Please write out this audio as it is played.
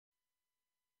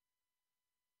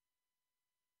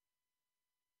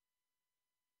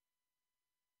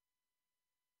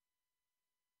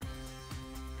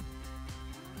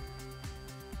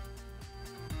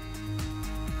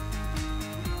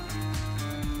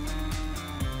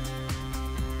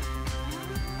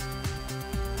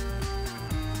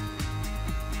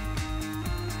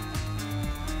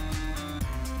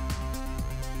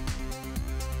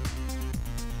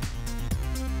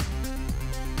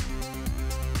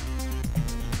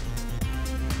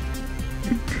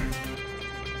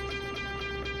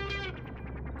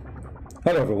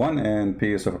Hello everyone, and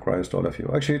peace of Christ to all of you.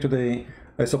 Actually today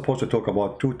I'm supposed to talk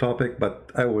about two topics,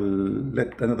 but I will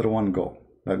let another one go,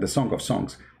 like the Song of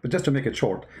Songs. But just to make it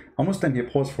short, a Muslim, he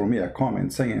posed for me a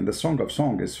comment saying the Song of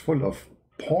Songs is full of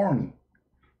porn.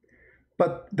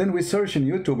 But then we search in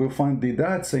YouTube, we find the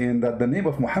dad saying that the name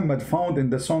of Muhammad found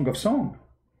in the Song of Song.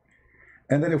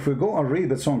 And then if we go and read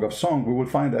the Song of Song, we will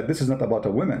find that this is not about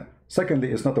a woman.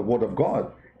 Secondly, it's not a word of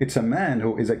God. It's a man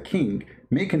who is a king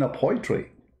making a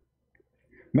poetry.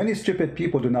 Many stupid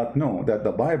people do not know that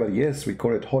the Bible, yes, we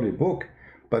call it holy book,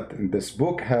 but this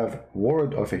book have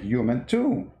word of a human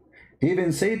too.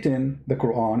 Even Satan, the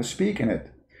Quran, speak in it.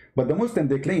 But the Muslim,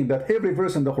 they claim that every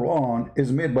verse in the Quran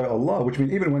is made by Allah, which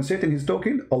means even when Satan is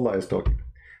talking, Allah is talking.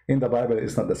 In the Bible,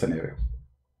 it's not the scenario.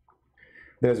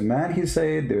 There's man, he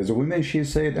said, there's a woman, she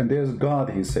said, and there's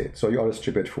God, he said. So you are a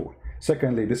stupid fool.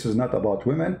 Secondly, this is not about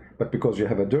women, but because you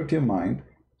have a dirty mind,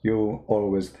 you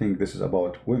always think this is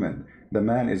about women. The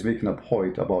man is making a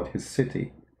point about his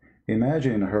city.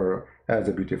 Imagine her as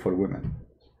a beautiful woman.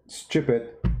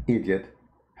 Stupid idiot.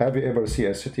 Have you ever seen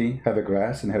a city have a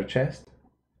grass in her chest?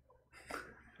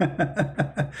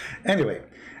 Anyway,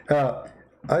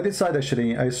 I decided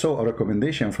actually, I saw a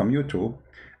recommendation from YouTube.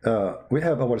 We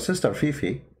have our sister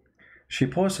Fifi. She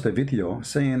posted a video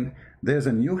saying there's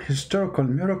a new historical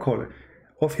miracle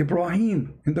of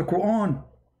Ibrahim in the Quran.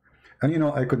 And you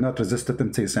know, I could not resist the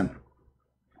temptation.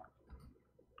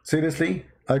 Seriously,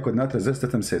 I could not resist the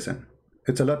temptation.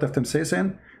 It's a lot of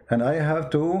temptation, and I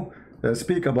have to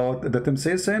speak about the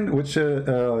temptation, which,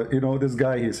 you know, this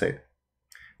guy, he said.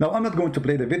 Now, I'm not going to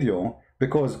play the video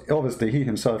because obviously he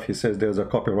himself, he says there's a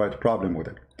copyright problem with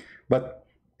it. But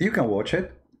you can watch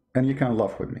it and you can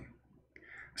laugh with me.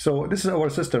 So this is our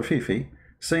sister Fifi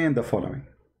saying the following.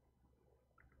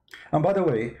 And by the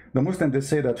way, the Muslims, they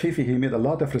say that Fifi, he made a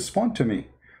lot of response to me.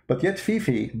 But yet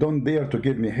Fifi don't dare to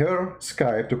give me her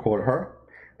Skype to call her,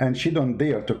 and she don't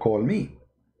dare to call me,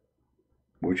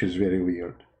 which is very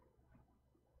weird.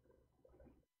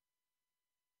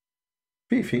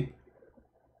 Fifi.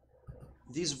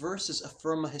 These verses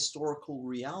affirm a historical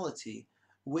reality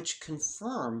which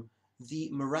confirm the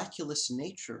miraculous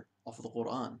nature of the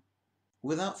Quran.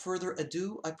 Without further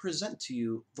ado, I present to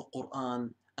you the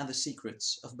Quran and the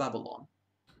secrets of Babylon.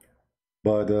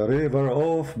 By the river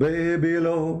of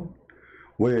Babylon,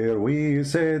 where we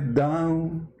sat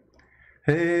down,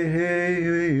 hey,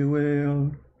 hey, we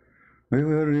will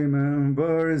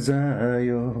remember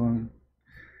Zion.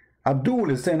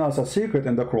 Abdul is telling us a secret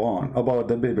in the Quran about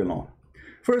the Babylon.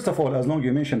 First of all, as long as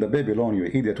you mention the Babylon, you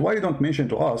idiot, why you don't mention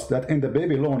to us that in the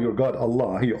Babylon, your God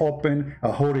Allah, he opened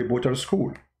a Holy Butter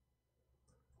school?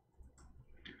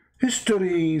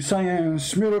 History,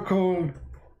 science, miracle.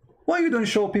 Why you don't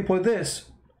show people this?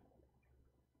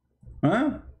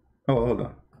 Huh? Oh, hold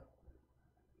on.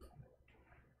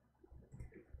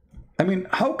 I mean,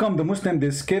 how come the Muslim,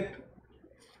 they skip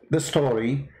the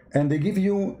story and they give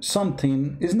you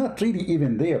something is not really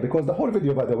even there? Because the whole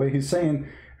video, by the way, he's saying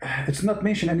it's not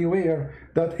mentioned anywhere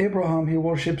that Abraham, he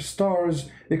worshipped stars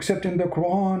except in the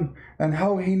Quran, and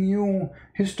how he knew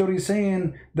history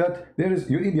saying that there is,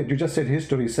 you idiot, you just said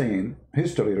history saying,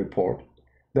 history report,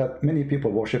 that many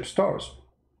people worship stars.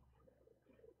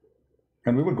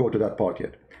 And we will go to that part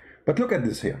yet. But look at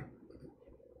this here.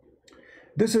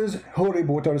 This is Holy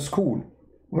Butter School.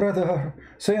 Brother,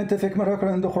 scientific miracle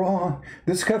in the Quran,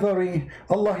 discovery.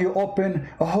 Allah, he opened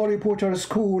a Holy Butter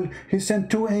school. He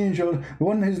sent two angels.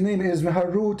 One, his name is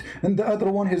Harut, and the other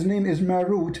one, his name is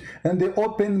Marut. And they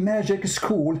opened magic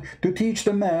school to teach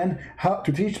the man, how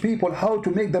to teach people how to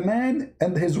make the man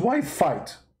and his wife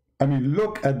fight. I mean,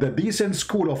 look at the decent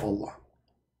school of Allah.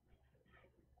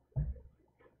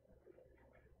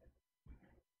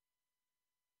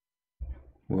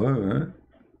 What?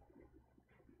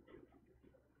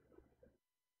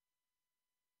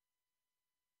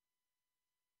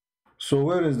 So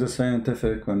where is the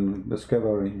scientific and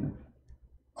discovery?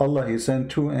 Allah, he sent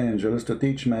two angels to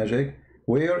teach magic.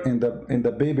 Where? In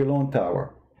the Babylon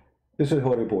Tower. This is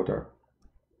Harry Potter.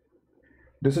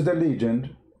 This is the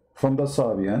legend from the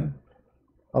Serbian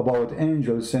about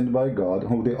angels sent by God,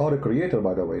 who they are a creator,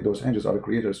 by the way. Those angels are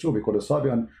creators too, because the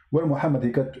Serbian, where Mohammed,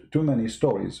 he got too many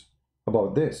stories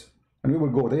about this, and we will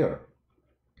go there.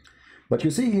 But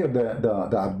you see here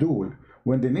the Abdul,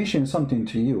 when they mention something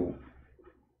to you,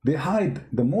 they hide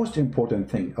the most important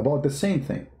thing about the same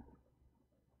thing.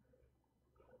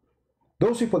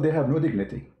 Those people, they have no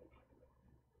dignity.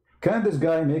 Can this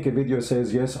guy make a video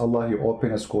says, yes, Allah, he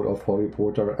opened a school of Harry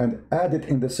Potter, and add it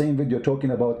in the same video talking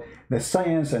about the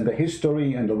science and the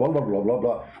history and the blah, blah, blah, blah,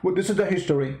 blah. Well, this is the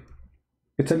history.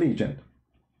 It's a legend.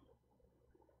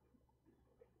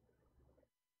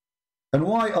 And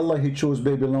why Allah he chose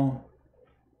Babylon?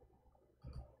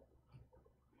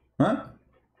 Huh?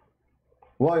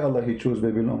 Why Allah he chose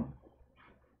Babylon?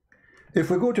 If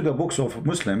we go to the books of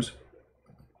Muslims,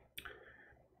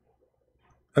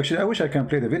 actually I wish I can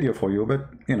play the video for you, but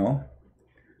you know,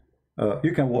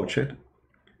 you can watch it.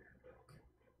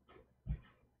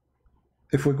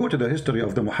 If we go to the history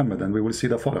of the Muhammadan, we will see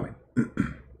the following.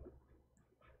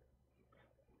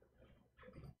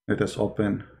 Let us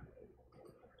open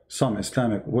some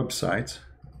Islamic websites.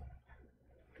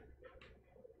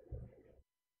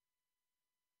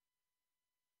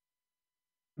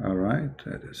 All right,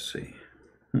 let us see.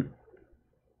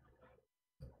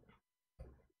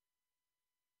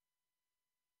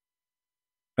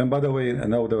 And by the way,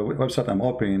 now the website I'm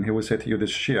opening, he will say to you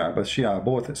this Shia, but Shia,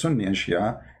 both Sunni and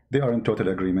Shia, they are in total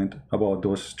agreement about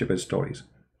those stupid stories,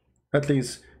 at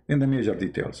least in the major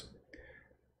details.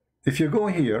 If you go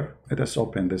here, let us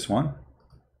open this one.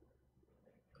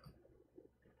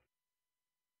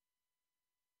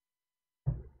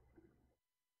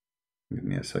 Give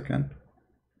me a second.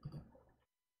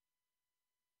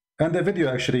 And the video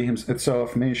actually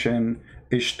itself mention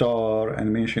Ishtar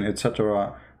and mention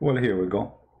etc. Well, here we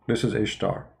go. This is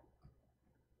Ishtar.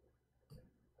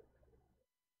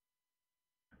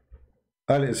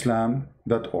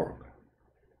 alislam.org.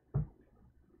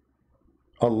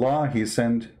 Allah, he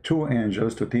sent 2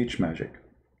 angels to teach magic.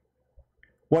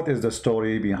 What is the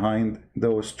story behind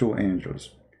those 2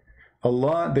 angels?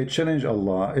 Allah, they challenge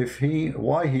Allah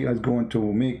why he is going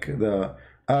to make the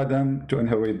Adam to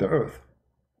inherit the earth.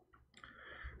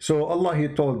 So Allah, he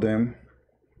told them,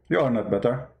 you are not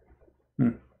better.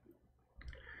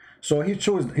 So he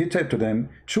said to them,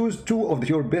 choose 2 of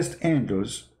your best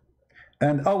angels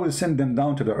and I will send them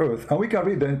down to the earth. And we can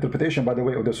read the interpretation, by the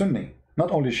way, of the Sunni, not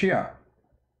only Shia.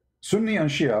 Sunni and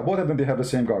Shia, both of them, they have the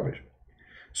same garbage.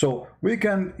 So we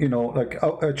can, you know, like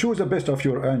choose the best of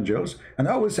your angels and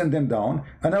I will send them down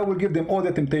and I will give them all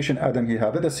the temptation Adam he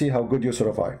had. Let us see how good you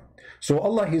survive. So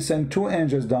Allah, he sent 2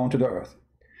 angels down to the earth.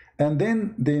 And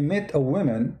then they met a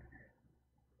woman.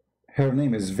 Her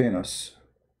name is Venus.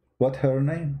 What her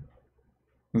name?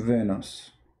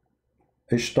 Venus.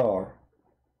 Ishtar.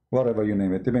 Whatever you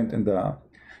name it. Depend in the...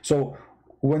 So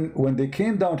when they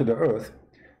came down to the earth,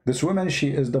 this woman, she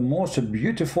is the most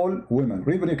beautiful woman.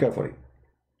 Read very carefully.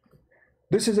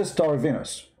 This is a star.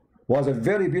 Venus was a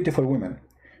very beautiful woman.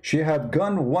 She had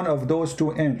gone one of those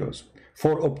 2 angels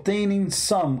for obtaining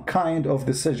some kind of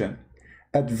decision.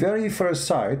 At very first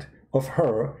sight of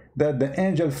her, that the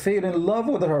angel fell in love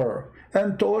with her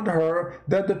and told her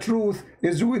that the truth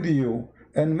is with you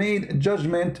and made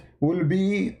judgment will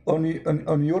be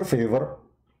on your favor,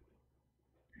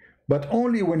 but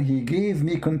only when he gave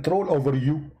me control over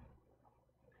you.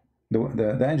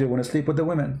 The angel want to sleep with the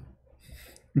women.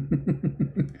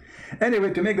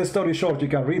 Anyway, to make the story short, you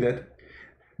can read it.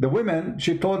 The women,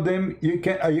 she told them, you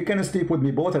can sleep with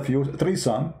me, both of you,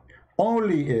 threesome,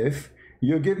 only if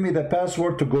you give me the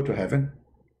password to go to heaven.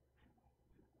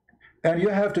 And you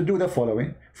have to do the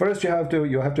following. First, you have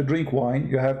to drink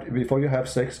wine. Before you have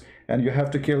sex, and you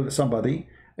have to kill somebody,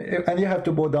 and you have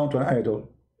to bow down to an idol.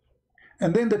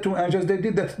 And then the 2 angels, they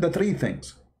did the 3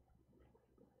 things.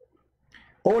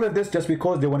 All of this just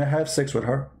because they want to have sex with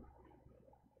her.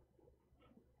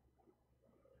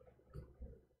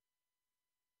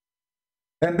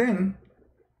 And then,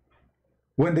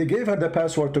 when they gave her the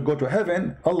password to go to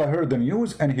heaven, Allah heard the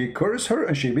news and he cursed her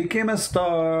and she became a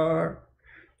star.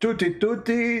 Tutti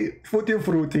tutti, frutti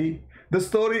frutti. The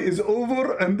story is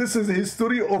over and this is the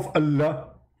history of Allah.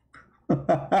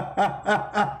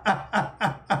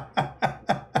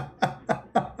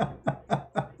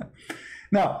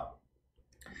 Now,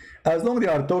 as long as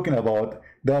they are talking about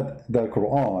that the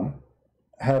Quran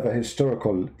have a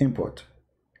historical input,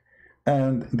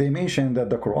 and they mention that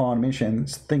the Quran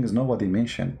mentions things nobody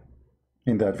mentioned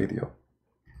in that video.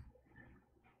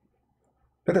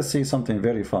 Let us see something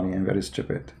very funny and very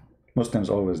stupid. Muslims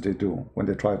always they do when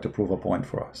they try to prove a point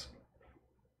for us.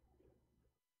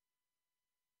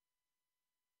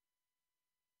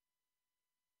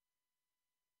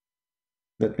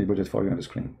 Let me put it for you on the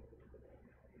screen.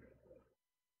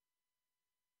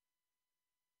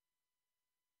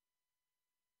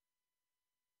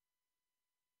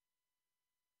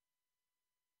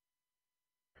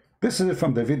 This is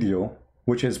from the video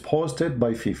which is posted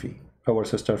by Fifi, our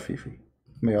sister Fifi.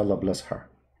 May Allah bless her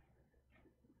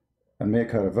and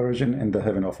make her a virgin in the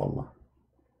heaven of Allah.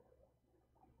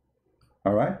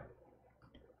 All right?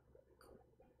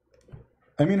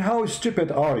 I mean, how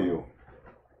stupid are you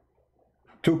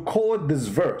to quote this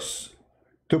verse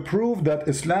to prove that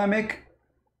Islamic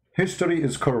history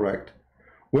is correct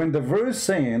when the verse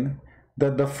saying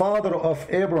that the father of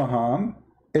Abraham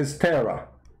is Terah.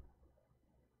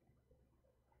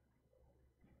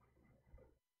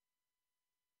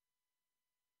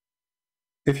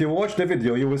 If you watch the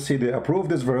video, you will see they approve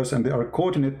this verse and they are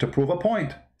quoting it to prove a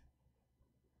point.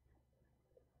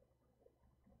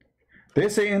 They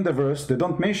say in the verse, they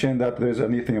don't mention that there's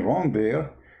anything wrong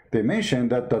there. They mention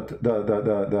that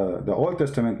the Old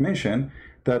Testament mention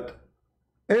that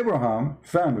Abraham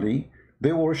family,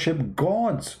 they worship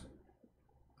gods.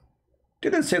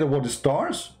 Didn't say the word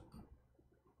stars.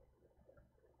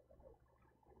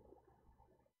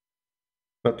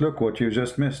 But look what you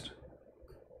just missed.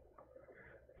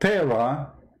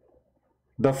 Terah,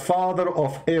 the father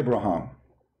of Abraham.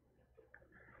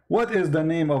 What is the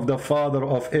name of the father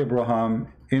of Abraham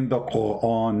in the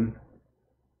Quran?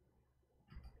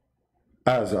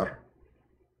 Azar.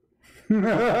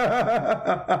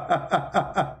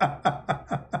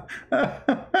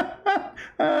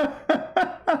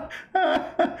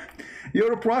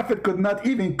 Your prophet could not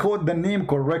even quote the name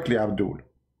correctly, Abdul.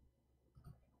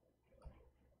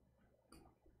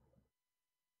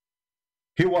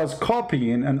 He was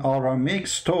copying an Aramaic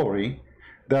story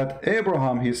that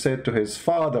Abraham, he said to his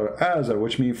father Azar,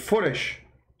 which means foolish.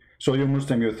 So you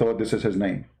Muslim, you thought this is his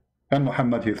name. And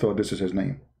Muhammad, he thought this is his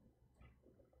name.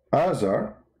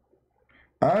 Azar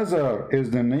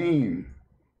is the name.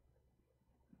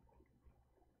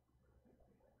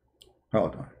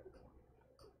 Hold on.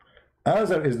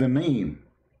 Azar is the name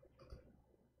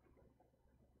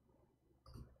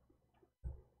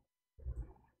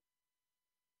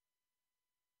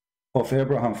of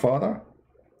Abraham's father.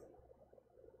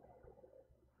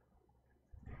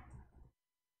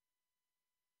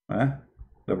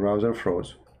 The browser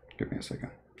froze. Give me a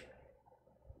second.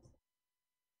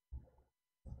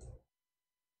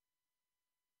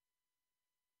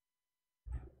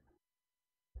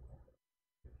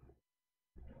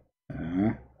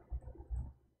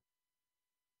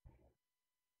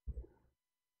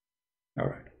 All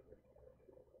right.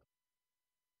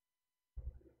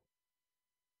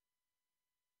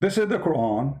 This is the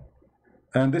Quran,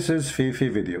 and this is Fifi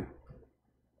video.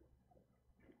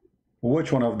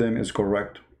 Which one of them is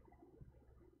correct?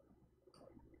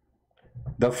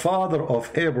 The father of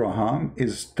Abraham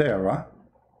is Terah.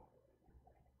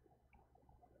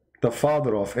 The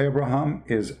father of Abraham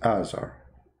is Azar.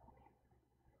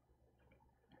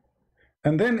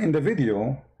 And then in the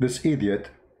video, this idiot,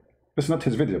 it's not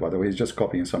his video, by the way, he's just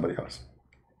copying somebody else.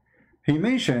 He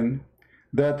mentioned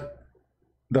that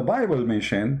the Bible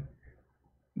mentioned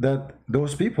that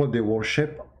those people, they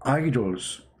worship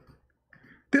idols.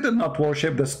 They did not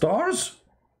worship the stars.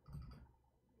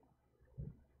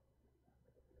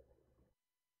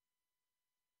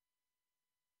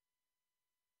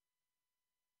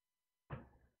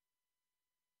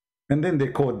 And then they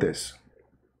quote this,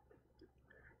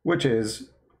 which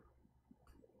is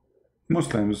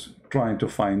Muslims trying to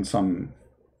find some,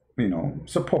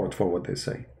 support for what they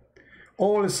say.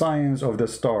 All signs of the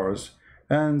stars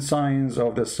and signs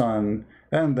of the sun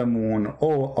and the moon are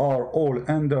all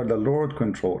under the Lord's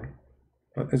control.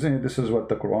 But isn't it, this is what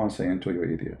the Quran is saying to you,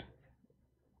 idiot.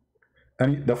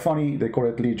 And the funny, they call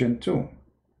it Legion too.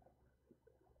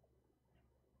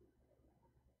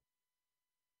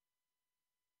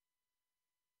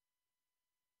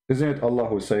 Isn't it Allah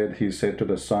who said, he said to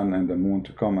the sun and the moon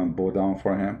to come and bow down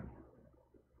for him?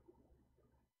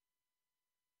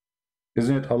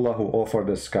 Isn't it Allah who offered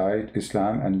the sky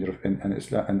Islam and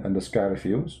the sky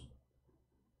refused?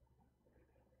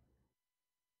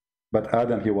 But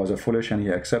Adam, he was a foolish and he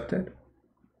accepted.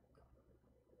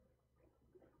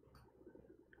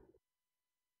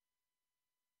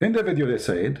 In the video they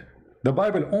said, the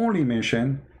Bible only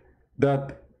mentioned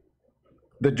that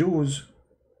the Jews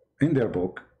in their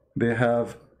book, they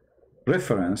have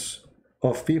reference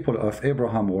of people of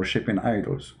Abraham worshiping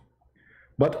idols.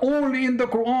 But only in the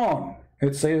Quran,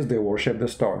 it says they worship the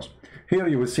stars. Here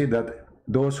you will see that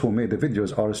those who made the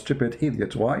videos are stupid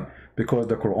idiots. Why? Because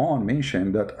the Quran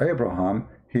mentioned that Abraham,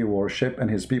 he worshiped, and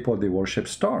his people, they worship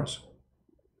stars.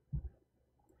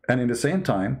 And in the same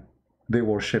time, they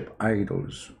worship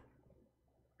idols.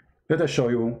 Let us show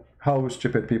you how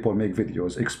stupid people make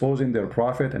videos, exposing their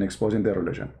prophet and exposing their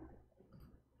religion.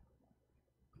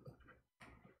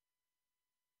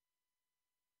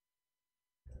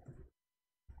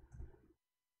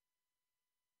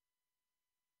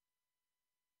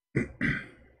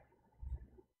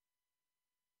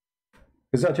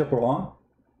 Is that your Quran?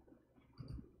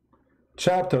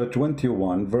 Chapter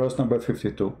 21, verse number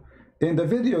 52. In the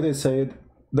video they said,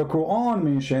 the Quran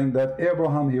mentioned that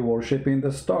Abraham, he worshipping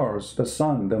the stars, the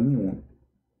sun, the moon.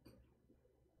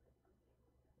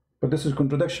 But this is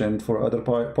contradiction for other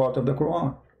part of the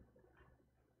Quran.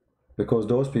 Because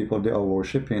those people, they are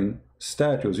worshipping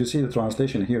statues. You see the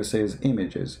translation here says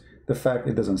images. The fact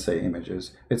it doesn't say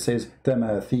images. It says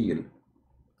tamathil,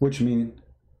 which mean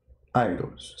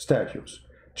idols, statues.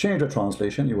 Change the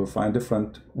translation, you will find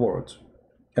different words,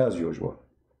 as usual.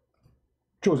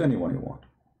 Choose any one you want.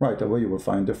 Right away you will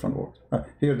find different words.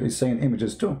 Here it's saying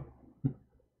images too.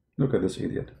 Look at this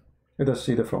idiot. Let us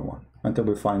see different one until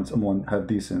we find someone have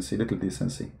decency, little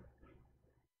decency.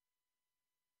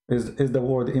 Is the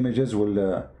word images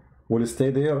will stay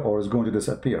there or is going to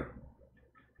disappear?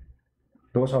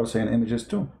 Those are saying images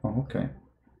too. Oh, okay.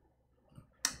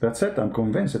 That's it. I'm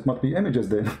convinced it must be images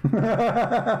then.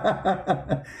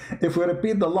 If we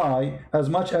repeat the lie as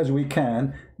much as we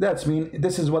can, that's mean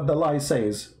this is what the lie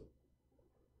says.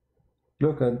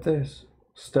 Look at this.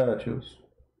 Statues.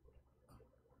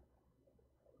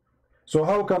 So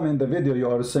how come in the video you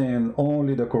are saying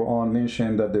only the Quran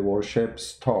mentioned that they worship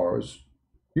stars?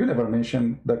 You never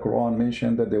mentioned the Quran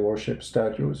mentioned that they worship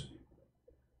statues.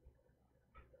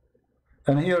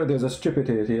 And here there's a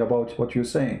stupidity about what you're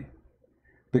saying.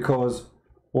 Because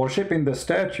worshipping the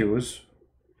statues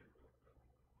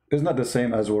is not the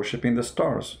same as worshipping the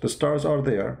stars. The stars are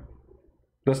there.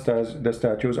 The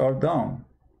statues are down.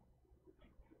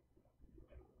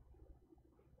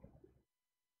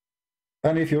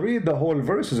 And if you read the whole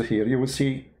verses here, you will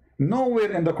see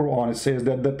nowhere in the Quran it says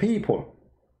that the people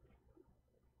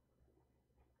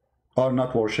are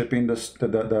not worshipping the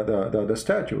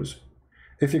statues.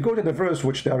 If you go to the verse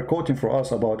which they are quoting for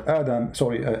us about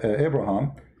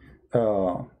Abraham,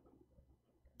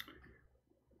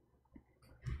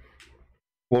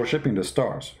 worshipping the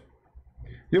stars,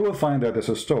 you will find that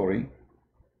this story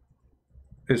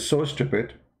is so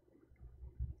stupid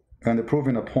and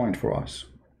proving a point for us.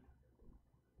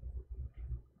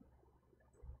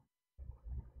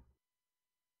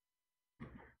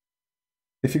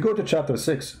 If you go to chapter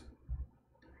 6,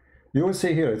 you will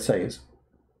see here it says,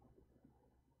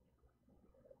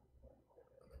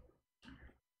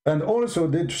 and also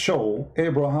did show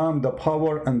Abraham the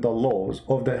power and the laws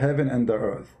of the heaven and the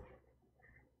earth,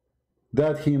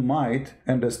 that he might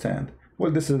understand.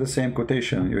 Well, this is the same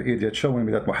quotation, you idiot, showing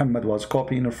me that Muhammad was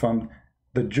copying from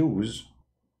the Jews'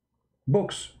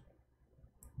 books.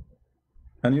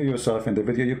 And you yourself in the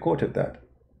video, you quoted that.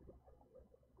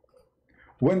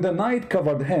 When the night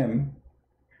covered him,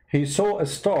 he saw a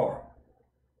star.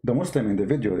 The Muslim in the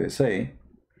video, they say,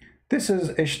 this is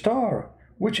a star,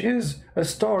 which is a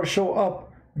star show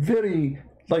up very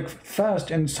like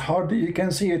fast and hardly you can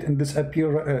see it and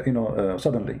disappear,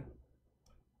 suddenly.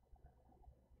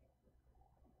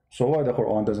 So why the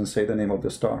Quran doesn't say the name of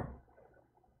the star?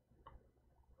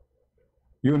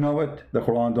 You know it, the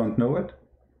Quran don't know it.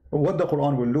 What the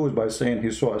Quran will lose by saying he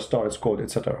saw a star, it's called,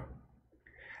 etc.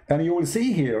 And you will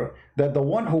see here that the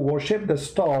one who worshipped the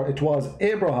star, it was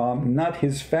Abraham, not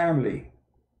his family.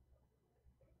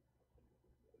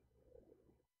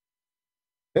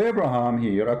 Abraham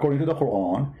here, according to the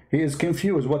Quran, he is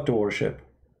confused what to worship.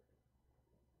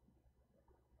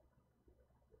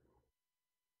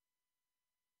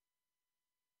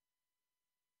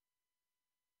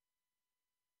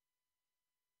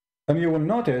 And you will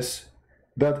notice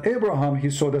that Abraham, he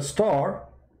saw the star,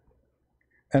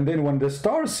 and then when the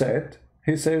star set,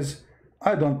 he says,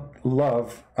 I love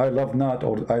not,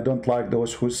 or I don't like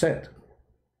those who set.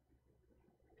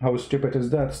 How stupid is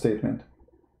that statement?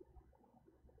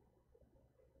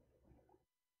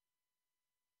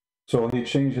 So he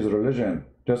changed his religion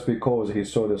just because he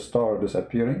saw the star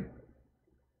disappearing?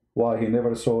 Why he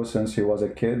never saw since he was a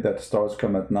kid that stars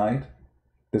come at night,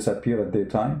 disappear at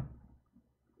daytime?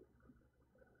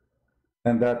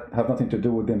 And that have nothing to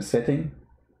do with them setting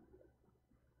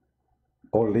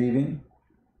or leaving.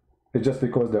 It's just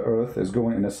because the earth is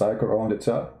going in a cycle around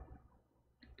itself.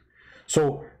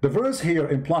 So the verse here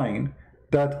implying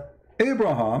that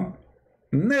Abraham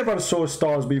never saw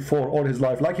stars before all his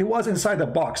life, like he was inside a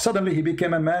box. Suddenly he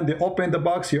became a man, they opened the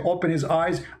box, he opened his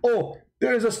eyes, oh,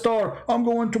 there is a star, I'm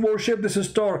going to worship this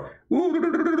star,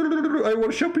 I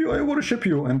worship you, I worship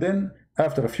you. And then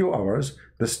after a few hours,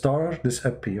 the star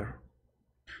disappeared.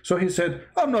 So he said,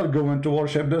 I'm not going to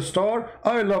worship the star,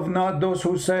 I love not those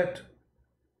who set.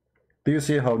 Do you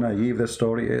see how naive the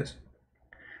story is?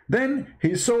 Then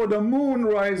he saw the moon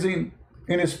rising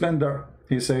in its splendor.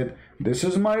 He said, this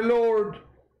is my Lord.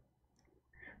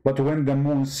 But when the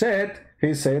moon set,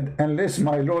 he said, unless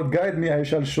my Lord guide me, I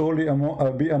shall surely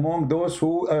be among those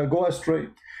who go astray.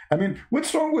 I mean,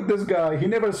 what's wrong with this guy? He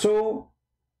never saw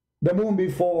the moon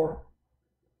before.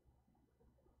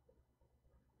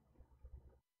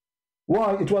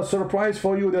 Why? It was a surprise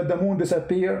for you that the moon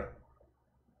disappeared?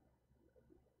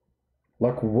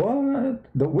 Like what?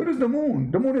 Where is the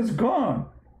moon? The moon is gone.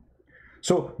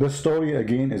 So the story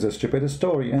again is a stupid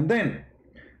story. And then,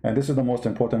 and this is the most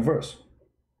important verse.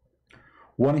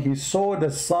 When he saw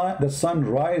the sun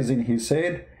rising, he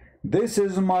said, "This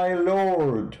is my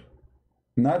Lord."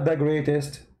 Not the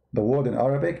greatest, the word in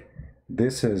Arabic,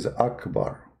 this is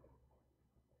Akbar.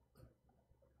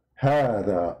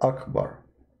 Hada Akbar.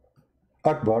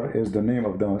 Akbar is the name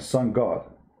of the sun god.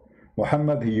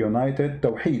 Muhammad, he united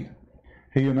Tawheed.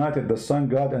 He united the sun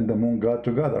god and the moon god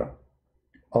together.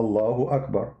 Allahu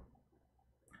Akbar.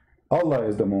 Allah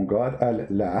is the moon god.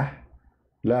 Al-Lah.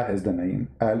 Lah is the name.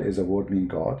 Al is a word meaning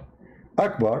God.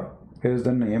 Akbar is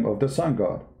the name of the sun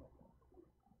god.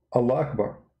 Allah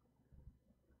Akbar.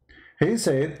 He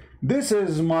said, "This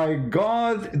is my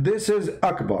God, this is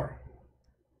Akbar."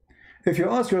 If you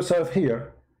ask yourself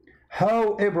here,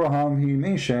 how Abraham, he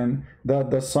mentioned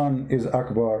that the sun is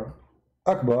Akbar.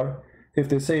 Akbar, if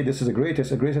they say this is the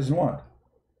greatest in what?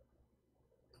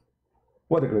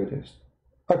 What the greatest?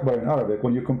 Akbar in Arabic,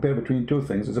 when you compare between two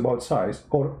things, is about size,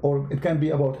 or it can be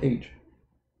about age.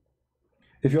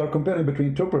 If you are comparing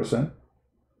between two person,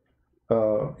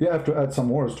 you have to add some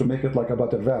words to make it like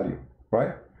about a value,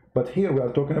 right? But here we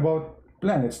are talking about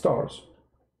planets, stars.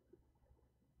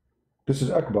 This is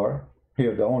Akbar.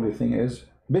 Here the only thing is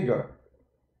bigger.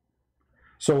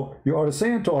 So you are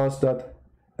saying to us that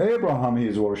Abraham, he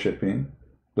is worshipping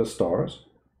the stars,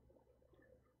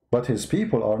 but his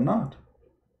people are not.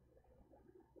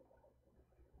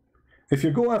 If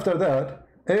you go after that,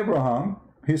 Abraham,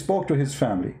 he spoke to his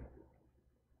family.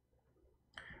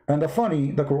 And the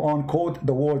Quran quote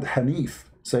the word Hanif,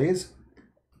 says,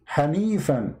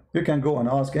 Hanifan. You can go and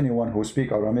ask anyone who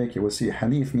speaks Aramaic, you will see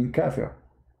Hanif mean kafir.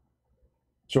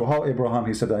 So how Abraham,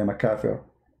 he said, I am a kafir?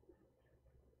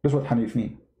 This is what Hanif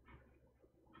mean.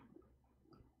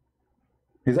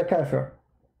 He's a kafir.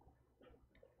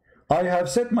 I have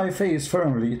set my face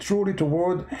firmly, truly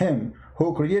toward him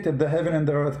who created the heaven and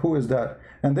the earth. Who is that?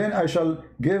 And then I shall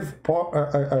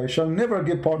never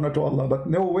give partner to Allah. But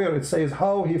nowhere it says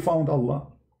how he found Allah.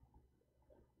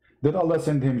 Did Allah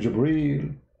send him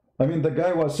Jibreel? I mean, the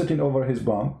guy was sitting over his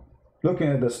bunk, looking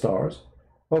at the stars.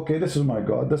 Okay, this is my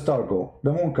God. The star go.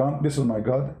 The moon come. This is my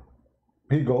God.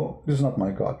 He go. This is not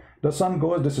my God. The sun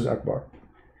goes. This is Akbar.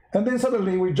 And then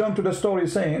suddenly we jump to the story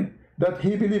saying that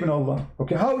he believed in Allah.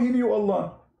 Okay, how he knew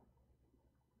Allah?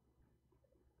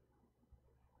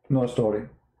 No story.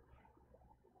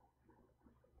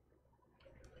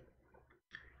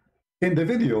 In the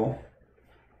video,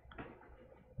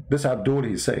 this Abdul,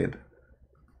 he said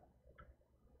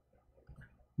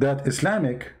that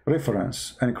Islamic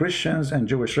reference and Christians and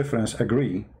Jewish reference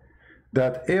agree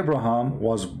that Abraham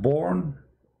was born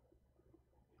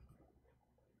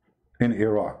in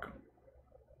Iraq.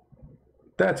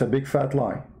 That's a big fat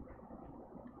lie.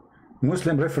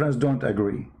 Muslim reference don't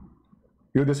agree.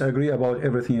 You disagree about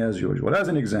everything as usual. As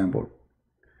an example,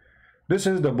 this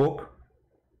is the book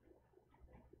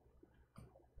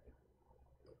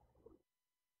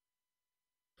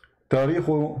تاريخ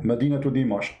مدينة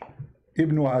دمشق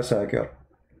Ibn Asakir,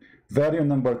 volume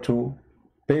number 2,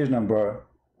 page number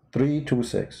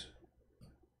 326.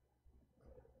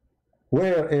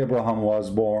 Where Abraham was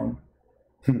born?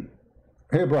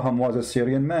 Abraham was a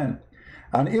Syrian man.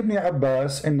 عن ابن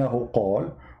عباس إنه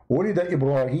قال ولد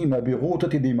إبراهيم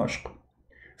بغوطة دمشق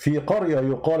في قرية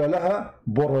يقال لها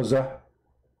برزة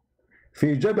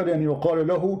في جبل يقال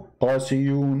له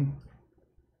قاسيون.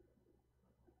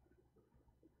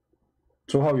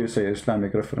 So how you say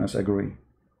Islamic reference agree?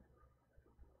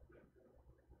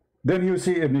 Then you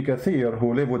see Ibn Kathir,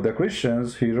 who lived with the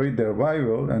Christians, he read their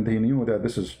Bible and he knew that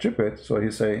this is stupid. So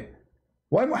he say,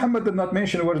 why Muhammad did not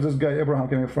mention where is this guy Abraham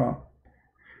coming from?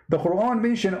 The Quran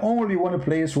mentioned only one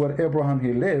place where Abraham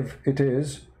he lived. It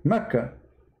is Mecca.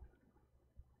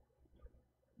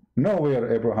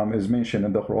 Nowhere Abraham is mentioned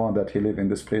in the Quran that he lived in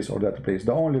this place or that place.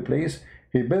 The only place,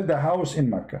 he built a house in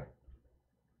Mecca.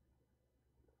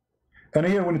 And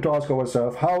here we need to ask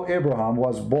ourselves how Abraham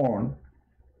was born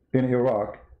in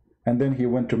Iraq and then he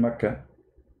went to Mecca.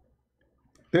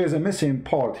 There is a missing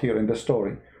part here in the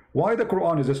story. Why the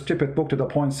Quran is a stupid book to the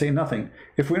point say nothing?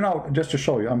 If we now, just to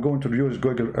show you, I'm going to use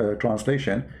Google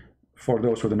translation for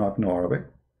those who do not know Arabic.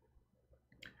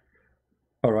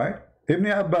 All right. Ibn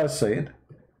Abbas said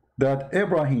that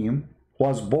Ibrahim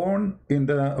was born in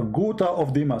the Ghouta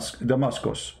of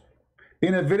Damascus,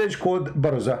 in a village called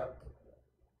Barza,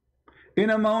 in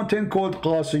a mountain called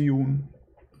Qasiyun.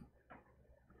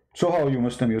 So how you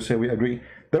Muslim, you say we agree?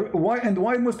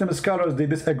 Why Muslim scholars they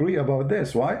disagree about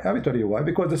this? Why? I will tell you why.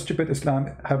 Because the stupid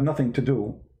Islam have nothing to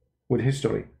do with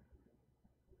history.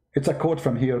 It's a quote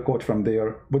from here, quote from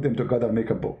there, put them together, make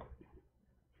a book.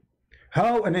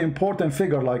 How an important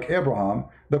figure like Abraham,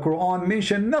 the Quran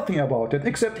mentioned nothing about it,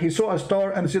 except he saw a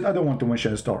star and said, I don't want to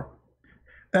mention a star.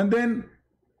 And then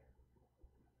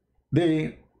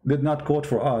they did not quote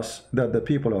for us that the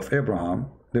people of Abraham,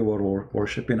 they were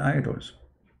worshipping idols.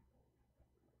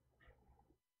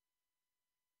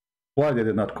 Why they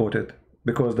did not quote it?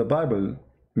 Because the Bible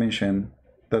mentioned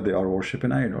that they are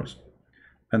worshipping idols.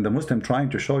 And the Muslim trying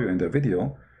to show you in the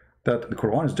video that the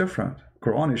Quran is different.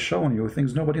 Quran is showing you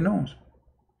things nobody knows.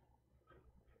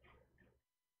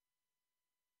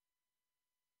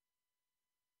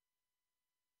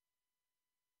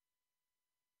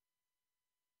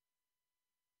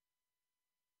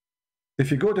 If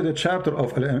you go to the chapter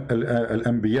of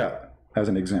Al-Anbiya as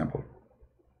an example,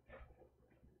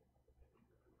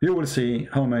 you will see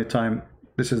how many times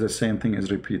this is the same thing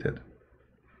is repeated.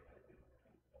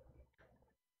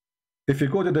 If you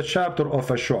go to the chapter of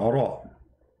Ash-Shu'ara,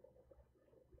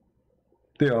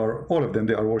 they are, all of them,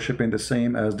 they are worshipping the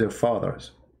same as their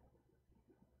fathers.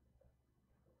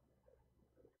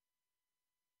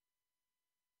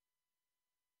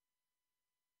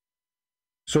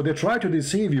 So they try to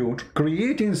deceive you,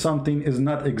 creating something is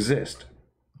not exist.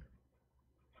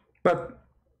 But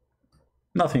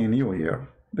nothing new here.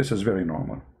 This is very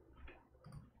normal.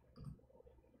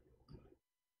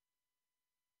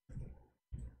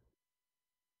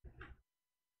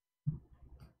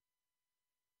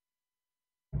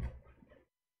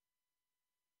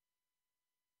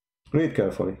 Read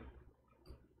carefully.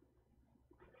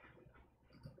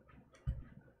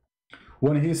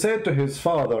 When he said to his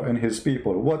father and his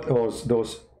people, what was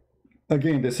those?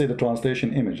 Again, they say the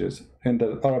translation images. In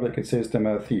the Arabic, it says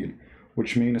tamathil,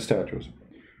 which means statues.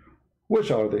 Which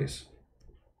are these?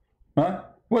 Huh?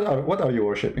 What are you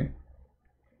worshipping?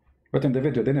 But in the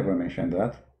video, they never mentioned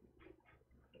that.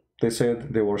 They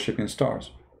said they worshipping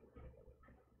stars.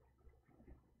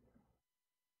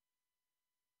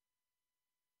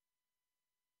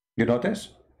 You notice?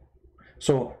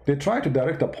 So they try to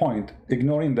direct a point,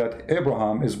 ignoring that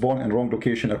Abraham is born in wrong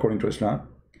location according to Islam.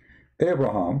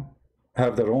 Abraham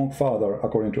have the wrong father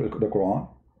according to the Quran.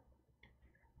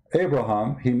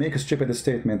 Abraham, he makes a stupid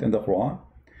statement in the Quran.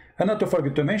 And not to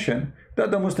forget to mention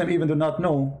that the Muslim even do not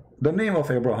know the name of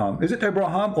Abraham. Is it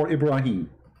Abraham or Ibrahim?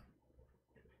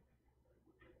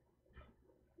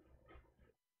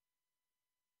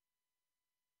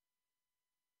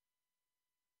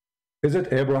 Is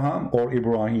it Abraham or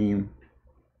Ibrahim?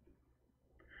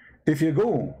 If you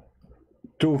go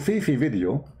to Fifi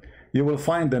video, you will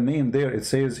find the name there. It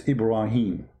says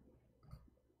Ibrahim.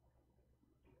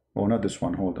 Oh, not this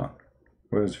one. Hold on.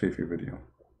 Where's Fifi video?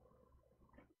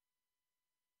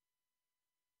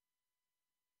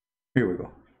 Here we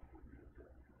go.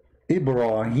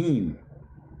 Ibrahim.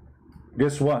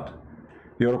 Guess what?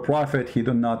 Your prophet, he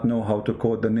did not know how to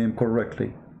quote the name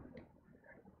correctly.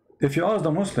 If you ask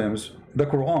the Muslims, the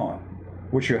Quran,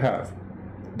 which you have,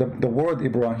 the word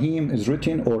Ibrahim is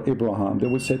written or Ibrahim, they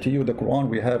will say to you, the Quran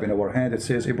we have in our hand, it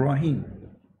says Ibrahim.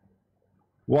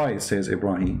 Why it says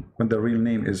Ibrahim when the real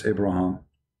name is Abraham?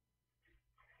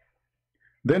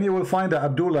 Then you will find that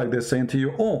Abdul like this saying to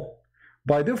you, oh,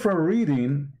 by different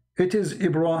reading, it is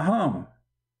Ibrahim.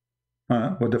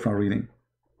 What different reading?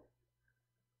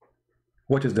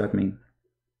 What does that mean?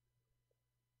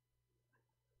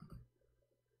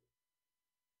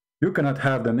 You cannot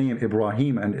have the name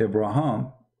Ibrahim and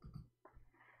Abraham.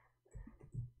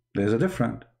 There's a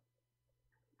difference.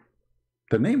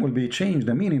 The name will be changed.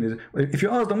 The meaning is, if you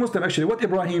ask the Muslim actually what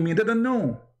Ibrahim means, they don't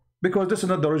know. Because this is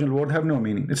not the original word, have no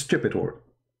meaning. It's a stupid word.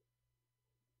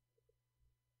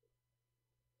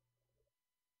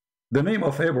 The name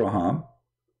of Abraham,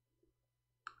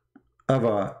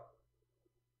 Ava,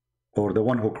 or the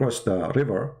one who crossed the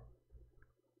river,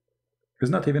 is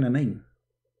not even a name.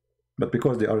 But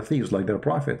because they are thieves like their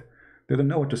prophet, they don't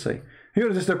know what to say. Here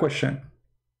is the question.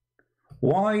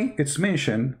 Why it's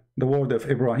mentioned the word of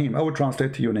Ibrahim? I will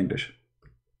translate to you in English.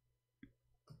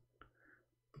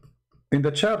 In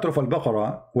the chapter of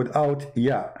Al-Baqarah, without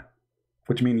Ya,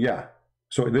 which means Ya.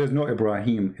 So there is no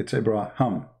Ibrahim, it's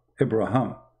Ibrahim.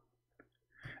 Ibrahim.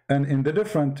 And in the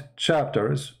different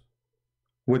chapters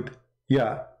with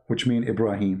Ya, which means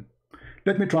Ibrahim.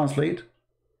 Let me translate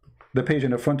the page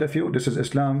in the front of you. This is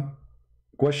Islam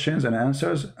questions and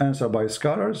answers, answered by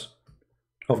scholars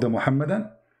of the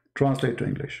Mohammedan. Translate to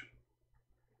English.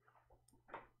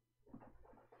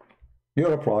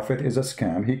 Your prophet is a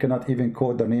scam. He cannot even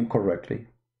quote the name correctly.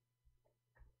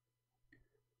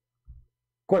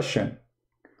 Question.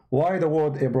 Why the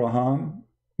word Abraham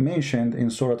mentioned in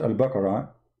Surah Al-Baqarah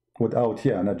without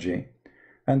Ya, not J,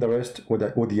 and the rest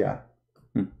with ya.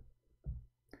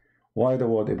 Why the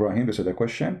word Ibrahim? This is the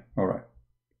question. All right.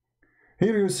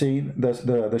 Here you see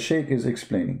the Sheikh is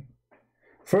explaining.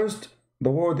 First, the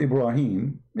word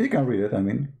Ibrahim, you can read it, I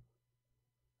mean.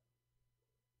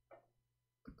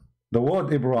 The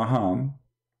word Ibrahim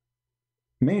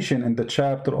mentioned in the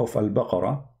chapter of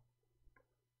Al-Baqarah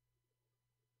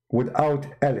without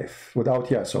alif,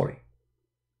 without ya, sorry.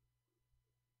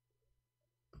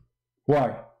 Why?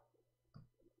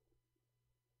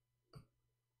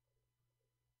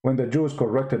 When the Jews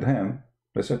corrected him,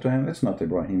 they said to him, it's not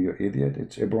Ibrahim, you idiot,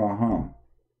 it's Ibrahim.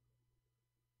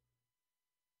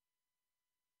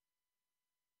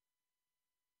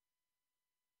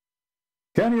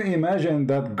 Can you imagine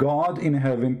that God in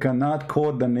heaven cannot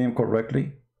quote the name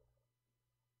correctly?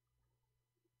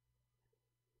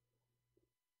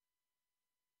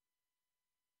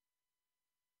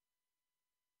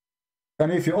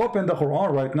 And if you open the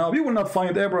Quran right now, you will not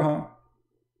find Abraham.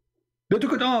 They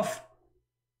took it off.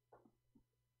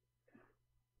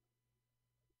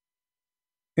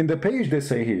 In the page they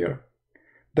say here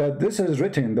that this is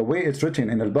written, the way it's written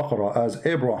in Al-Baqarah as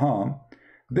Abraham,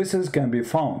 this can be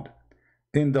found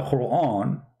in the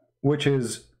Quran, which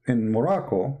is in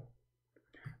Morocco,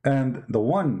 and the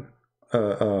one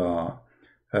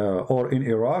or in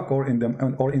Iraq or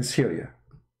in Syria.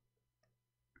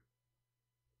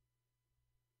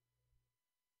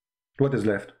 What is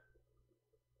left?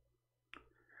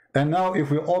 And now if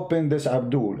we open this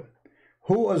Abdul,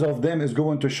 who of them is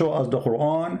going to show us the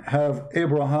Quran have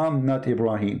Abraham, not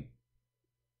Ibrahim?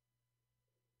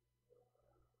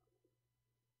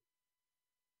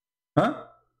 Huh?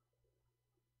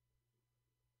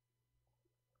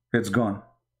 It's gone.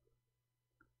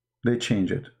 They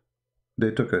changed it.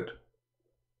 They took it.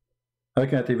 I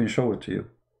can't even show it to you.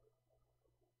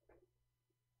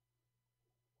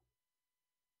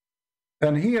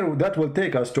 And here, that will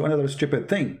take us to another stupid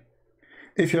thing.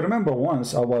 If you remember,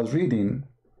 once I was reading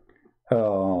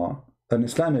an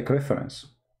Islamic reference,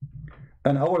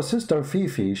 and our sister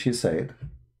Fifi, she said,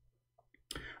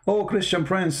 "Oh, Christian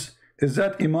Prince, is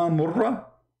that Imam Murrah?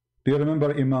 Do you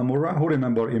remember Imam Murrah? Who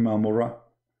remember Imam Murrah?"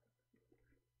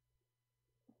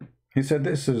 He said,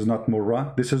 "This is not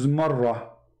Murrah, this is Marrah.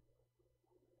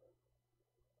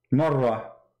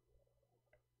 Marrah."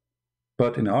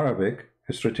 But in Arabic,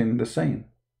 it's written the same.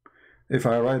 If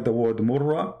I write the word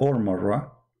Murrah or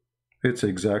Marrah, it's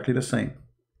exactly the same.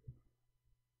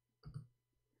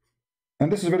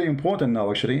 And this is very important now,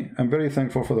 actually. I'm very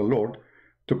thankful for the Lord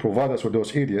to provide us with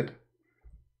those idiots,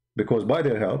 because by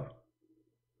their help,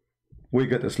 we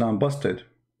get Islam busted.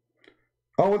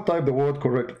 I will type the word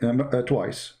correct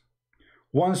twice.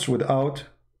 Once without,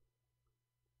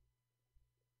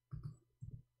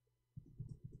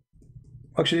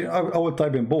 actually I will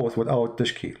type in both without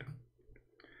tashkil,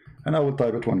 and I will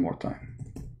type it one more time.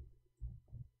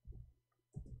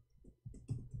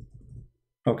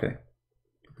 Okay.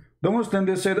 The Muslim,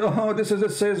 they said, "Oh, it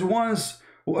says once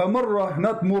marrah,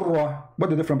 not murrah." But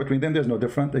the difference between them, there's no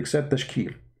difference except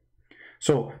tashkil.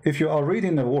 So if you are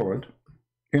reading a word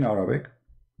in Arabic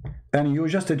and you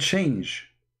just change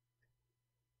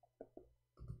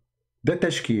the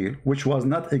tashkil, which was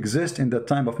not exist in the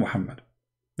time of Muhammad.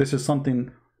 This is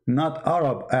something not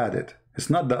Arab added.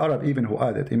 It's not the Arab even who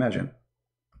added, imagine.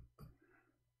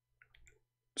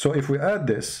 So if we add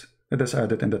this, let us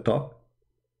add it in the top.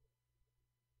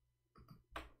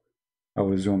 I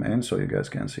will zoom in so you guys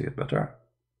can see it better.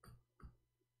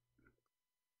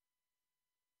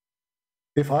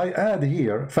 If I add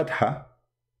here Fatha,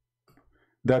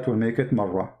 that will make it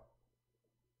Marra.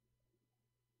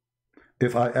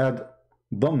 If I add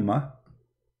Dhamma,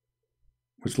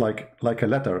 which like a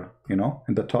letter, you know,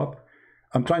 in the top,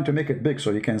 I'm trying to make it big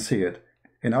so you can see it.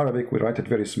 In Arabic, we write it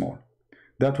very small.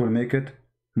 That will make it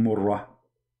Murra.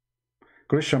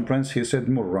 Christian Prince, he said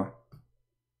Murra,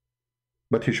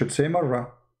 but he should say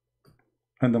Marra.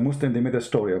 And the Muslim, they made a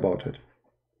story about it.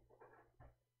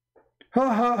 Ha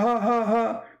ha ha ha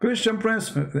ha! Christian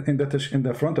Prince, in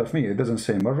the front of me, it doesn't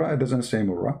say Marra, it doesn't say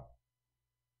Murra,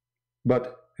 but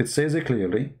it says it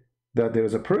clearly that there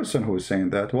is a person who is saying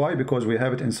that. Why? Because we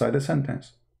have it inside a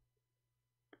sentence.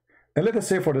 And let us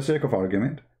say, for the sake of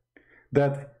argument,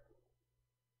 that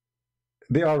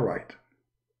they are right.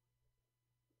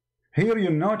 Here you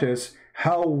notice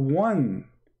how one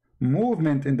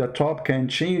movement in the top can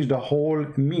change the whole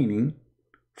meaning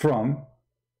from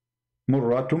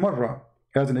Murra to Marra.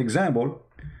 As an example,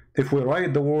 if we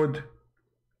write the word,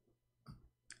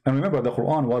 and remember the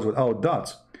Quran was without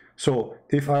dots, so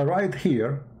if I write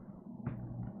here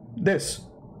this,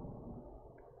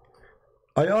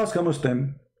 I ask a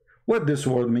Muslim, what this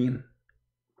word mean?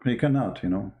 He cannot, you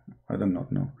know. I do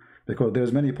not know. Because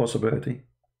there's many possibility.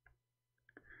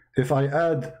 If I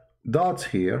add dots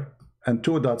here and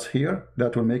 2 dots here,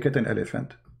 that will make it an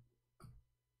elephant.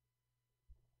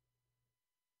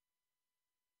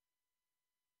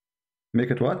 Make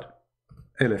it what?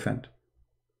 Elephant.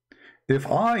 If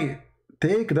I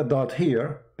take the dot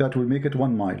here, that will make it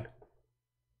 1 mile.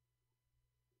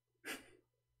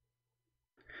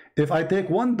 If I take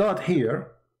 1 dot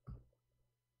here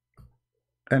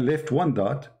and lift 1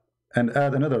 dot and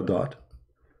add another dot,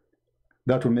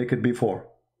 that will make it B4,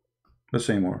 the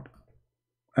same word.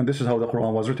 And this is how the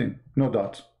Quran was written, no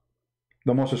dots.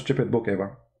 The most stupid book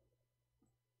ever.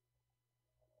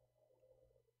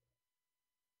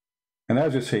 And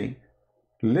as you see,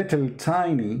 little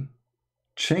tiny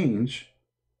change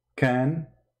can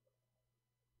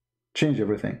change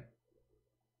everything.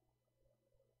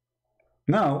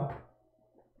 Now,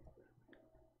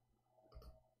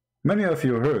 many of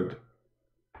you heard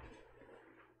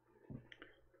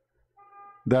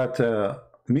that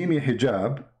Mimi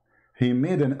Hijab, he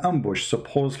made an ambush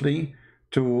supposedly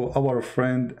to our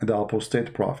friend the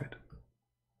apostate prophet.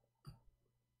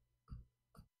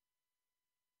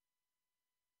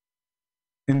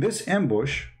 In this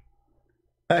ambush,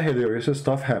 a hilarious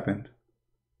stuff happened.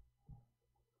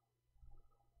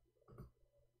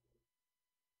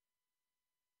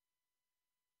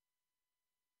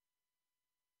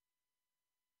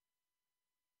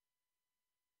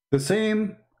 The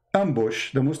same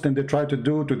ambush the Muslims they tried to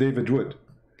do to David Wood,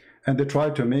 and they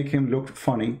tried to make him look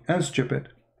funny and stupid.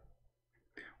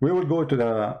 We will go to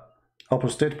the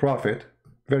apostate prophet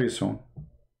very soon,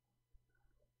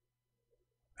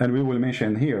 and we will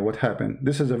mention here what happened.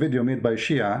 This is a video made by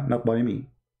Shia, not by me,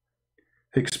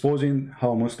 exposing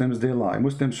how Muslims they lie.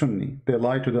 Muslim Sunni, they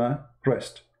lie to the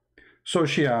rest. So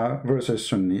Shia versus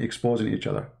Sunni exposing each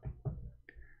other.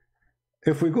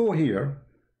 If we go here,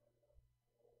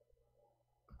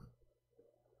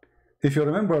 if you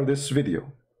remember this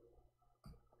video,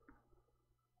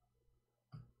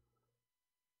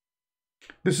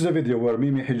 this is a video where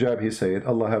Mimi Hijab, he said,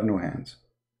 Allah have no hands.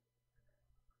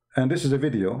 And this is a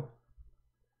video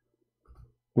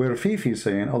where Fifi is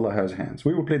saying Allah has hands.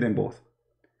 We will play them both.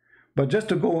 But just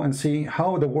to go and see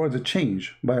how the words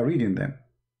change by reading them.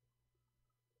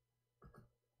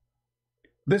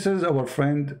 This is our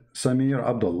friend Samir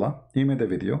Abdullah. He made a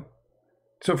video.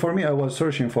 So for me, I was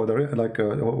searching for the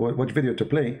what video to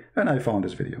play, and I found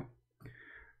this video.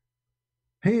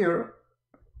 Here,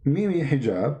 Mimi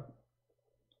Hijab,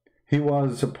 he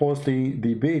was supposedly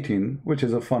debating, which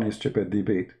is a funny, stupid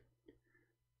debate,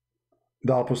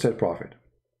 the opposite prophet.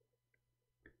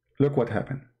 Look what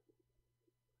happened.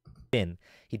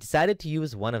 He decided to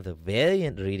use one of the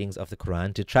variant readings of the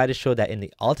Quran to try to show that in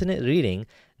the alternate reading,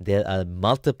 there are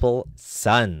multiple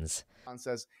suns.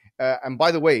 Says, and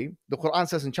by the way, the Quran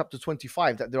says in chapter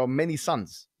 25 that there are many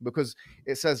suns, because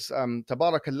it says,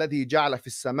 تَبَارَكَ الَّذِي جَعَلَ فِي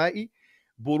السَّمَاءِ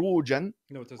بُرُوجًا.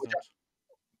 No, it does not.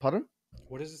 Pardon?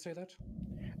 Where does it say that?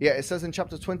 Yeah, it says in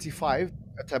chapter 25,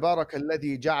 تَبَارَكَ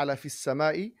الَّذِي جَعَلَ فِي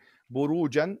السَّمَاءِ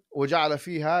بُرُوجًا وَجَعَلَ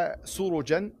فِيهَا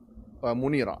سُرُجًا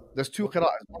مُنِيرًا. There's 2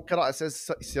 qira'ahs. One qira'ah says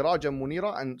سِرَاجًا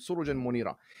مُنِيرًا and سُرُجًا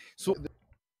مُنِيرًا. So,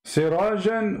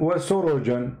 Sirajan wa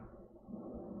Surujan.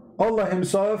 Allah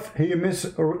himself, he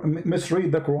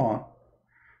misread the Quran,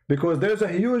 because there's a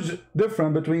huge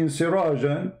difference between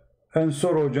Sirajan and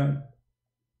Surujan.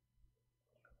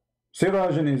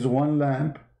 Sirajan is 1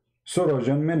 lamp,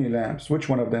 Surujan many lamps. Which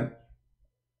one of them?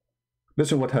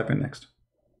 Listen what happened next.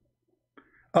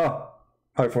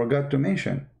 I forgot to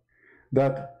mention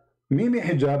that Mimi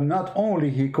Hijab, not only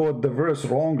he quoted the verse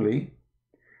wrongly,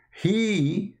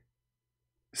 he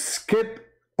skipped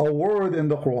a word in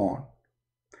the Quran.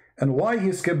 And why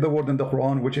he skipped the word in the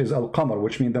Quran, which is Al-Qamar,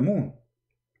 which means the moon.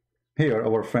 Here,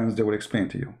 our friends, they will explain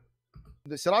to you.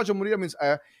 the Siraj al-Munira means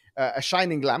a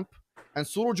shining lamp, and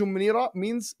Suruj al-Munira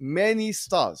means many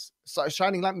stars. So a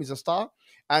shining lamp means a star,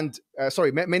 and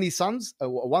many suns,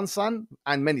 1 sun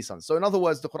and many suns. So in other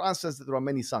words, the Quran says that there are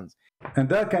many suns. And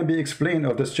that can be explained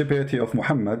of the stupidity of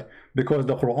Muhammad, because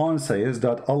the Quran says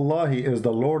that Allah, he is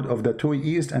the Lord of the 2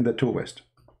 east and the 2 west.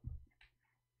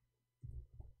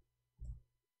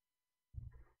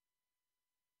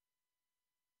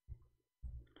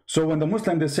 So when the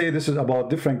Muslims, they say this is about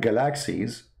different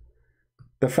galaxies,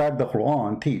 the fact the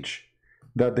Quran teach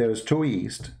that there is 2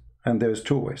 east and there is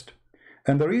 2 west.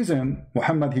 And the reason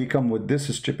Muhammad, he come with this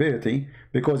stupidity,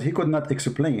 because he could not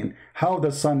explain how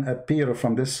the sun appear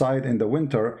from this side in the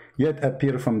winter, yet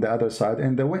appear from the other side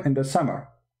in the summer.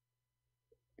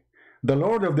 The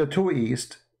Lord of the 2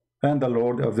 east and the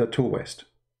Lord of the 2 west.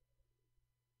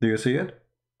 Do you see it?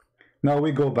 Now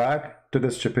we go back to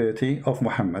the stupidity of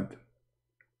Muhammad.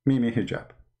 Mimi Hijab.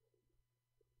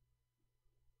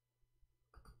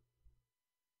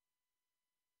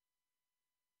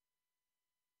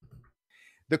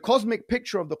 The cosmic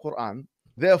picture of the Quran,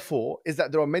 therefore, is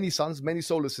that there are many suns, many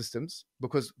solar systems,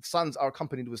 because suns are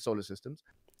accompanied with solar systems.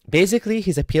 Basically,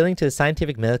 he's appealing to the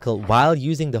scientific miracle while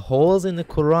using the holes in the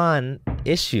Quran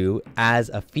issue as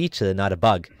a feature, not a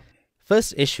bug.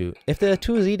 First issue, if there are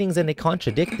two readings and they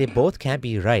contradict, they both can't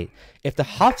be right. If the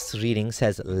Hafs reading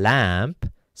says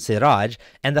lamp, Siraj,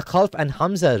 and the Khalf and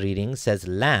Hamza reading says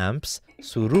lamps,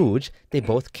 Suruj, they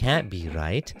both can't be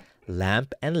right.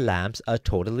 Lamp and lamps are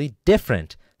totally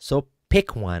different, so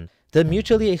pick one. They're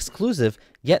mutually exclusive,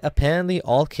 yet apparently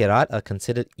all Qiraat are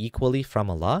considered equally from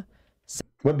Allah.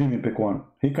 What do you mean pick one?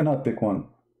 He cannot pick one.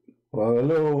 Well,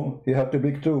 hello, you have to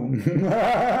pick two.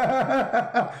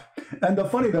 And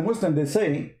the Muslim, they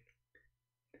say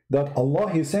that Allah,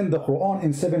 He sent the Quran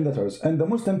in 7 letters, and the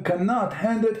Muslim cannot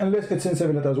hand it unless it's in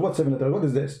 7 letters. What 7 letters? What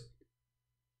is this?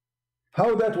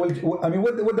 How that will, I mean,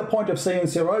 what the point of saying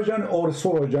Sirajan or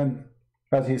Surajan,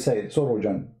 as he said,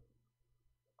 Surajan?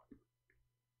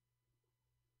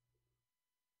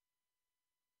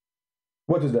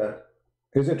 What is that?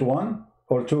 Is it 1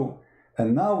 or 2?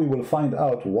 And now we will find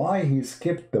out why he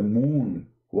skipped the moon.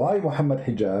 Why Muhammad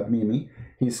Hijab, Mimi,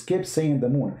 he skipped saying the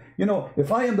moon. You know,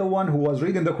 if I am the one who was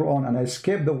reading the Quran and I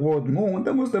skipped the word moon,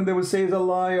 the Muslim, they will say he's a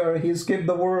liar. He skipped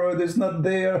the word, it's not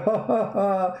there. Ha ha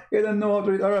ha. He didn't know how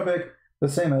to read Arabic. The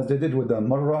same as they did with the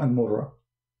Marra and Murra.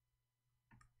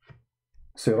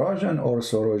 Sirajan or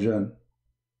Sorojan?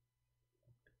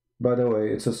 By the way,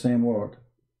 it's the same word.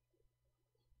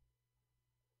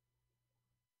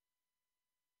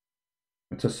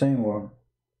 It's the same word.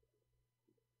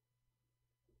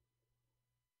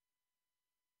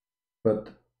 But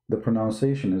the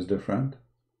pronunciation is different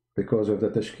because of the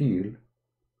tashkil.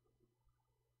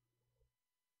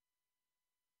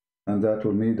 And that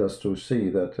will lead us to see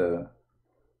that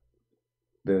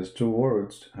there's two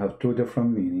words, have two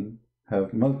different meaning,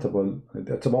 have multiple,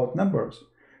 it's about numbers.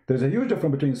 There's a huge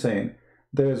difference between saying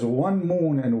there's one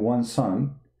moon and one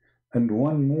sun, and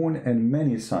one moon and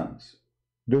many suns.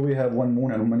 Do we have one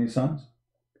moon and many suns?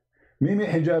 Mimi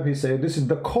Hijab, he said, this is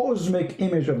the cosmic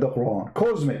image of the Quran,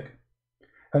 cosmic.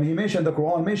 And he mentioned the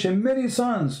Quran, mentioned many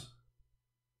suns.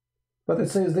 But it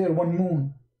says there one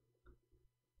moon.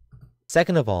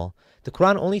 Second of all, the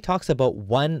Quran only talks about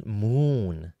one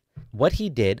moon. What he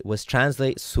did was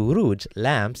translate Suruj,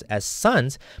 lamps, as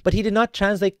suns, but he did not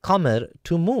translate Qamar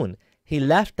to moon. He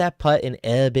left that part in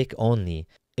Arabic only.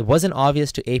 It wasn't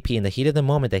obvious to AP in the heat of the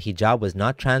moment that Hijab was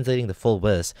not translating the full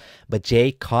verse, but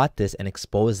Jay caught this and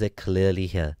exposed it clearly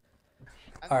here.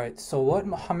 Alright, so what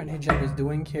Muhammad Hijab is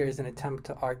doing here is an attempt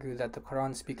to argue that the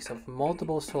Quran speaks of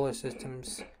multiple solar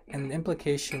systems, and the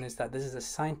implication is that this is a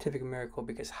scientific miracle,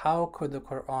 because how could the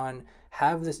Quran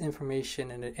have this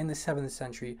information in the 7th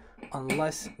century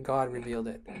unless God revealed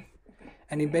it?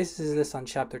 And he bases this on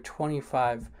chapter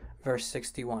 25, verse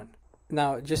 61.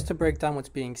 Now, just to break down what's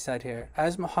being said here,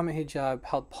 as Muhammad Hijab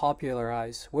helped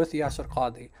popularize with Yasir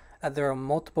Qadhi that there are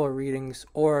multiple readings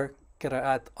or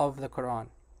qira'at of the Quran.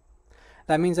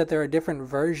 That means that there are different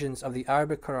versions of the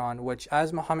Arabic Quran, which,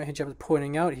 as Muhammad Hijab is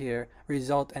pointing out here,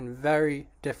 result in very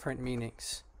different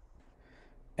meanings.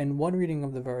 In one reading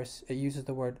of the verse, it uses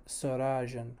the word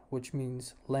sarajan, which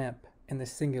means lamp, in the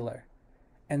singular.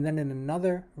 And then in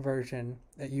another version,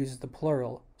 it uses the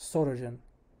plural, sorojan.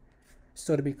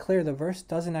 So to be clear, the verse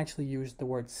doesn't actually use the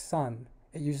word sun.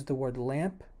 It uses the word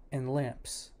lamp and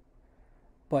lamps.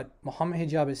 But Muhammad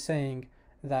Hijab is saying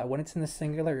that when it's in the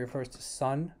singular, it refers to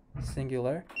sun,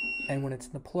 singular, and when it's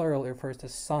in the plural, it refers to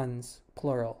suns,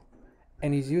 plural.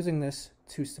 And he's using this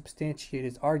to substantiate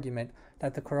his argument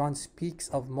that the Quran speaks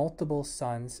of multiple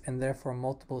suns and therefore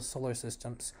multiple solar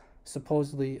systems,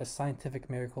 supposedly a scientific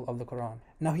miracle of the Quran.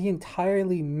 Now, he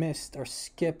entirely missed or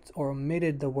skipped or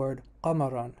omitted the word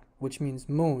qamaran, which means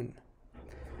moon.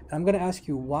 And I'm going to ask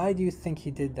you, why do you think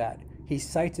he did that? He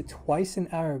cites it twice in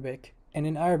Arabic, and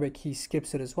in Arabic he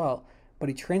skips it as well, but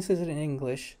he translates it in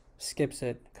English, skips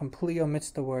it, completely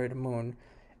omits the word moon,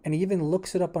 and he even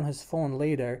looks it up on his phone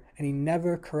later, and he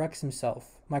never corrects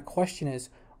himself. My question is,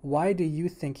 why do you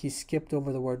think he skipped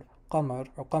over the word qamar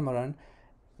or qamaran,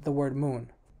 the word moon?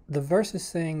 The verse is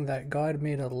saying that God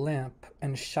made a lamp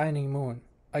and shining moon.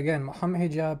 Again,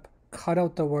 Muhammad Hijab cut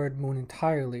out the word moon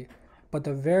entirely, but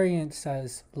the variant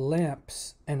says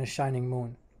lamps and a shining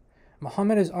moon.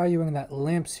 Muhammad is arguing that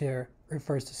lamps here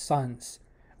refers to suns,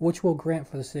 which we'll grant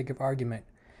for the sake of argument,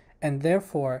 and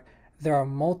therefore there are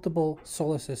multiple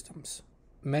solar systems,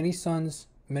 many suns,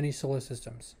 many solar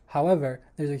systems. However,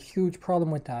 there's a huge problem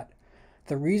with that.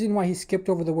 The reason why he skipped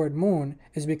over the word moon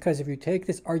is because if you take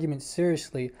this argument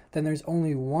seriously, then there's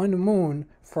only one moon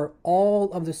for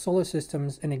all of the solar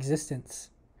systems in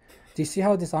existence. Do you see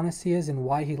how dishonest he is and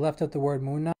why he left out the word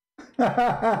moon now?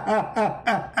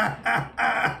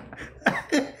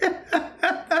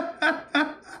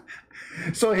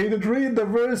 So he did read the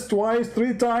verse twice,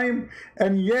 3 times,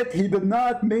 and yet he did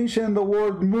not mention the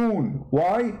word moon.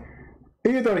 Why?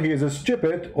 Either he is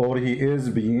stupid or he is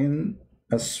being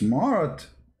a smart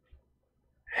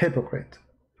hypocrite.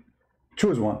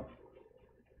 Choose one.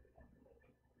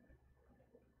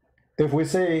 If we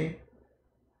say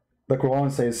the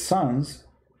Quran says suns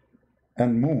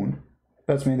and moon,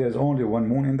 that means there's only one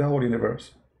moon in the whole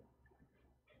universe.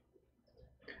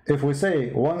 If we say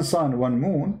one sun, one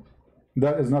moon,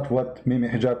 that is not what Mimi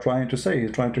Hijab trying to say.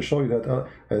 He's trying to show you that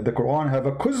the Quran have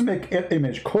a cosmic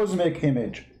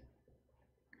image.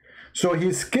 So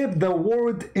he skipped the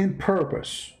word in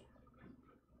purpose.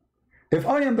 If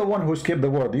I am the one who skipped the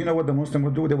word, do you know what the Muslim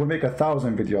would do? They will make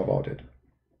 1,000 videos about it.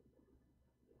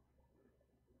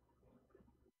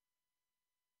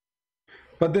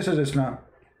 But this is Islam.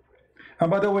 And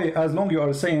by the way, as long as you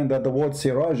are saying that the word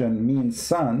Sirajan means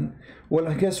sun, well,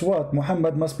 guess what?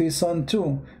 Muhammad must be sun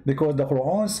too, because the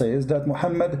Quran says that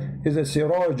Muhammad is a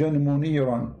Sirajan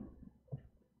Muniran.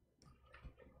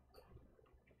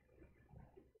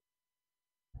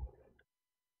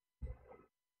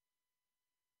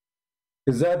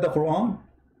 Is that the Quran?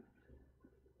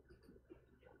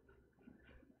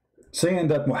 Saying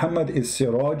that Muhammad is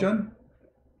Sirajan?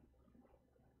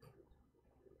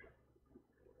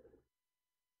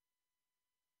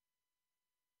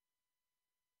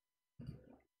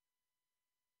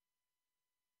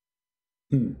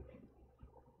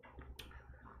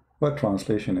 What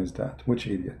translation is that? Which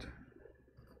idiot?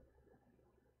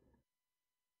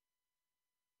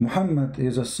 Muhammad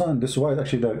is a son. This is why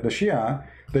actually the Shia,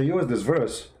 they use this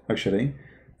verse actually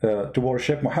to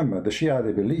worship Muhammad. The Shia,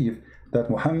 they believe that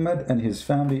Muhammad and his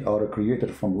family are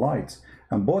created from lights,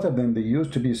 and both of them, they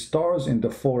used to be stars in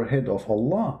the forehead of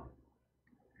Allah.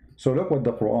 So look what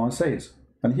the Quran says.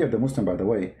 And here the Muslim, by the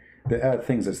way, they add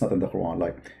things that's not in the Quran,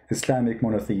 like Islamic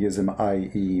monotheism,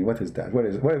 i.e. what is that? Where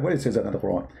it says that in the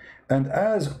Quran? And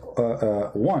as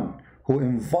one who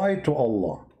invite to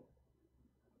Allah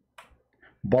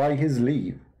by his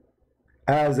leave,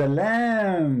 as a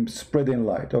lamp spreading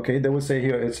light. Okay, they will say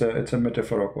here it's a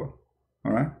metaphorical.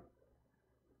 All right,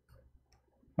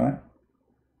 all right.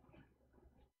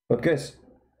 But guess,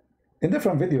 in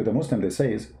different video, the Muslim, they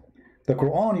says the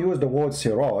Quran used the word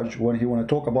siraj when he want to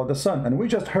talk about the sun, and we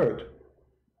just heard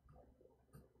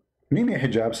Mimi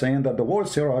Hijab saying that the word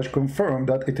siraj confirmed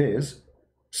that it is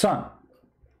sun.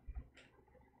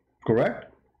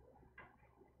 Correct?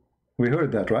 We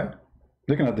heard that, right?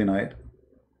 They cannot deny it.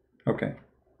 Okay.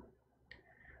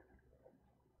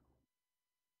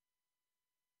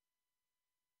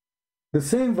 The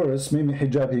same verse Mimi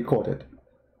Hijab he quoted.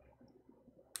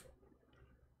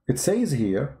 It says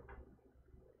here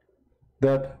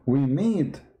that we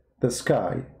made the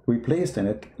sky, we placed in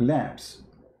it lamps.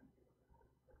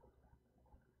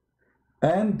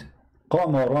 And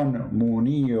قَمَرًا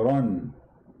مُنِيرًا.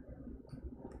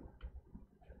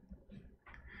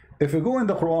 If you go in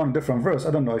the Quran, different verse,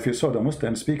 I don't know if you saw the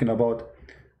Muslim speaking about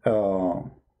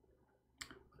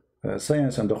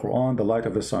science and the Quran, the light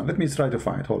of the sun. Let me try to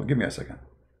find it. Hold on, give me a second.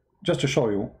 Just to show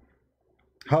you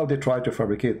how they try to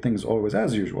fabricate things always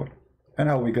as usual, and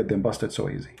how we get them busted so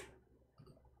easy.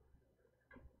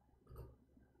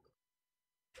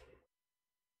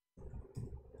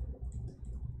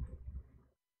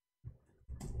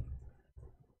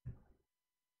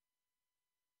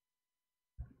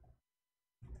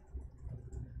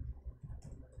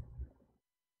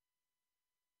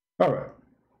 All right.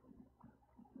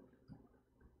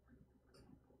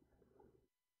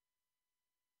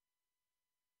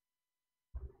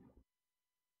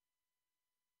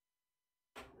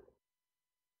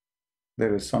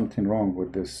 There is something wrong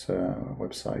with this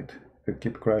website. It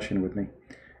keeps crashing with me,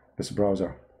 this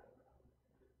browser.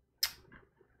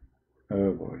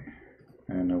 Oh boy,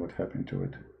 I don't know what happened to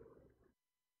it.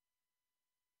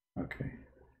 Okay,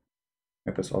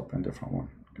 let us open a different one.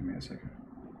 Give me a second.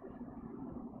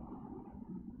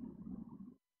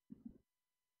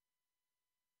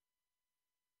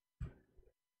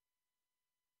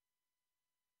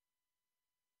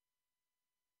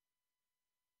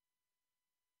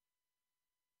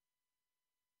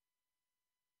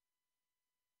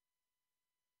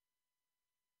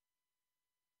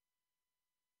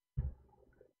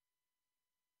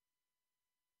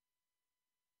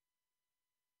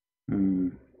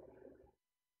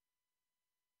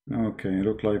 No, Okay,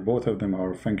 look like both of them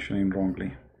are functioning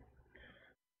wrongly.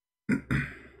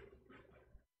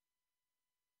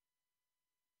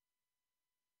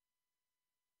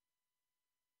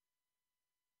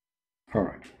 All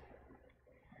right.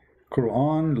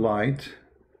 Quran light,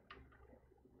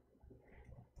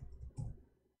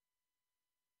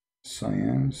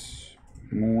 science,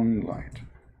 moonlight.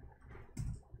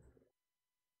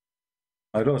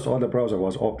 I lost all the browser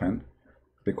was open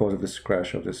because of this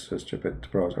crash of this stupid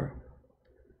browser.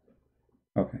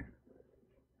 Okay.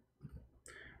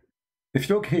 If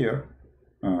you look here,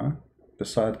 the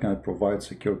site can provide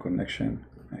secure connection.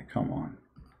 Hey, come on.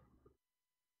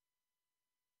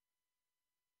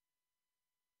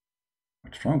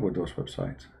 What's wrong with those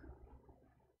websites?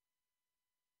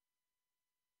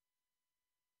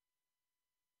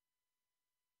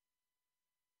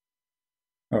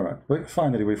 All right,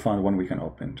 finally we found one we can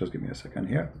open. Just give me a second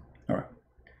here. All right.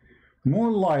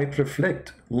 Moonlight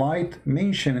reflect light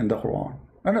mentioned in the Quran.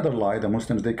 Another lie the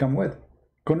Muslims they come with,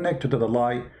 connected to the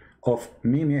lie of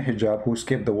Mimi Hijab who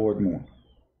skipped the word moon.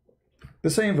 The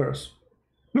same verse.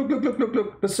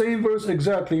 Look. The same verse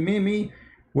exactly. Mimi,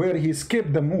 where he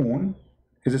skipped the moon,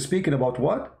 is speaking about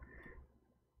what?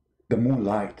 The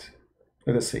moonlight.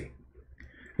 Let us see.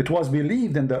 It was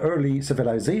believed in the early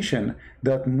civilization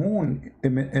that moon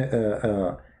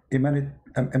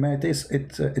emanates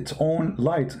its own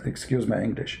light. Excuse my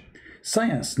English.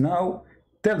 Science now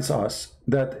tells us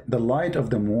that the light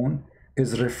of the moon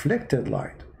is reflected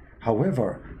light.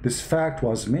 However, this fact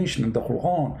was mentioned in the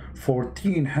Quran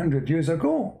 1400 years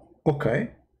ago.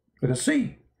 Okay, let us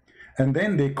see. And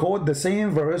then they quote the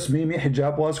same verse Mimi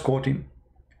Hijab was quoting.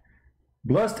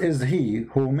 Blessed is he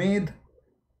who made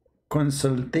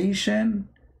consultation,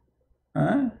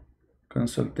 okay,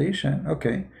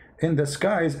 in the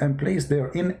skies and placed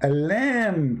therein a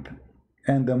lamp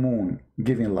and the moon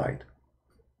giving light.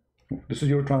 This is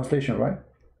your translation, right?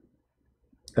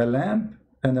 A lamp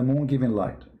and the moon giving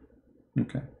light.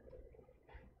 Okay.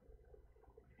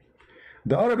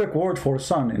 The Arabic word for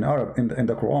sun in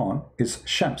the Quran is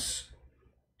Shams.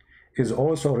 Is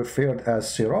also referred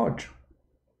as Siraj,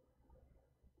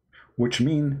 which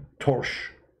mean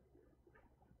torch.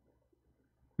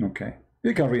 Okay,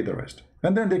 you can read the rest.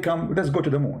 And then they come, let's go to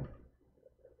the moon.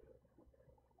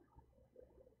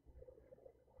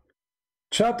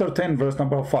 Chapter 10, verse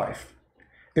number 5.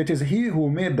 It is he who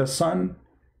made the sun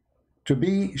to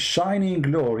be shining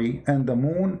glory and the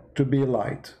moon to be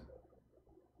light.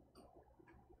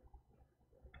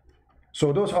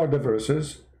 So those are the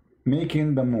verses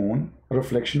making the moon a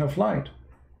reflection of light.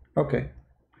 Okay,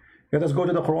 let us go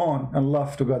to the Quran and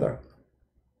laugh together.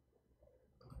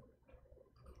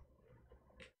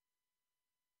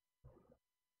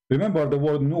 Remember the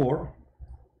word nur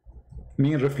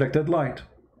means reflected light.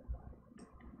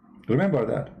 Remember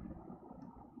that.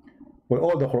 Well,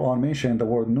 all the Quran mentioned the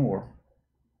word nur.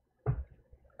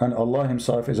 And Allah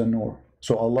himself is a nur.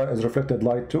 So Allah is reflected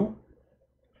light too.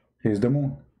 He is the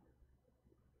moon.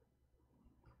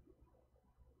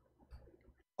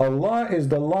 Allah is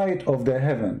the light of the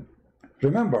heaven.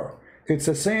 Remember, it's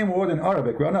the same word in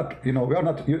Arabic. We are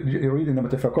not, you're reading the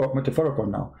metaphorical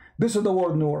now. This is the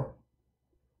word nur.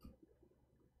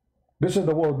 This is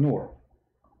the word nur.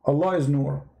 Allah is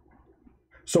nur.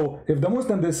 So if the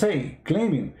Muslim they say,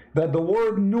 claiming that the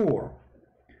word nur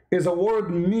is a word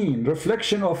mean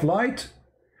reflection of light,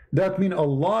 that means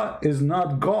Allah is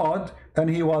not God and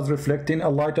he was reflecting a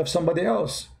light of somebody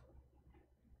else.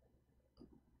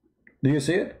 Do you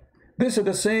see it? This is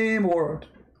the same word,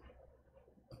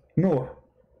 nur.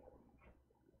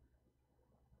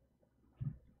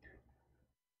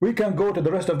 We can go to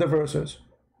the rest of the verses.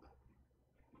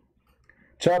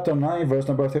 Chapter 9, verse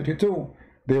number 32.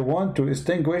 They want to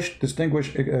extinguish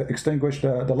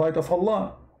the light of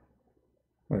Allah.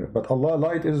 But Allah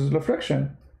light is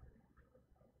reflection.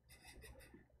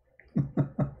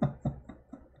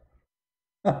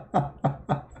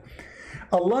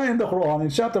 Allah in the Quran, in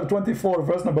chapter 24,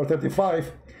 verse number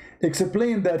 35,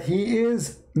 explained that he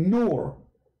is nur.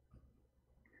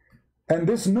 And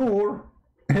this nur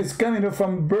is coming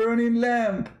from burning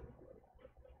lamp.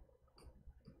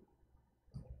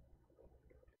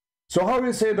 So how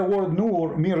we say the word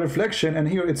nur mean reflection, and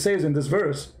here it says in this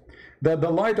verse that the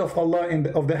light of Allah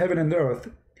of the heaven and the earth,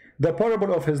 the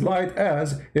parable of his light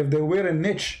as if there were a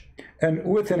niche and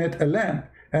within it a lamp,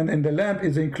 and in the lamp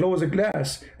is enclosed a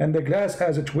glass, and the glass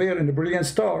as it were in a brilliant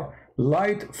star,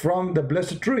 light from the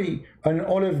blessed tree, and an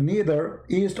olive neither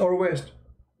east or west.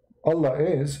 Allah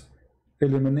is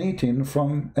illuminating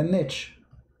from a niche.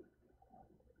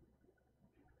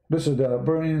 This is the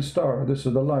burning star. This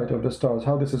is the light of the stars.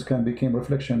 How this can become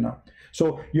reflection now.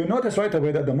 So you notice right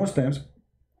away that the Muslims,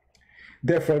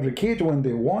 they fabricate when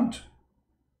they want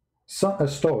a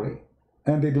story,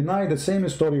 and they deny the same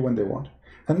story when they want.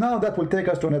 And now that will take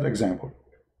us to another example.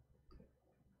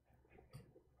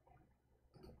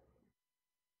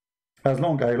 As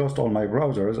long as I lost all my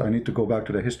browsers, I need to go back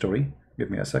to the history. Give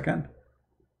me a second.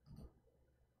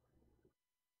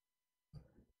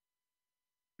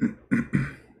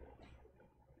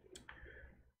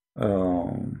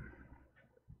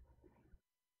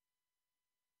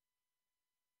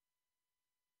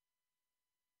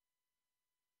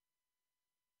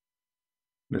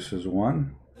 This is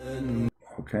one.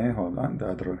 Okay, hold on. The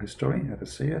other history.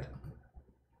 Let's see it.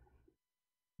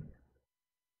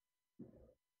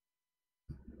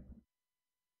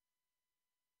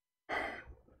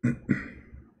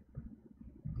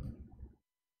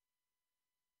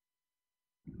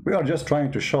 We are just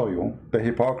trying to show you the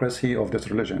hypocrisy of this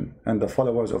religion and the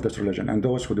followers of this religion and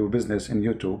those who do business in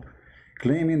YouTube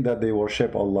claiming that they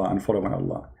worship Allah and following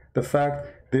Allah. The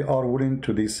fact they are willing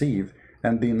to deceive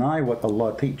and deny what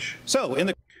Allah teach. So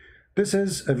this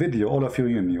is a video all of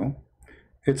you knew.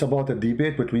 It's about a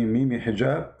debate between Mimi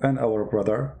Hijab and our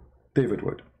brother David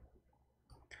Wood.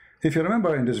 If you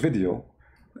remember in this video,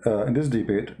 in this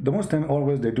debate, the Muslims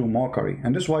always they do mockery,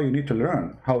 and this is why you need to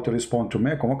learn how to respond to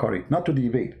mockery, not to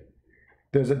debate.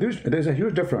 There's a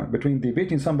huge difference between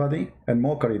debating somebody and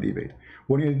mockery debate.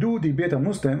 When you do debate a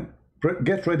Muslim,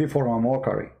 get ready for a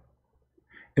mockery.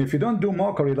 If you don't do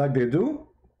mockery like they do,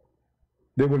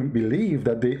 they will believe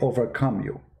that they overcome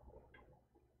you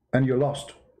and you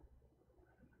lost.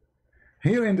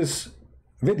 Here in this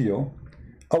video,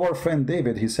 our friend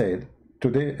David, he said to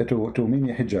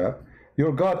Mimi Hijab,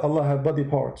 your God, Allah, have body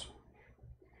parts.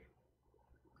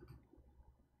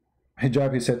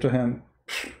 Hijab, he said to him,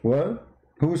 well,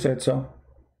 who said so?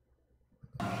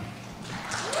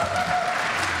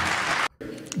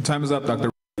 Time is up,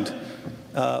 Dr.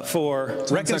 For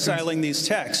reconciling these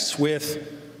texts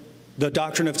with the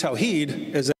doctrine of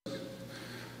Tawheed is that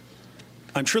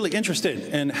I'm truly interested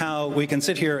in how we can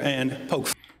sit here and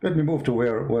poke. Let me move to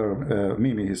where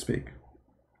Mimi he speak.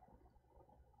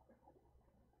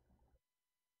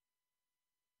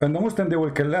 And the Muslim, they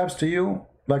will collapse to you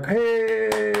like,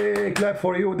 hey, clap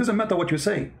for you. It doesn't matter what you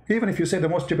say, even if you say the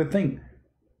most stupid thing.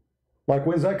 Like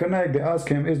when Zakir Naik, they ask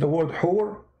him, is the word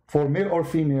whore for male or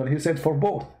female? He said for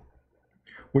both,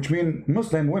 which means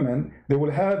Muslim women, they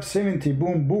will have 70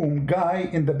 boom boom guy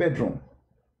in the bedroom.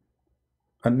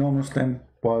 And no Muslim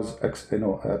was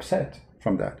upset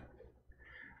from that.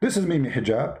 This is Mimi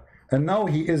Hijab, and now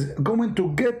he is going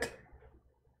to get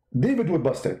David Wood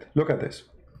busted. Look at this.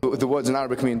 The words in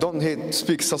Arabic mean, don't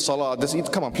speak salah.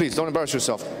 Come on, please, don't embarrass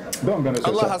yourself. Don't embarrass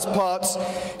yourself. Allah has parts.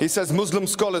 He says Muslim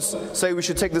scholars say we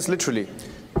should take this literally.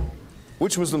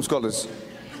 Which Muslim scholars?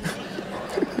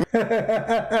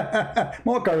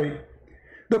 Mockery.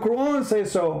 The Quran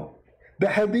says so. The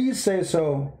Hadith says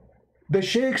so. The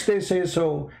Sheikhs, they say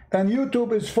so. And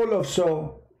YouTube is full of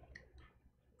so.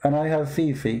 And I have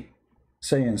Fifi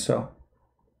saying so.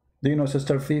 Do you know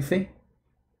Sister Fifi?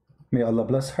 May Allah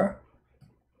bless her.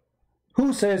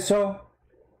 Who says so?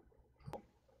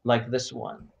 Like this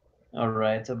one, all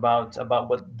right, about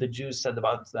what the Jews said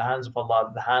about the hands of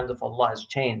Allah. The hand of Allah is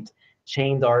chained.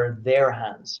 Chained are their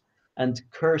hands, and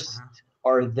cursed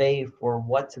are they for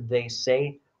what they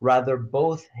say. Rather,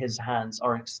 both his hands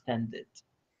are extended.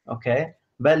 Okay?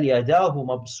 بَلْ يَدَاهُ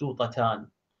مَبْسُوطَتَانِ.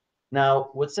 Now,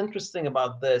 what's interesting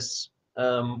about this,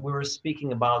 we were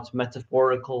speaking about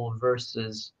metaphorical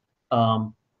versus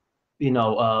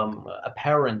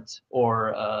apparent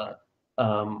or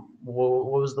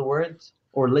what was the word?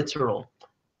 Or literal.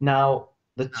 Now,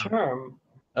 the term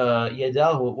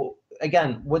yadahu,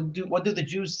 again, what do the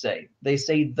Jews say? They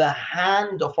say the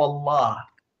hand of Allah.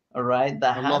 All right,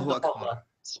 the hand of Allah.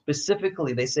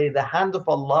 Specifically, they say the hand of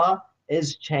Allah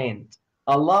is chained.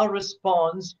 Allah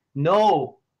responds,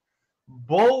 no,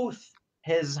 both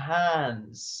his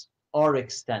hands are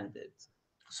extended.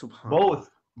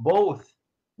 Both.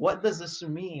 What does this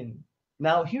mean?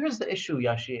 Now, here's the issue,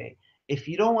 Yasir. If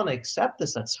you don't want to accept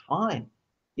this, that's fine.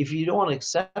 If you don't want to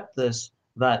accept this,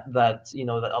 that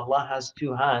Allah has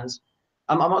two hands,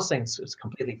 I'm not saying it's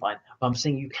completely fine, but I'm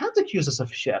saying you can't accuse us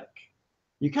of shirk.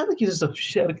 You can't accuse us of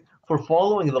shirk for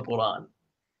following the Quran,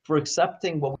 for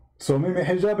accepting what. So Mimi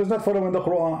Hijab is not following the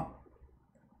Quran.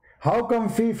 How come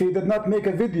Fifi did not make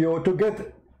a video to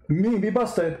get Mimi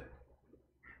busted?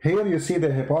 Here you see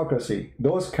the hypocrisy.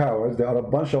 Those cowards, they are a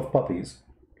bunch of puppies.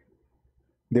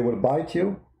 They will bite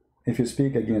you if you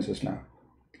speak against Islam.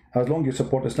 As long as you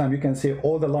support Islam, you can say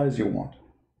all the lies you want.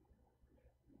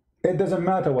 It doesn't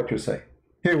matter what you say.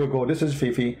 Here we go. This is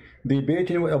Fifi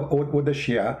debating with the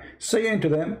Shia, saying to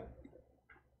them,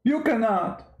 you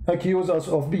cannot accuse us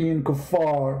of being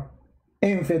kuffar,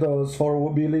 infidels,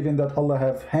 for believing that Allah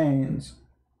have hands.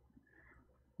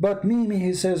 But Mimi,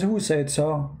 he says, who said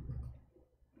so?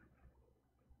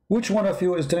 Which one of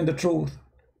you is telling the truth?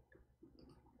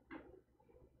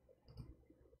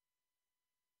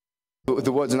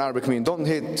 The words in Arabic mean, don't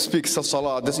hate, speak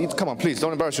salah, come on, please,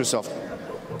 don't embarrass yourself.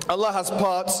 Allah has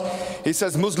parts. He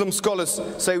says Muslim scholars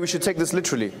say we should take this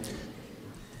literally.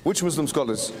 Which Muslim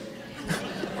scholars?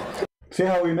 See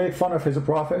how he make fun of his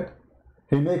prophet?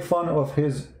 He make fun of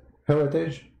his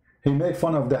heritage. He make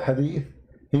fun of the hadith.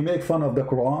 He make fun of the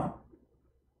Quran.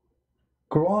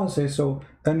 Quran says so.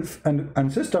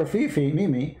 And sister Fifi,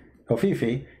 Mimi, or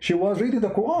Fifi, she was reading the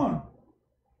Quran.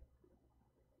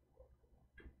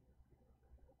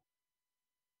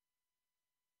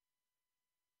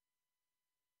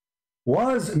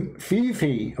 Was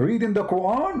Fifi reading the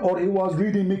Quran, or he was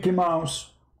reading Mickey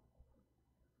Mouse?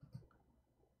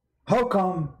 How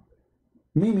come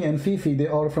Mimi and Fifi, they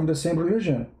are from the same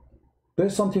religion?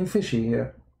 There's something fishy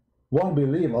here. One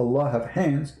believe Allah have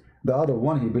hands, the other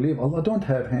one he believe Allah don't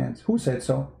have hands. Who said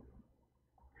so?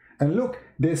 And look,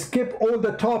 they skip all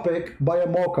the topic by a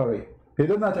mockery. He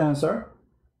did not answer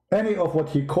any of what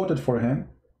he quoted for him.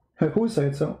 Who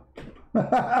said so?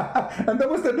 And the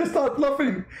Muslims, they start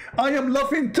laughing. I am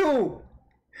laughing too.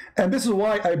 And this is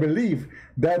why I believe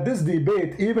that this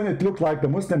debate, even it looked like the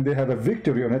Muslim, they have a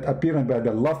victory on it, appearing by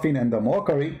the laughing and the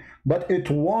mockery, but it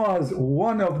was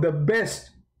one of the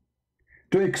best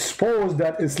to expose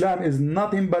that Islam is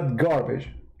nothing but garbage.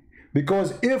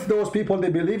 Because if those people, they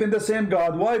believe in the same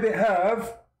God, why they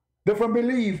have different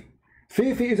belief?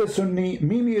 Fifi is a Sunni,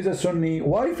 Mimi is a Sunni.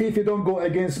 Why Fifi don't go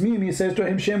against Mimi? Says to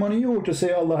him, shame on you to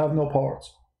say Allah have no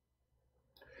parts.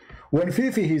 When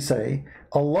Fifi he say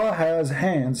Allah has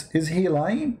hands, is he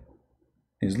lying?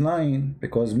 He's lying,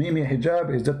 because Mimi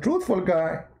Hijab is the truthful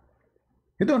guy.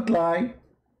 He don't lie.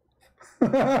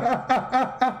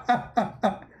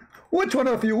 Which one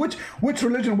of you, which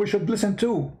religion we should listen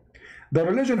to? The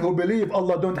religion who believe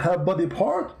Allah don't have body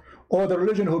part, or the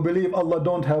religion who believe Allah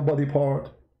don't have body part?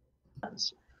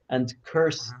 And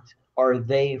cursed are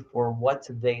they for what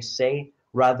they say,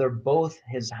 rather both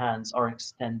his hands are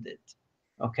extended.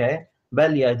 Okay?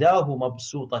 بَلْ يَدَاهُ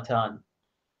مَبْسُوطَتَانِ.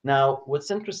 Now, what's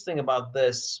interesting about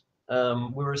this,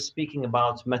 we were speaking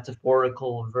about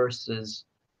metaphorical versus,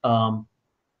 apparent.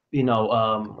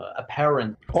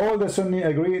 All the Sunni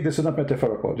agree this is not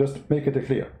metaphorical. Just make it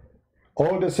clear.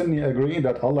 All the Sunni agree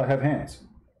that Allah have hands.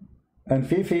 And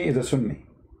Fifi is a Sunni.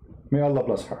 May Allah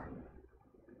bless her.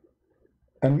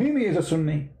 And Mimi is a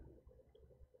Sunni.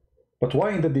 But why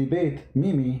in the debate,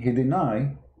 Mimi, he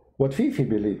deny what Fifi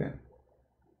believe in?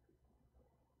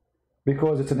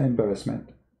 Because it's an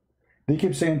embarrassment. They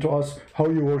keep saying to us, how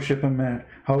you worship a man,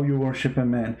 how you worship a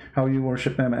man, how you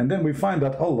worship a man. And then we find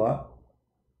that Allah,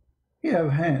 he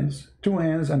have hands, two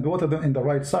hands, and both of them in the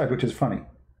right side, which is funny.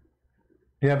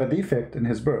 He have a defect in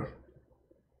his birth.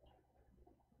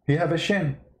 He have a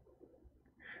shin.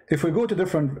 If we go to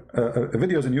different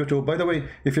videos in YouTube, by the way,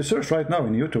 if you search right now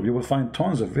in YouTube, you will find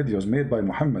tons of videos made by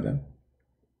Muhammadan,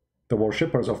 the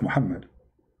worshippers of Muhammad,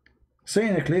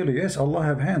 saying it clearly, yes, Allah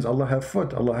have hands, Allah have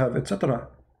foot, Allah have etc.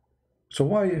 So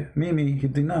why Mimi he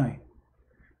deny?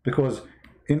 Because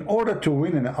in order to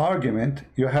win an argument,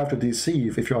 you have to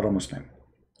deceive if you are a Muslim.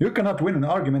 You cannot win an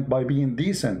argument by being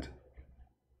decent.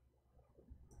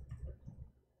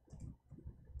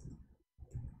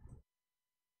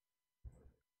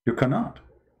 You cannot.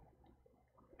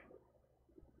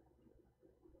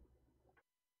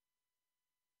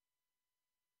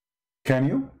 Can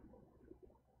you?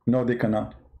 No, they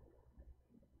cannot.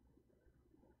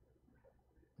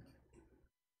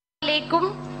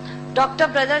 Alaikum, Dr.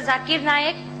 Brother Zakir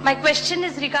Naik. My question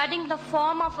is regarding the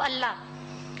form of Allah.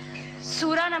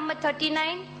 Surah number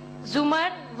 39,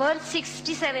 Zumar, verse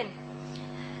 67.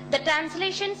 The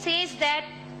translation says that,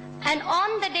 and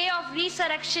on the day of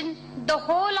resurrection, the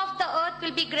whole of the earth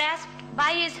will be grasped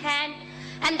by his hand,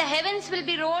 and the heavens will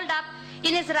be rolled up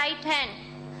in his right hand.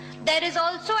 There is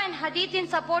also an hadith in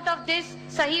support of this,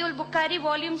 Sahih al-Bukhari,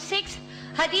 volume 6,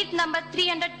 hadith number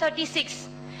 336.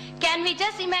 Can we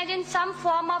just imagine some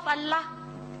form of Allah?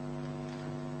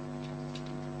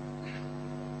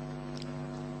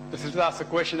 This is ask a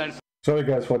question and Sorry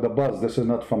guys for the buzz. This is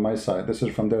not from my side. This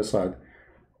is from their side.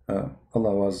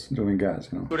 Allah was doing gas,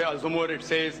 you know. Surah Al-Zumur, it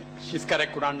says, she's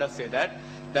correct, Quran does say that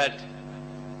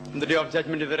on the day of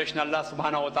judgment, resurrection, Allah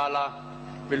subhanahu wa ta'ala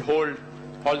will hold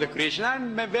all the creation,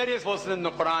 and various verses in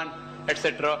the Quran,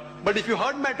 etc. But if you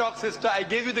heard my talk, sister, I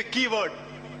gave you the key word.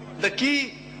 The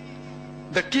key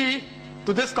The key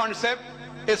to this concept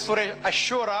is Surah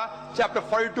Ash-Shura, chapter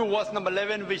 42, verse number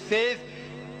 11, which says,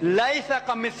 Laisa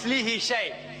kamithlihi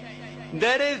shay.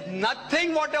 There is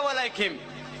nothing whatever like him.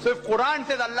 So if Quran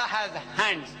says Allah has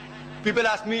hands, people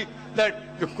ask me that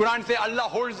if Quran says Allah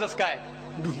holds the sky,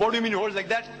 what do you mean he holds like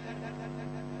that?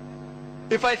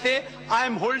 If I say I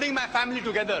am holding my family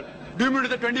together, do you mean to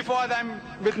the 24 hours I am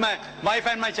with my wife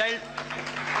and my child?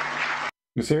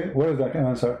 You see, where is that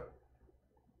answer?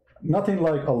 Nothing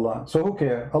like Allah. So who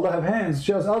cares? Allah have hands.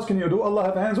 Just asking you, do Allah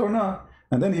have hands or not?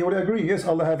 And then he would agree, yes,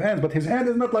 Allah have hands, but his hand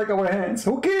is not like our hands.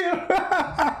 Who cares?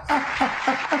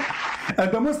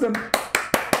 And the Muslim,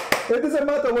 it doesn't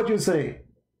matter what you say,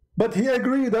 but he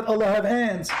agreed that Allah have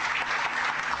hands.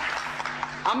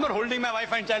 I'm not holding my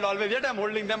wife and child always, yet I'm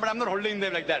holding them, but I'm not holding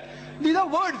them like that. These are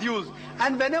words used.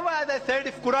 And whenever, as I said,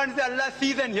 if Quran says Allah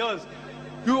sees and hears,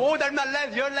 you owe that Allah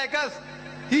is here like us.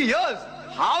 He hears.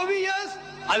 How he hears?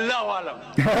 Allahu Alam.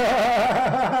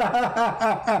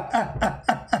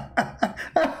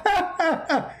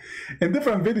 In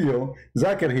different video,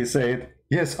 Zakir, he said,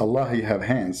 yes, Allah, he have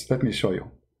hands. Let me show you.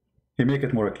 He make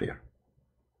it more clear.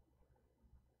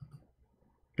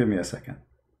 Give me a second.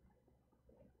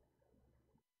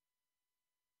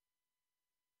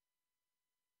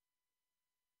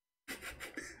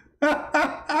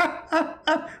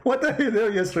 What a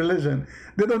hilarious religion.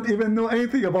 They don't even know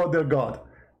anything about their God.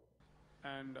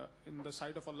 And in the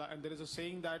sight of Allah, and there is a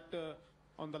saying that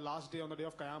on the last day, on the day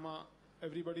of Qiyamah,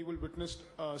 everybody will witness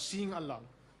seeing Allah.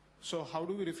 So how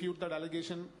do we refute that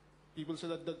allegation? People say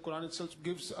that the Quran itself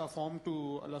gives a form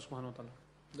to Allah subhanahu wa ta'ala.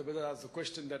 The brother asked the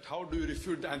question that how do you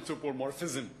refute the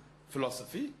anthropomorphism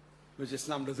philosophy, which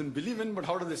Islam doesn't believe in, but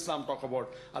how does Islam talk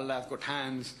about Allah has got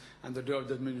hands and the day of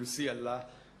judgment you see Allah?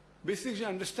 Basically,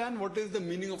 understand what is the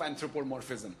meaning of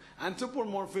anthropomorphism.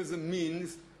 Anthropomorphism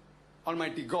means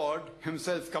Almighty God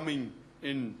himself coming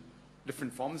in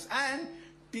different forms and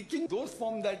taking those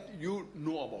forms that you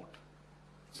know about.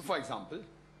 So for example,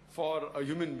 for a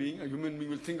human being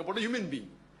will think about a human being.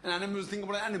 An animal will think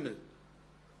about an animal.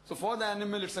 So for the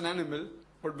animal, it's an animal,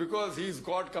 but because he is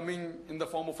God coming in the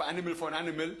form of an animal for an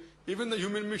animal, even the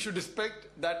human being should respect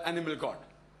that animal God.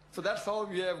 So that's how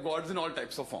we have gods in all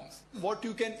types of forms. What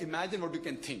you can imagine, what you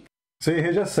can think. See,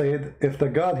 he just said, if the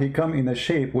God, he come in a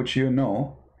shape which you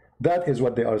know, that is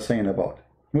what they are saying about.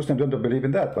 Muslims don't believe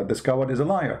in that, but this coward is a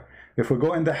liar. If we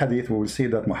go in the hadith, we will see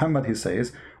that Muhammad, he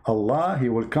says, Allah, he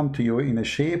will come to you in a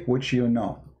shape which you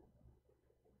know.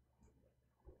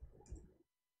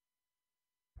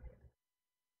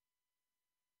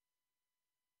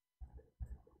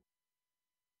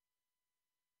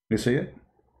 You see it?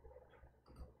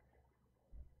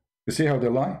 You see how they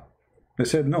lie? They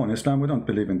said, no, in Islam we don't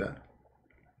believe in that.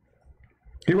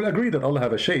 He will agree that Allah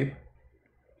have a shape,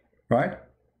 right?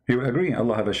 He will agree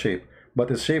Allah have a shape, but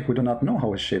his shape, we do not know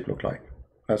how his shape look like.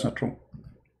 That's not true.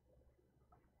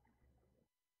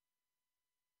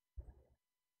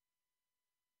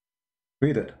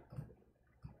 Read it.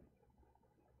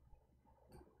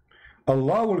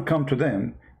 Allah will come to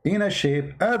them in a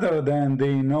shape other than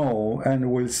they know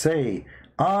and will say,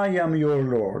 I am your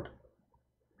Lord.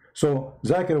 So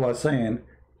Zakir was saying,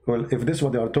 well, if this is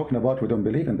what they are talking about, we don't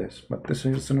believe in this. But this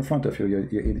is in front of you,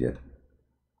 you idiot.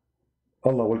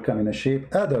 Allah will come in a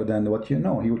shape other than what you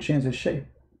know. He will change his shape.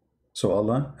 So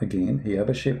Allah, again, he have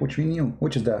a shape which we knew.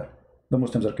 Which is that? The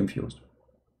Muslims are confused.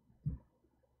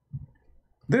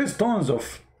 There is tons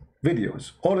of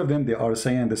videos. All of them, they are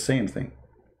saying the same thing.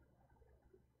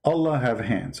 Allah have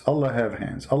hands. Allah have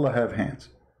hands. Allah have hands.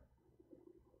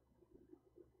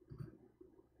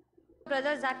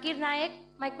 Brother Zakir Naik,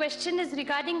 my question is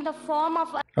regarding the form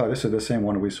of... Oh, this is the same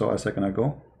one we saw a second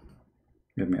ago.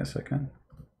 Give me a second.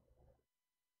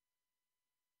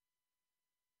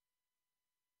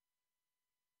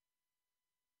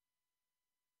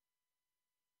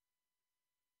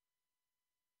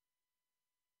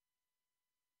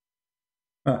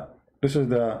 This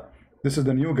is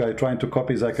the new guy trying to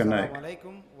copy Zakir Naik. Assalamu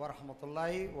alaikum wa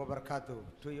rahmatullahi wa barakatuh.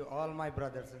 To you all my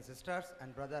brothers and sisters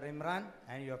and brother Imran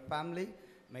and your family,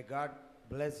 may God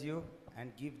bless you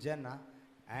and give Jannah.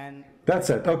 And that's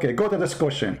it. Okay, go to this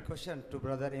question. Question to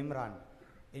brother Imran.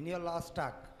 In your last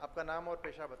talk,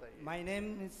 my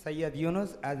name is Sayyid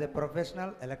Yunus. As a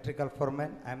professional electrical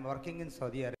foreman, I am working in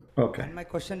Saudi Arabia. Okay. And my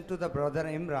question to the brother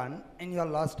Imran, in your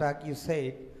last talk you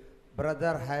said,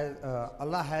 brother has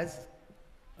Allah has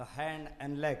a hand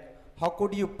and leg. How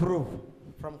could you prove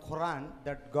from Quran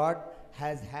that God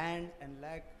has hand and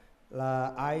leg,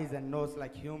 eyes and nose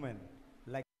like human?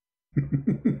 Like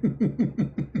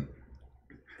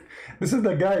this is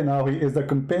the guy now. He is the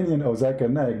companion of Zakir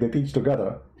Naik. They teach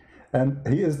together, And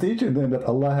he is teaching them that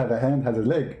Allah have a hand, has a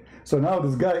leg. So now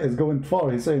this guy is going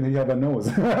far. He's saying he have a nose.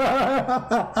 Body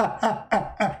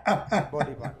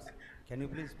parts. Can you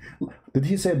please? Did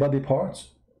he say body parts?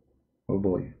 Oh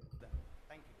boy.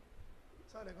 Thank you.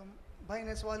 भाई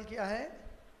ने सवाल किया है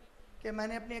कि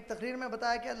मैंने अपनी एक तकरीर में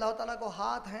बताया कि अल्लाह ताला को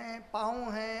हाथ हैं,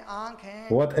 पाँव हैं, आँख हैं.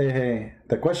 What hey?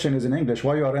 The question is in English.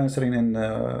 Why you are answering in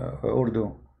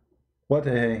Urdu? What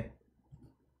hey?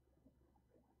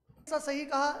 ऐसा सही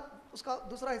कहा, उसका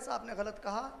दूसरा हिस्सा आपने गलत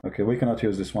कहा. Okay, we cannot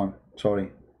use this one.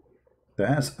 Sorry.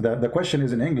 The question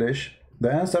is in English.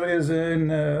 The answer is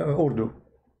in Urdu.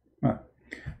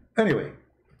 Anyway,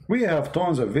 we have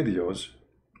tons of videos.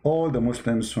 All the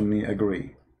Muslims Sunni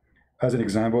agree. As an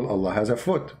example, Allah has a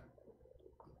foot.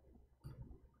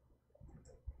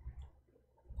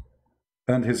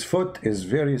 And his foot is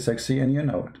very sexy, and you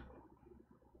know it.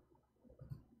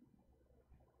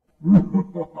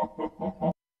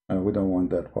 We don't want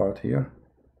that part here.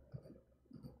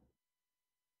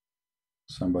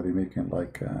 Somebody making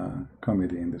like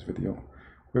comedy in this video.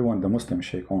 We want the Muslim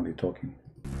sheikh only talking.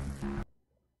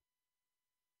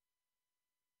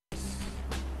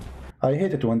 I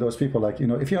hate it when those people like, you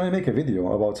know, if you only make a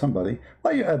video about somebody,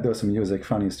 why you add those music,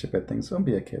 funny, stupid things? Don't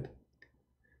be a kid.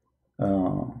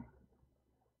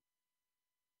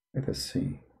 Let us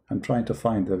see. I'm trying to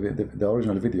find the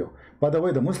original video. By the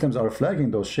way, the Muslims are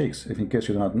flagging those sheikhs, if in case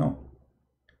you do not know.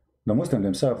 The Muslims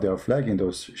themselves, they are flagging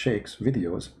those sheikhs'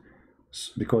 videos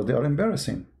because they are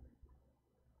embarrassing.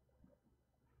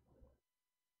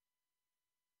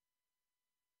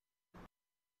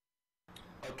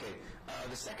 Okay.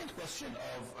 The second question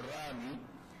of Rami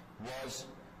was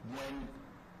when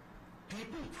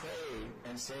people pray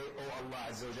and say, oh Allah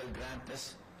Azza wa Jal, grant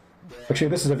us. Actually,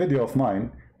 this is a video of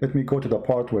mine. Let me go to the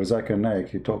part where Zakir Naik,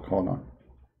 he talked. Hold on.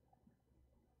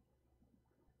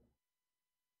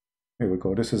 Here we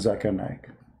go. This is Zakir Naik.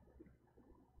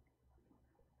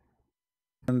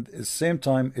 And at the same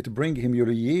time, it brings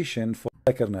humiliation for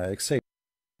Zakir Naik. Say,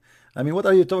 I mean, what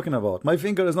are you talking about? My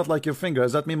finger is not like your finger.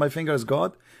 Does that mean my finger is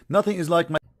God? Nothing is like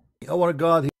my our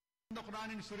God. In the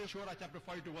Quran in Surah Shura, chapter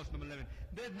 42, verse number 11,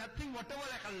 there is nothing whatever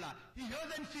like Allah. He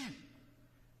hears and sees.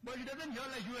 But he doesn't hear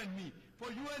like you and me. For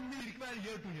you and me, we require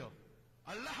ear to hear.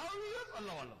 Allah, how he hears?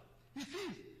 Allah, Allah. He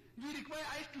sees. We require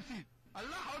eyes to see.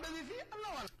 Allah, how does he see?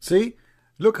 Allah, Allah. See?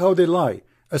 Look how they lie.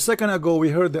 A second ago, we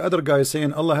heard the other guy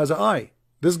saying Allah has an eye.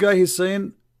 This guy, he's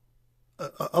saying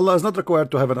Allah is not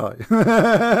required to have an eye.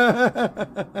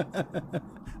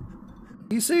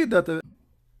 He said that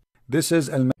this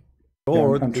is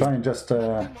Lord. I'm trying just...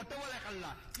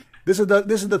 This is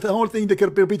the whole thing they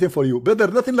keep repeating for you, brother.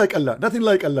 Nothing like Allah, nothing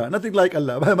like Allah, nothing like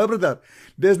Allah. My brother,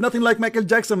 there's nothing like Michael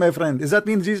Jackson, my friend. Does that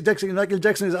mean Michael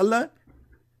Jackson is Allah?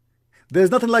 There's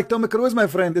nothing like Tom Cruise, my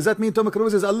friend. Does that mean Tom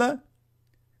Cruise is Allah?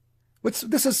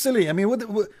 This is silly. I mean,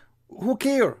 who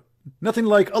care? Nothing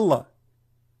like Allah.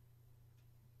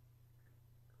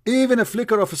 Even a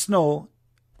flicker of snow,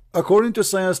 according to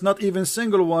science, not even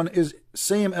single one is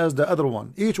same as the other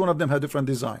one. Each one of them have different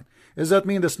design. Does that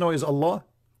mean the snow is Allah?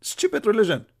 Stupid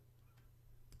religion.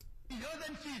 He hears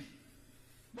and sees,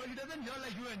 but he doesn't hear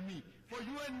like you and me. For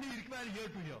you and me, we require ear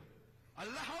to hear.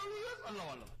 Allah, how he hears? Allah,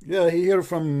 Allah. Yeah, he hear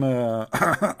from...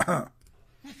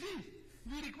 He sees.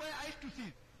 We require eyes to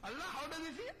see. Allah, how does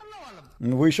he see? Allah,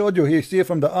 Allah. We showed you, he see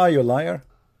from the eye, you liar.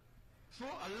 So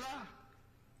Allah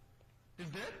is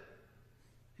there.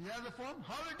 He has a form.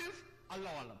 How it is? Allah,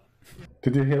 Allah.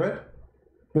 Did you hear it?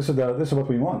 This is what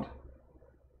we want.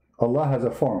 Allah has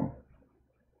a form.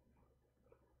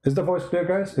 Is the voice clear,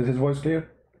 guys? Is his voice clear?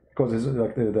 Because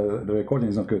like the recording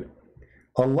is not good.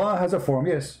 Allah has a form,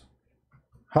 yes.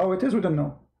 How it is, we don't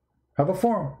know. Have a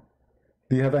form.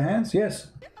 Do you have a hands?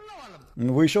 Yes.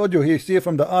 We showed you, he see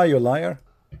from the eye, you liar.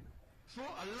 So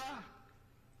Allah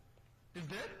is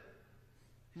there.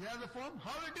 He has a form.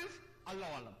 How it is? Allah,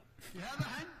 Allah. He has a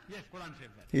hand? Yes, Quran says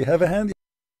that. You have a hand?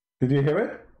 Did you hear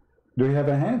it? Do you have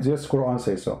a hand? Yes, Quran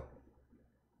says so.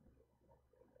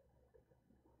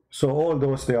 So all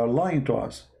those, they are lying to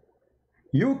us.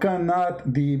 You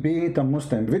cannot debate a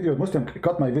Muslim. Muslim,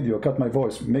 cut my video, cut my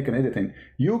voice, make an editing.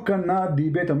 You cannot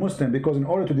debate a Muslim, because in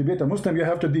order to debate a Muslim, you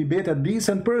have to debate a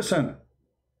decent person.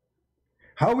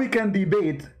 How we can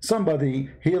debate somebody,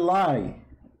 he lie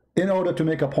in order to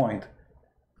make a point?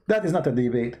 That is not a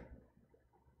debate.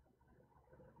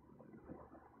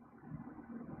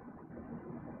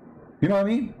 You know what I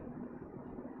mean?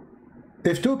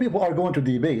 If two people are going to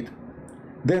debate,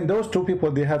 then those two people,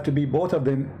 they have to be, both of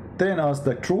them, telling us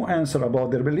the true answer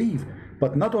about their belief.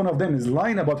 But not one of them is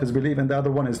lying about his belief and the other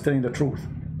one is telling the truth.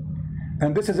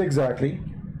 And this is exactly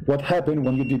what happened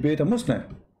when you debate a Muslim.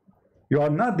 You are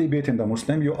not debating the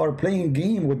Muslim, you are playing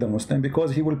game with the Muslim,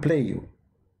 because he will play you.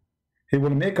 He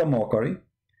will make a mockery.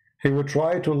 He will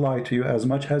try to lie to you as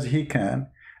much as he can.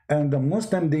 And the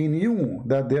Muslim, they knew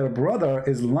that their brother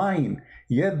is lying,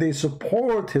 yet they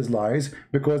support his lies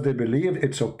because they believe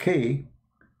it's okay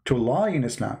to lie in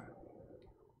Islam.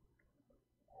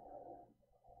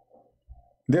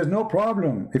 There's no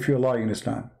problem if you lie in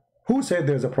Islam. Who said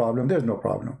there's a problem? There's no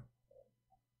problem.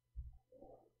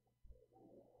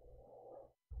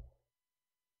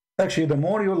 Actually, the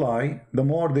more you lie, the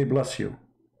more they bless you.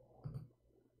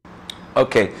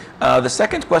 Okay, the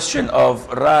second question of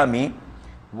Rami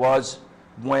was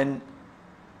when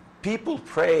people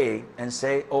pray and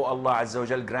say, oh Allah Azza wa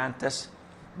Jal, grant us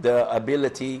the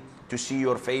ability to see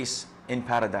your face in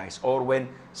paradise. Or when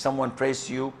someone prays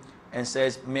to you and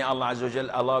says, may Allah Azza wa Jal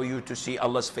allow you to see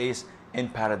Allah's face in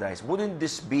paradise. Wouldn't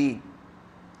this be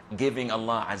giving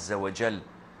Allah Azza wa Jal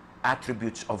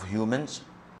attributes of humans?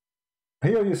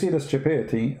 Here you see the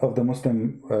stupidity of the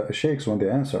Muslim sheikhs when they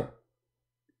answer.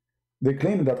 They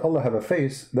claim that Allah have a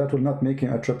face that will not make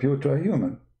him attribute to a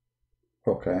human.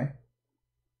 Okay.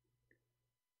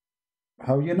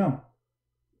 How you know?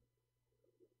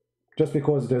 Just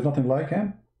because there's nothing like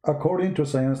him? According to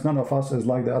science, none of us is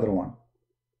like the other one.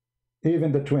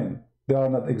 Even the twin, they are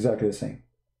not exactly the same.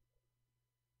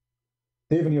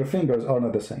 Even your fingers are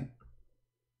not the same.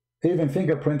 Even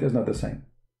fingerprint is not the same.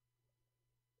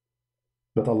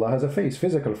 But Allah has a face,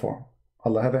 physical form.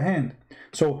 Allah have a hand.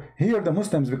 So here the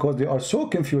Muslims, because they are so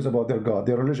confused about their God,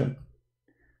 their religion,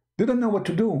 they don't know what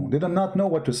to do. They do not know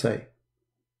what to say.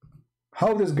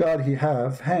 How does God, he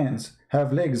have hands,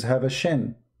 have legs, have a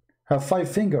shin, have 5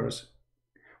 fingers?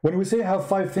 When we say have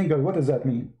 5 fingers, what does that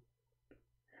mean?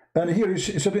 And here,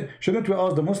 shouldn't we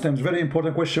ask the Muslims, very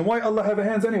important question, why Allah have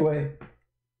hands anyway?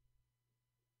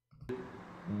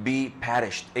 Be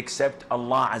perished except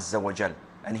Allah Azza wa Jal.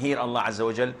 And here Allah Azza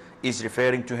wa Jal is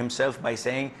referring to himself by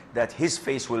saying that his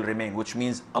face will remain, which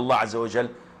means Allah Azza wa Jal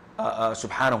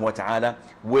subhanahu wa ta'ala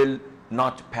will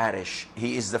not perish.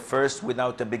 He is the first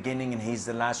without a beginning and he's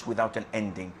the last without an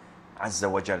ending.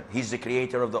 Azza wa Jal. He's the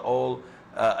creator of the all,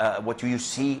 what you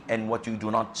see and what you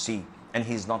do not see. And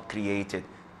he's not created.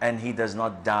 And he does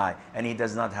not die. And he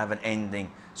does not have an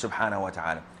ending. Subhanahu wa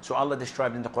ta'ala. So Allah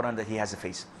described in the Quran that he has a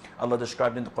face. Allah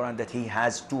described in the Quran that he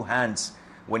has 2 hands.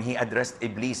 When he addressed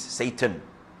Iblis, Satan,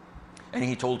 and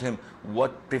he told him,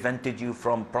 what prevented you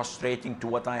from prostrating to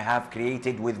what I have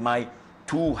created with my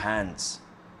 2 hands?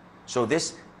 So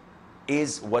this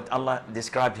is what Allah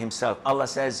described himself. Allah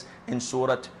says in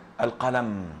Surah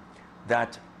Al-Qalam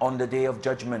that on the day of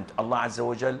judgment, Allah Azza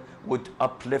wa Jal would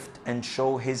uplift and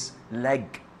show his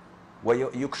leg.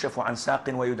 وَيُكْشَفُ عَنْ سَاقٍ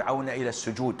وَيُدْعَوْنَ إِلَى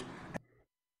السُّجُودِ.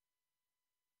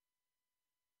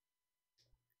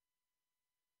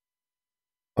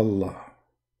 Allah,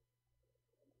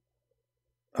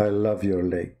 I love your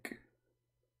leg.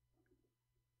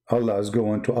 Allah is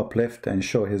going to uplift and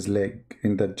show his leg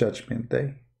in the judgment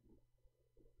day.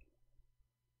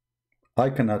 I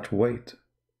cannot wait.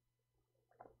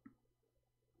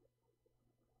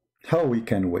 How we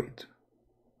can wait?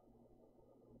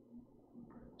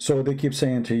 So they keep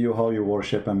saying to you how you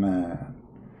worship a man,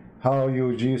 how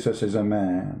you Jesus is a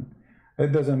man.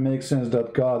 It doesn't make sense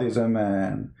that God is a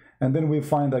man. And then we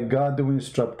find that God doing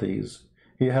striptease.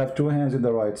 He have 2 hands in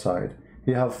the right side.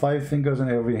 He have 5 fingers in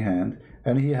every hand.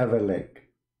 And he have a leg.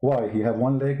 Why? He have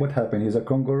 1 leg? What happened? He's a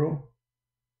kangaroo?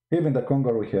 Even the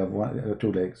kangaroo, he have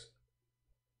 2 legs.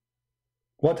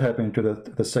 What happened to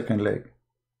the second leg?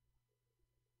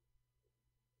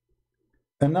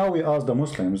 And now we ask the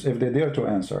Muslims if they dare to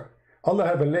answer. Allah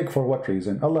have a leg for what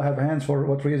reason? Allah have hands for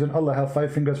what reason? Allah have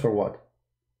 5 fingers for what?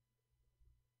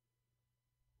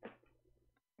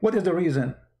 What is the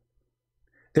reason?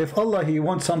 If Allah, he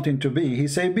wants something to be, he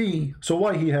say be. So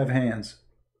why he have hands?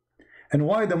 And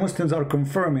why the Muslims are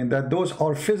confirming that those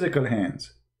are physical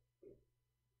hands?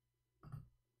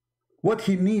 What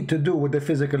he need to do with the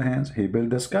physical hands? He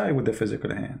built the sky with the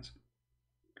physical hands.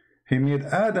 He made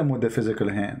Adam with the physical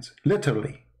hands,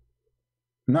 literally,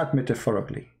 not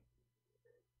metaphorically.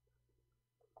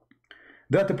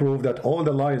 That proves that all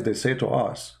the lies they say to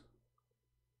us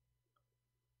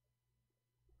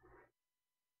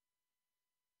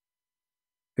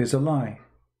is a lie.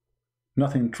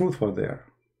 Nothing truthful there.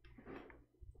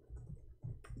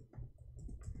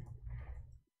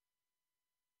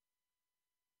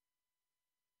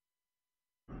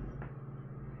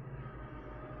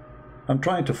 I'm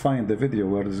trying to find the video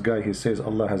where this guy, he says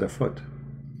Allah has a foot.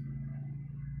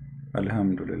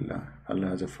 Alhamdulillah, Allah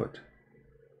has a foot.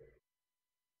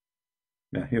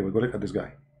 Yeah, here we go. Look at this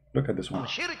guy. Look at this one.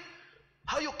 Shirk.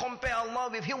 How you compare Allah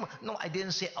with human? No, I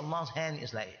didn't say Allah's hand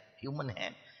is like human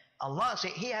hand. Allah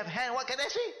said He have hand. What can I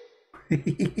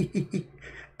say?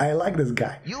 I like this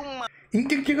guy.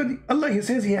 Allah, He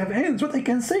says He have hands. What I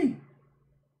can say?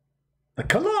 Like,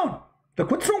 come on. Like,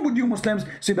 what's wrong with you Muslims?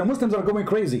 See, the Muslims are going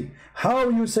crazy. How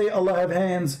you say Allah have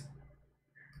hands?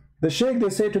 The Sheikh, they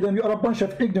say to them, you are a bunch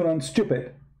of ignorant,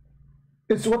 stupid.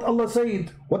 It's what Allah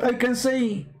said. What I can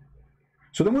say.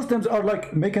 So the Muslims are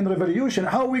like making revolution.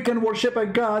 How we can worship a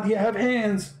God? He have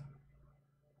hands.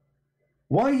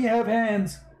 Why He have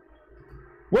hands?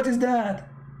 What is that?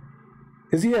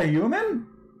 Is He a human?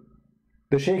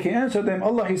 The Shaykh answered them,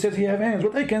 Allah, He says He have hands.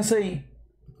 What I can say?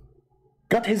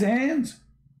 Got His hands?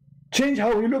 Change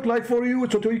how He look like for you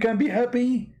so you can be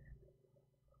happy?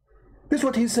 This is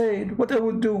what He said. What I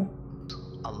would do.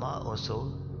 Allah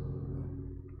also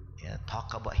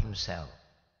talk about Himself.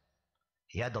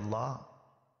 Yad Allah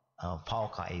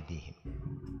fawqa aydihim.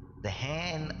 The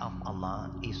hand of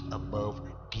Allah is above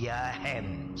their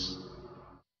hands.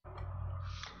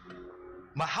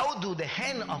 But how do the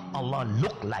hand of Allah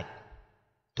look like?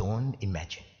 Don't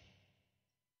imagine.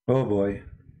 Oh boy,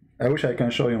 I wish I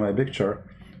can show you my picture,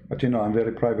 but you know I'm a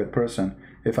very private person.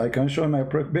 If I can show my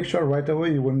picture right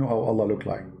away, you will know how Allah look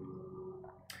like.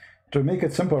 To make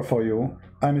it simple for you,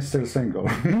 I'm still single.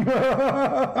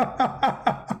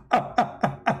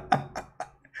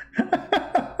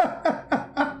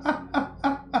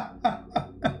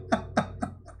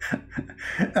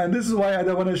 And this is why I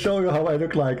don't want to show you how I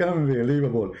look like.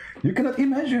 Unbelievable. You cannot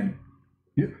imagine.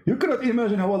 You cannot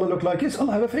imagine how Allah look like. Yes,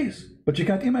 Allah have a face, but you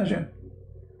can't imagine.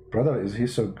 Brother, is he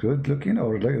so good looking,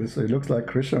 or he looks like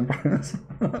Christian Prince?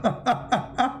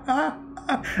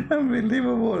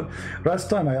 Unbelievable. Last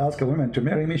time I asked a woman to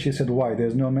marry me, she said, why?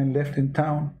 There's no men left in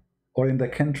town or in the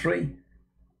country.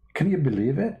 Can you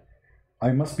believe it?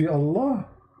 I must be Allah.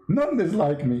 None is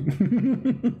like me.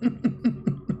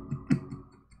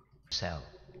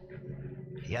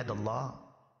 Yad Allah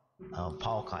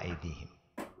fawqa aydihim.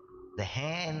 The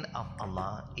hand of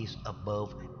Allah is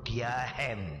above their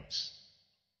hands.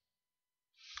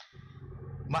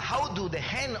 But how do the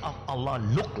hand of Allah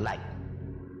look like?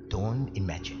 Don't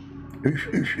imagine.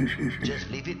 Just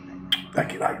leave it.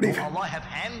 Like do Allah have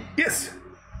hand? Yes.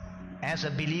 As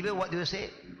a believer, what do you say?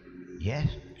 Yes.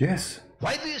 Yes.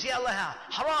 Why do you say Allah have?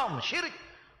 Haram, shirk.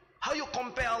 How you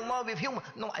compare Allah with human?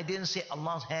 No, I didn't say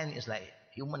Allah's hand is like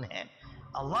human hand.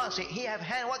 Allah said He have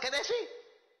hand. What can I say?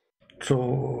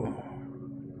 So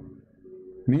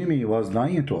Mimi was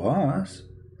lying to us.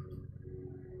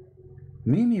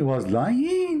 Mimi was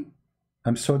lying.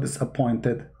 I'm so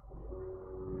disappointed.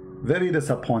 Very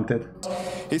disappointed.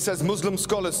 He says Muslim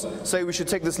scholars say we should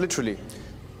take this literally.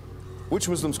 Which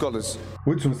Muslim scholars?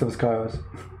 Which Muslim scholars?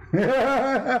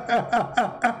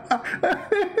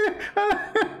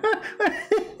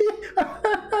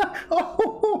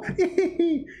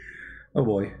 Oh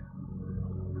boy.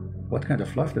 What kind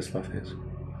of love this love is?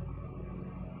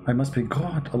 I must be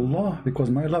God, Allah, because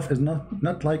my love is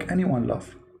not like anyone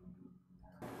love.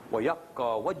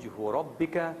 وَيَبْقَى وَجْهُ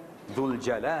رَبِّكَ ذُو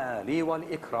الْجَلَالِ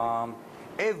وَالْإِكْرَامِ.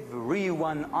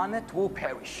 Everyone on it will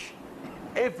perish.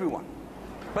 Everyone.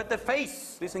 But the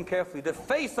face, listen carefully, the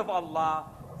face of Allah,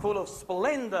 full of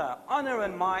splendor, honor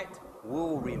and might,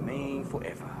 will remain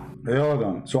forever. Hey, hold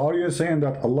on. So are you saying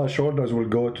that Allah's shoulders will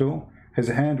go to? His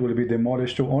hand will be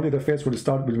demolished too? Only the face will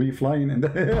be flying in the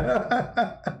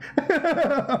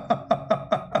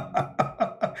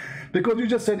because you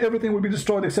just said everything will be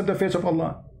destroyed except the face of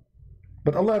Allah.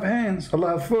 But Allah have hands, Allah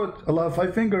have foot, Allah have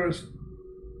 5 fingers.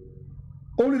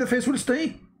 Only the face will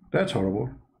stay. That's horrible.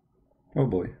 Oh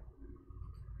boy.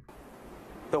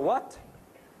 The what?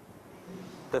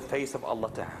 The face of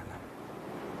Allah Ta'ala.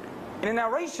 In a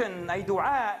narration, a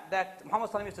dua that Muhammad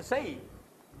Sallallahu used to say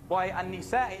by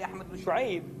An-Nisa'i Ahmad bin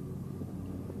Shu'aib,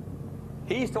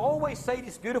 he used to always say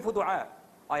this beautiful dua: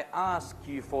 I ask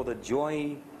you for the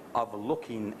joy of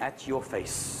looking at your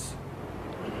face.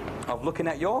 Of looking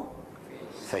at your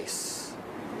face.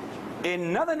 In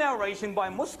another narration by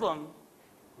Muslim,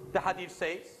 the hadith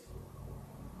says,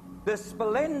 the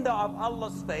splendor of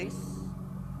Allah's face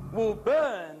will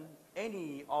burn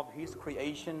any of His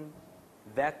creation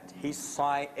that His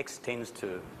sight extends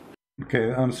to.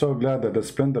 Okay, I'm so glad that the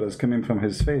splendor is coming from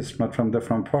His face, not from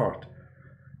different part.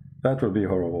 That will be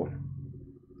horrible.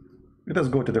 Let us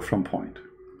go to different point.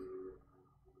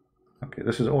 Okay,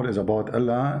 this is all is about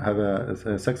Allah have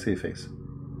a sexy face.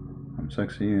 I'm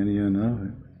sexy and you know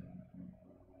it.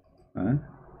 Huh?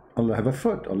 Allah have a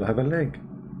foot, Allah have a leg.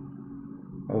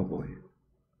 Oh boy.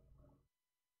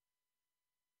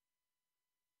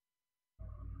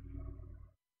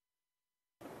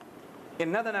 In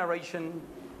another narration,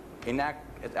 in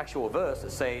actual verse,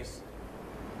 it says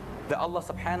that Allah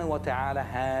subhanahu wa ta'ala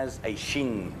has a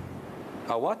shin.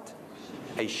 A what?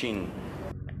 A shin.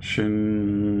 Shin.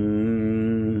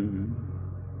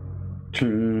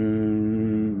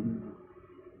 Chin.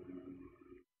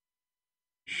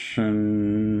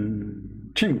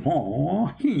 Shin. Chin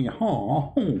ha. He ha.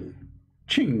 Ho.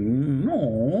 Chin.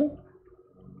 No.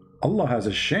 Allah has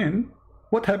a shin.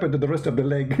 What happened to the rest of the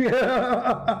leg?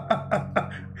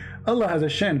 Allah has a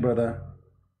shin, brother.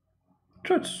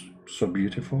 That's so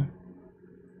beautiful.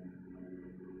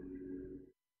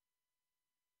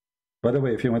 By the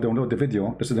way, if you want to download the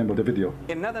video, this is the name of the video.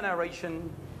 In another narration,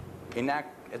 in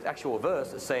actual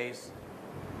verse, it says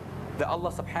that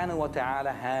Allah subhanahu wa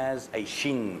ta'ala has a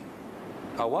shin.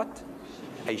 A what?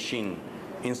 A shin.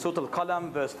 In Surah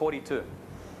Al-Qalam, verse 42.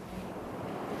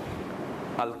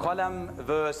 Al-Qalam,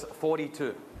 verse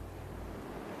 42.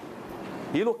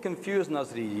 You look confused,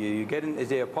 Nazri. You getting? Is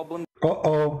there a problem?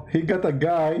 Uh-oh, he got a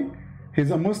guy. He's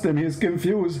a Muslim. He's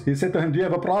confused. He said to him, do you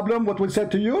have a problem? What was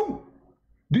said to you?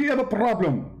 Do you have a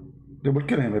problem? They will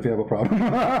kill him if you have a problem.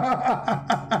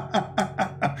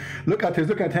 Look at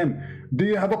him. Do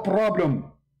you have a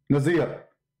problem? Nazir.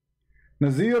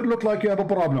 Nazir, look like you have a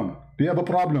problem. Do you have a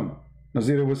problem?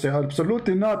 Nazir will say,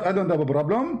 absolutely not. I don't have a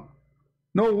problem.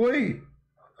 No way.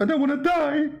 I don't want to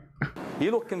die.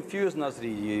 You look confused,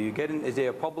 Nazri. You getting? Is there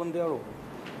a problem there? Or?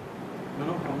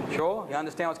 No problem. Sure? You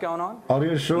understand what's going on? Are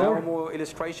you sure? No more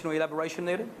illustration or elaboration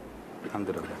needed?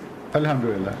 Alhamdulillah.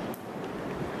 Alhamdulillah.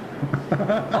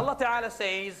 Allah Ta'ala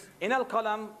says in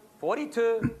Al-Qalam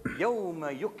 42,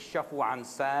 يَوْمَ يُكْشَفُ عَنْ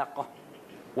سَاقَهُ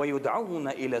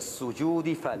وَيُدْعَوْنَ إِلَى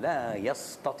السُّجُودِ فَلَا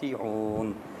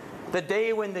يَسْتَطِيعُونَ. The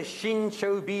day when the shin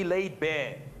shall be laid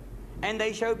bare, and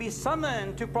they shall be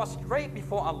summoned to prostrate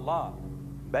before Allah,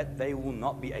 but they will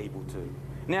not be able to.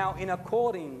 Now, in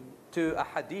according to a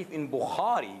hadith in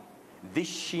Bukhari, this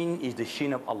shin is the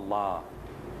shin of Allah.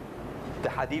 The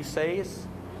hadith says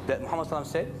that Muhammad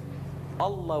said,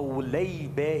 Allah will lay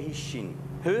bare his shin.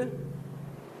 Who?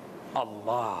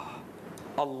 Allah.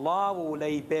 Allah will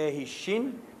lay bare his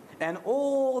shin, and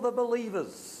all the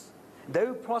believers, they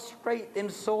will prostrate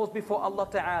themselves before Allah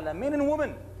Ta'ala, men and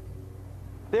women.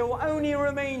 There will only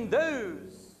remain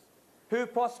those who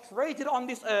prostrated on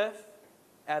this earth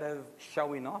out of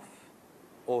showing off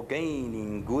or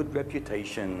gaining good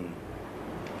reputation.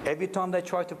 Every time they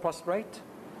try to prostrate,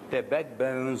 their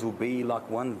backbones will be like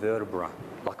one vertebra,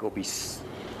 like it will be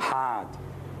hard.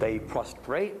 They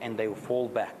prostrate and they will fall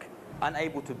back,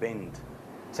 unable to bend.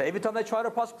 So every time they try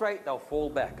to prostrate, they'll fall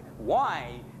back.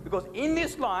 Why? Because in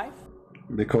this life...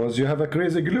 Because you have a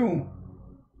crazy glue.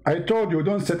 I told you,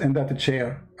 don't sit in that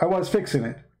chair. I was fixing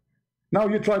it. Now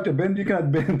you try to bend, you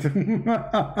cannot bend.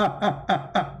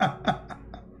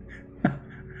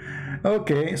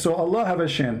 Okay, so Allah have a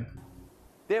shin.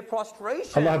 Their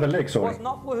prostration Allah have a leg, sorry. was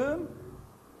not for whom?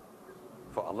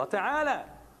 For Allah Ta'ala.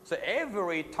 So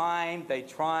every time they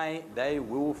try, they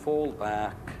will fall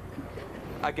back.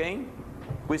 Again,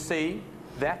 we see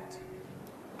that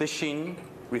the shin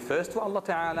refers to Allah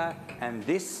Ta'ala, and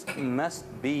this must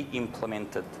be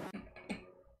implemented.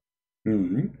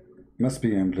 Must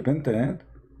be implemented.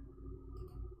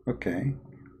 Okay,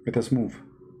 let us move.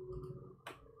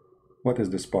 What is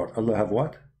this part? Allah have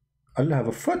what? Allah have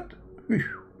a foot?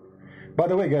 By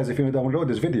the way, guys, if you download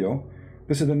this video,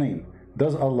 this is the name.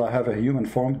 Does Allah have a human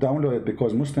form? Download it,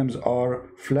 because Muslims are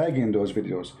flagging those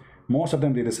videos. Most of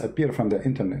them, they disappear from the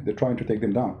internet. They're trying to take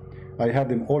them down. I have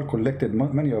them all collected,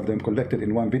 many of them collected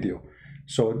in one video.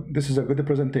 So this is a good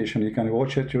presentation. You can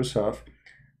watch it yourself,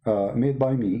 made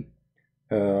by me.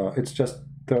 It's just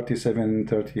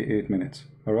 38 minutes.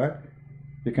 All right?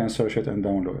 You can search it and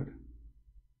download it.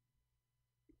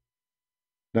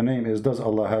 The name is, Does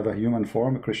Allah Have a Human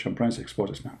Form? Christian Prince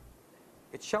exposes now.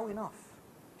 It's showing off.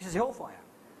 This is hellfire.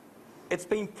 It's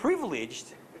been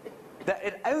privileged that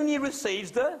it only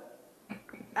receives the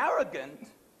arrogant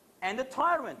and the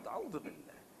tyrant.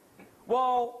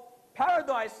 While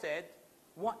paradise said,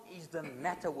 what is the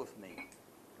matter with me?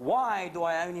 Why do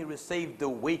I only receive the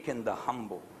weak and the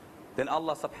humble? Then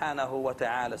Allah subhanahu wa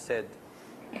ta'ala said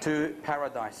to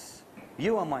paradise,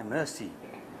 you are my mercy,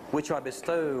 which I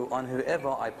bestow on whoever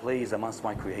I please amongst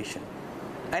my creation.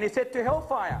 And he said to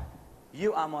hellfire,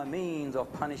 you are my means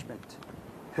of punishment,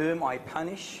 whom I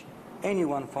punish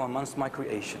anyone from amongst my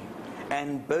creation,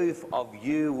 and both of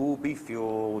you will be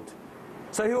fueled.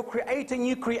 So he will create a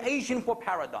new creation for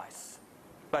paradise,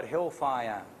 but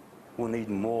hellfire will need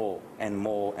more and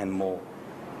more and more.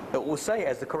 It will say,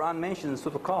 as the Quran mentions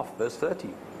in Surah Al-Kahf, verse 30,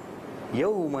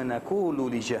 يَوْمَ نَقُولُ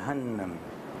لِجَهَنَّمْ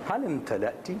هَلْ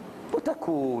امْتَلَأْتِ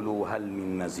وَتَقُولُ هَلْ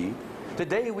مِن مَزِيدٍ.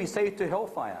 Today we say to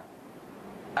hellfire,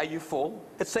 Are you full?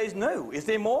 It says no. Is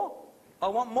there more? I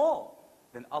want more.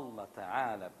 Then Allah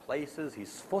Ta'ala places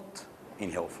his foot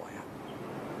in hellfire.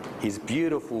 His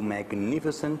beautiful,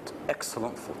 magnificent,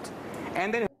 excellent foot.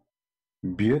 And then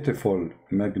Beautiful,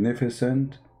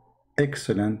 magnificent,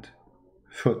 excellent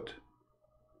foot.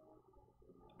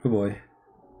 Oh boy.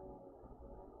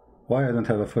 Why I don't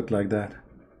have a foot like that?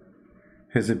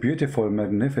 He's a beautiful,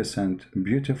 magnificent,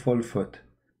 beautiful foot.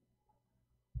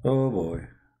 Oh boy.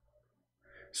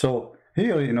 So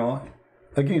here, you know,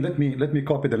 again, let me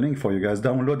copy the link for you guys.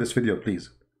 Download this video, please.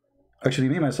 Actually,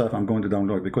 me myself, I'm going to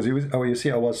download, because you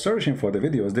see, I was searching for the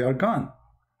videos. They are gone.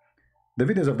 The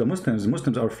videos of the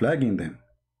Muslims are flagging them.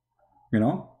 You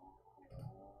know,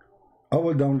 I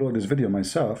will download this video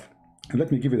myself, and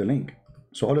let me give you the link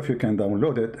so all of you can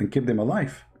download it and keep them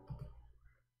alive,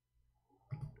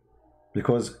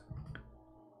 because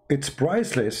it's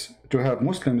priceless to have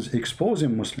Muslims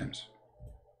exposing Muslims.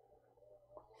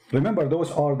 Remember, those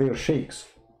are their sheikhs.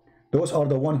 Those are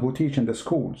the one who teach in the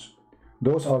schools.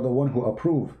 Those are the one who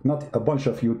approve, not a bunch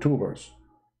of YouTubers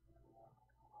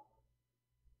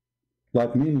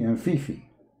like Mimi and Fifi.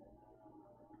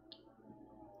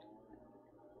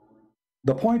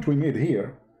 The point we made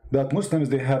here, that Muslims,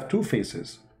 they have two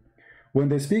faces. When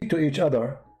they speak to each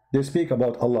other, they speak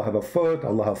about Allah have a foot,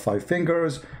 Allah have 5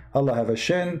 fingers, Allah have a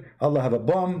shin, Allah have a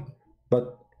bum.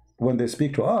 But when they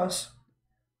speak to us,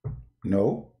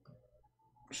 no,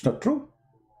 it's not true.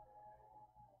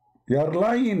 You're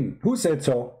lying. Who said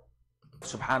so?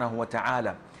 Subhanahu wa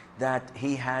ta'ala, that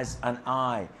he has an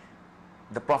eye.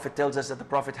 The Prophet tells us that the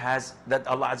Prophet has, that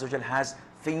Allah Azza wa Jal has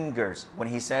fingers. When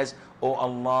he says, "Oh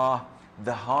Allah,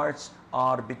 the hearts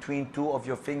are between 2 of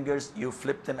your fingers, you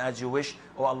flip them as you wish.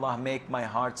 Oh Allah, make my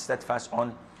heart steadfast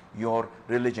on your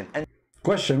religion." And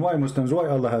question, why Muslims, why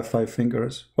Allah have 5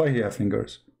 fingers? Why he have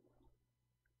fingers?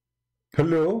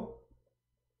 Hello?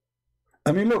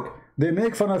 I mean, look, they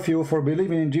make fun of you for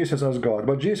believing in Jesus as God,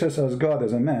 but Jesus as God,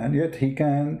 as a man, yet he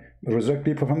can resurrect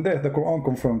people from death. The Quran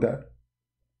confirmed that.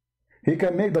 He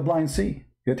can make the blind see,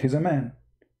 yet he's a man.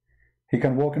 He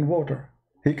can walk in water.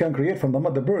 He can create from the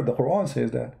mud the bird. The Quran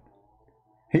says that.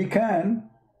 He can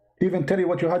even tell you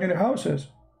what you had in your houses.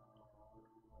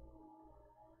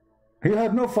 He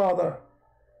had no father.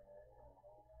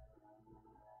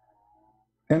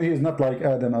 And he is not like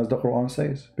Adam, as the Quran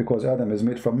says, because Adam is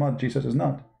made from mud, Jesus is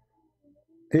not.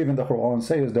 Even the Quran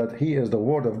says that he is the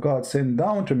word of God sent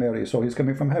down to Mary, so he's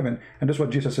coming from heaven. And that's what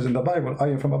Jesus says in the Bible, I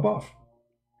am from above.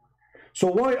 So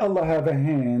why Allah have a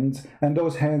hand, and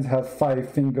those hands have 5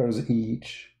 fingers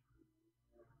each?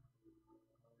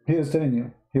 He is telling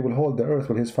you, he will hold the earth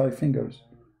with his 5 fingers.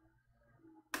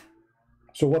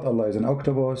 So what, Allah is an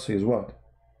octopus? He is what?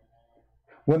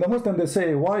 When the Muslims, they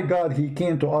say, why God, he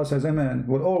came to us as a man,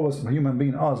 will always a human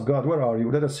being ask God, where are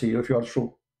you? Let us see if you are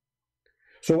true.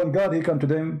 So when God, he come to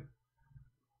them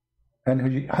and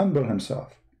he humble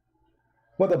himself.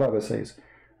 What the Bible says,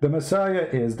 the Messiah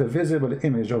is the visible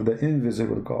image of the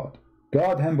invisible God.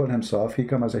 God humbled himself, he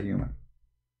come as a human.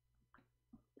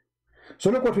 So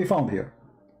look what we found here.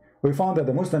 We found that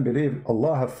the Muslim believe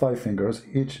Allah have 5 fingers,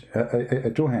 each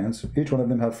 2 hands, each one of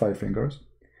them have 5 fingers.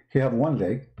 He have 1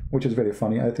 leg, which is very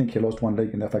funny. I think he lost 1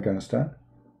 leg in Afghanistan.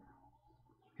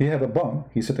 He have a bum,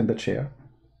 he sit in the chair.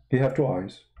 He have 2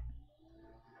 eyes.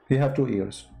 He have 2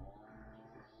 ears.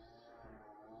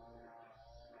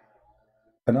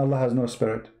 And Allah has no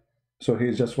spirit. So he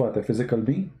is just what? A physical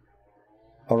being?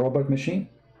 A robot machine?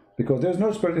 Because there's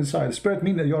no spirit inside. Spirit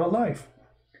means that you're alive.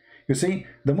 You see,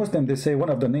 the Muslim, they say one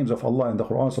of the names of Allah in the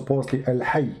Quran, supposedly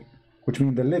Al-Hayy, which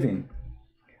means the living.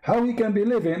 How he can be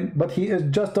living, but he is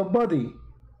just a body?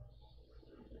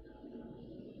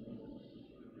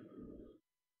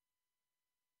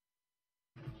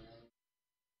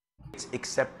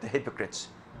 except the hypocrites.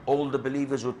 All the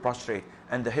believers would prostrate,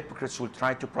 and the hypocrites will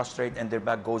try to prostrate, and their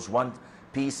back goes one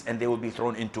piece, and they will be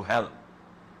thrown into hell.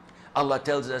 Allah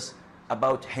tells us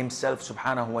about himself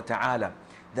subhanahu wa ta'ala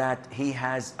that he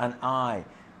has an eye.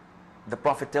 The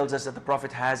Prophet tells us that the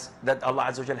Prophet has, that Allah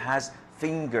Azza wa Jal has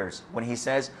fingers when he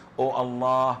says, "Oh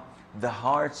Allah, the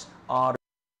hearts are..."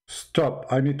 Stop,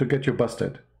 I need to get you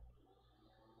busted.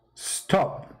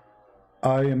 Stop.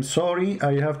 I am sorry,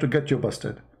 I have to get you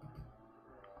busted.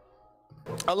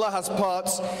 Allah has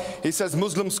parts. He says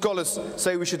Muslim scholars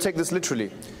say we should take this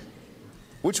literally.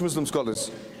 Which Muslim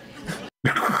scholars?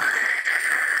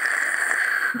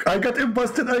 I got him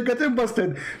busted, I got him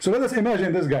busted. So let us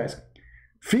imagine this, guys.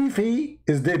 Fifi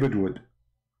is David Wood.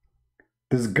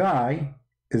 This guy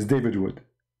is David Wood.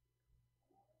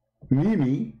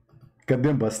 Mimi got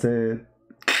them busted.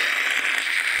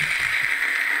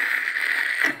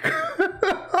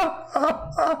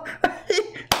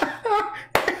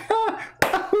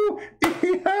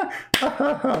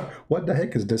 What the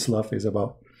heck is this love is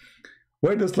about?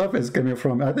 Where this love is coming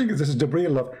from? I think this is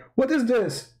Jibreel love. What is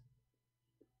this?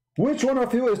 Which one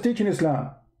of you is teaching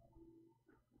Islam?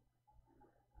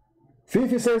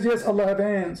 Fifi says yes, Allah have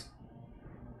hands.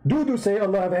 Dudu say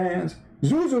Allah have hands.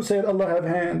 Zuzu said Allah have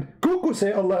hand. Kuku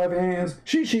say Allah have hands.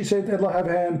 Shishi said Allah have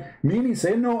hand. Mimi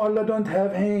say no, Allah don't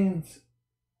have hands.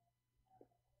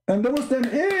 And the Muslim,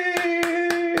 hey,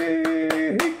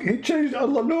 he changed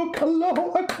Allah. Look,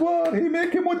 Allahu Akbar. He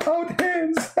make him without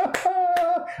hands.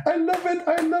 I love it.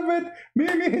 I love it.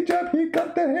 Mimi Hijab, he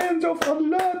cut the hands of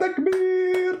Allah.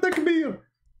 Takbir, takbir.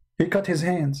 He cut his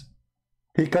hands.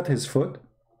 He cut his foot.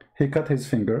 He cut his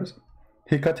fingers.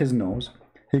 He cut his nose.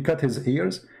 He cut his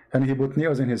ears. And he put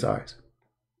nails in his eyes.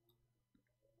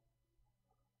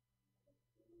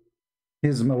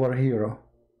 He's our hero.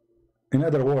 In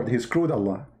other words, he screwed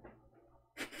Allah.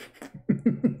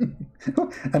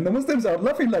 And the Muslims are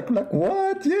laughing like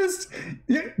what? Yes,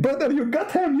 yeah, brother, you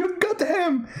got him, you got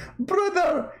him,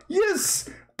 brother. Yes,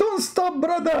 don't stop,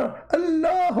 brother.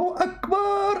 Allahu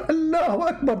Akbar, Allahu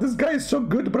Akbar. This guy is so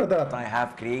good, brother. I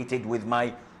have created with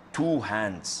my 2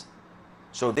 hands.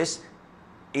 So this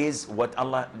is what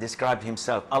Allah described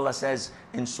himself. Allah says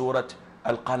in Surah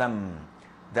Al-Qalam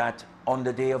that on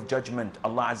the day of judgment,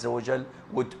 Allah Azza wa Jal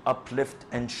would uplift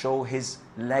and show his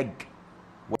leg.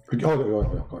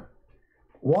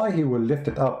 Why he will lift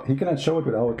it up? He cannot show it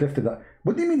without lifting it up.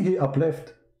 What do you mean he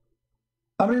uplift?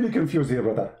 I'm really confused here,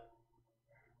 brother.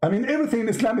 I mean, everything in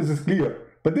Islam is clear,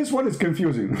 but this one is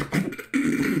confusing.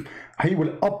 He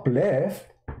will uplift.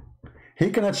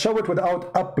 He cannot show it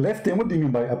without uplifting. What do you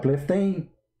mean by uplifting?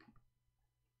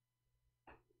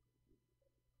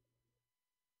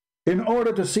 In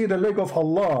order to see the leg of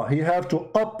Allah, he have to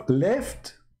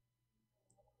uplift.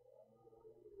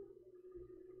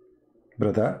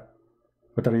 Brother,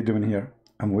 what are you doing here?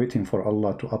 I'm waiting for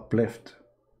Allah to uplift.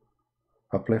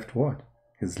 Uplift what?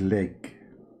 His leg.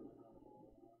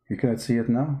 You cannot see it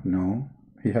now? No.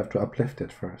 He have to uplift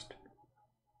it first.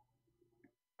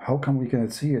 How come we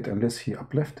cannot see it unless he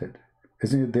uplifted?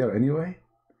 Isn't it there anyway?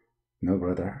 No,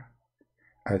 brother.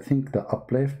 I think the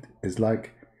uplift is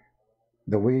like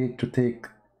the way to take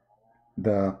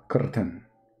the curtain.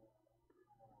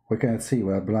 We cannot see,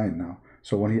 we are blind now.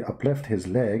 So when he uplift his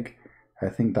leg, I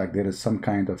think that there is some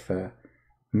kind of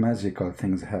magical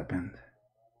things happened.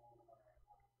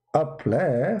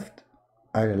 Uplift,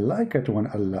 I like it when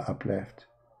Allah uplift.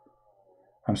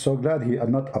 I'm so glad he is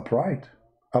not upright.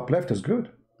 Uplift is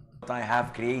good. I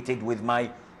have created with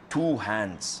my 2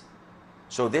 hands.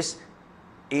 So this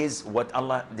is what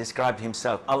Allah described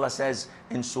himself. Allah says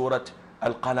in Surah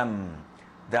Al-Qalam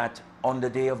that on the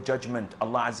day of judgment,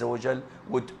 Allah Azza wa Jal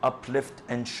would uplift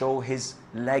and show his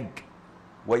leg.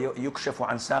 وَيُكْشَفُ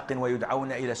عَنْ سَاقٍ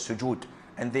وَيُدْعَوْنَ إِلَى السُّجُودِ.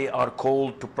 And they are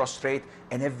called to prostrate,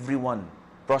 and everyone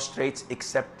prostrates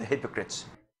except the hypocrites.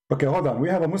 Okay, hold on. We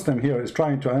have a Muslim here is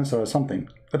trying to answer something.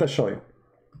 Let us show you.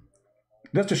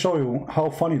 Just to show you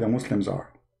how funny the Muslims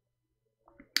are.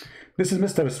 This is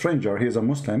Mr. Stranger. He is a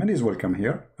Muslim and he's welcome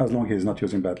here, as long as he is not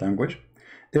using bad language.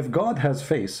 If God has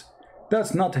face,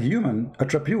 that's not a human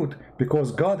attribute,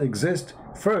 because God exists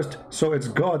first, so it's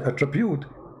God attribute.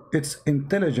 It's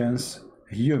intelligence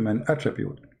human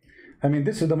attribute. I mean,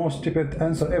 this is the most stupid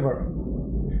answer ever,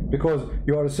 because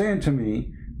you are saying to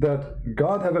me that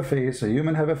God have a face, a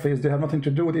human have a face, they have nothing to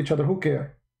do with each other. Who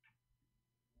care?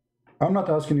 I'm not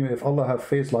asking you if Allah have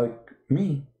face like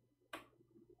me.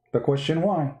 The question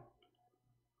why?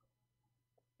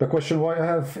 The question why I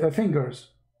have fingers.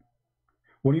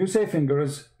 When you say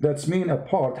fingers, that's mean a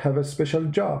part have a special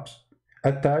jobs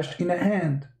attached in a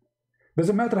hand.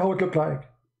 Doesn't matter how it look like.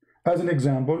 As an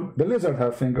example, the lizard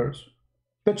have fingers.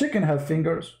 The chicken have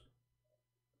fingers.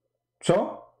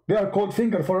 So they are called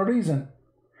finger for a reason.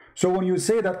 So when you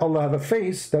say that Allah have a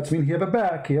face, that means he have a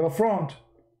back, he have a front.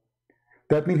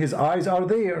 That means his eyes are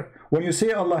there. When you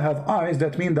say Allah have eyes,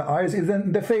 that means the eyes is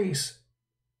in the face.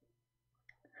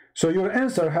 So your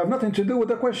answer have nothing to do with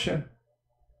the question.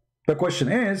 The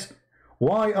question is,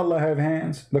 why Allah have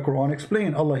hands? The Quran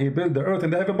explains, Allah, he built the earth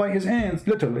and the heaven by his hands,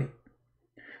 literally.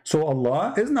 So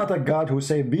Allah is not a God who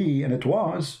say be and it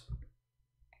was,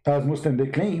 as Muslims they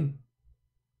claim.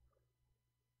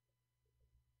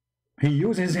 He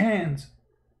used his hands.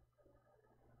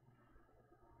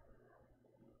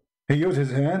 He used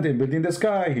his hand in building the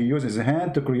sky. He used his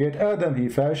hand to create Adam. He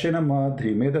fashioned a mud.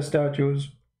 He made the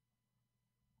statues.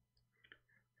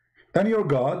 And your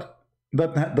God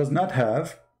that does not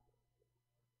have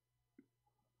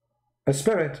a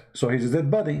spirit, so he's a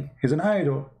dead body. He's an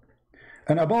idol.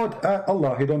 And about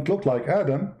Allah, he don't look like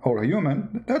Adam or a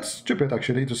human. That's stupid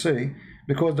actually to say,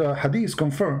 because the hadith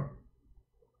confirm.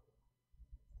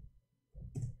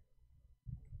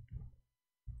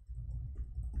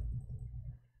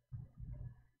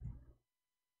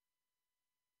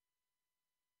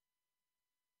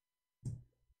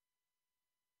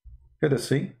 Let us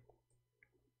see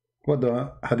what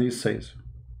the hadith says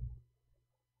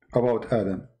about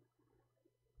Adam.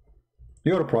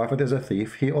 Your prophet is a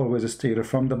thief. He always steals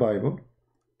from the Bible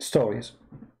stories.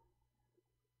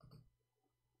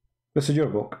 This is your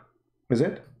book, is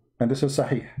it? And this is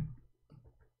Sahih.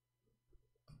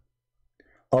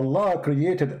 Allah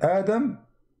created Adam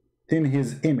in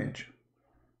his image.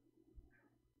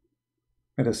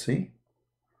 Let us see.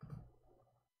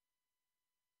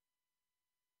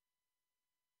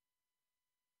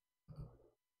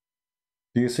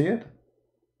 Do you see it?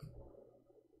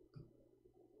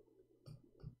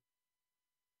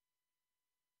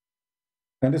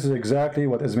 And this is exactly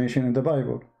what is mentioned in the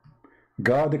Bible.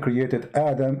 God created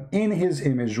Adam in his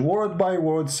image, word by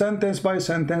word, sentence by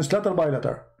sentence, letter by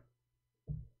letter.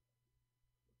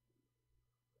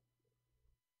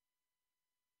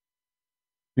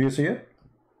 Do you see it?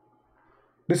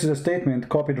 This is a statement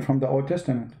copied from the Old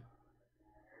Testament.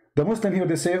 The Muslim here,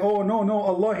 they say, oh, no,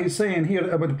 Allah is saying here,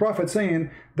 about the Prophet saying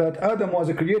that Adam was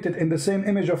created in the same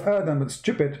image of Adam. It's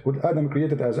stupid. With Adam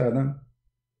created as Adam?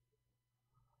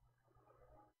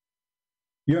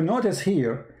 You notice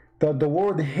here that the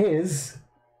word his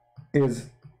is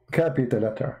capital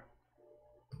letter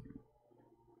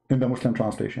in the Muslim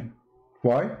translation.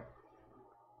 Why?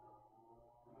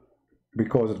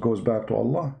 Because it goes back to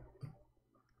Allah.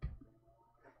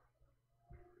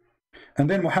 And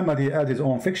then Muhammad, he added his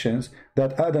own fictions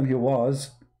that Adam, he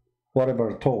was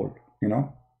whatever told, you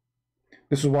know.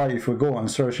 This is why if we go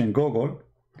and search in Google,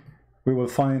 we will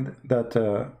find that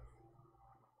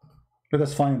let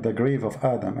us find the grave of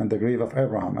Adam and the grave of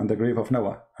Abraham and the grave of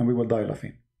Noah, and we will die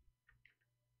laughing.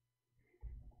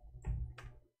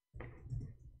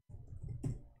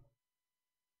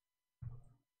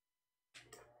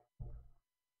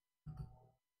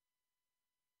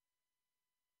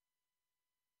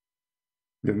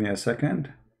 Give me a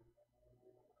second.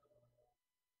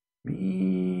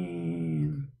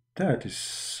 Man, that is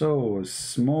so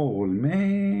small,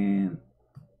 man.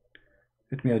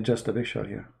 Let me adjust the picture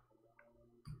here.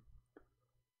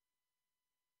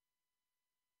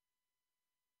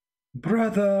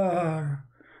 Brother,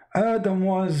 Adam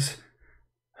was...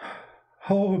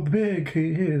 How big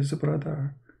he is,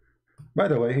 brother. By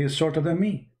the way, he is shorter than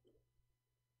me.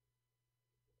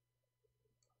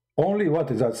 Only, what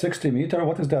is that, 60 meter?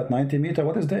 What is that, 90 meter?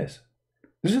 What is this?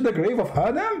 This is the grave of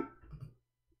Adam?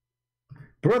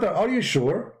 Brother, are you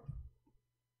sure?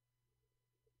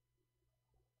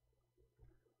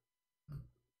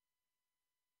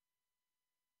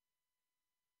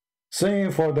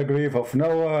 Same for the grave of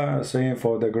Noah, same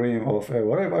for the grave of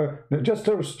whatever. Just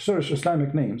search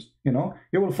Islamic names, you know.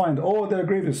 You will find, oh, their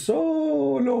grave is so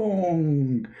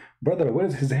long. Brother, where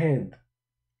is his head?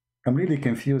 I'm really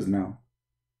confused now.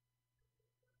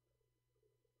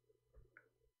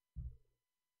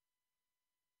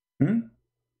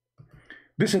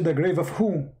 This is the grave of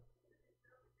who?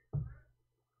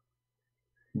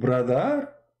 Brother?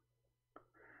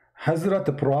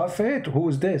 Hazrat Prophet? Who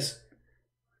is this?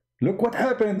 Look what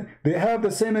happened. They have the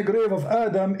same grave of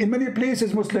Adam in many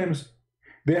places, Muslims.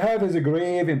 They have his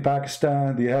grave in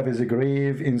Pakistan. They have his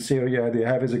grave in Syria. They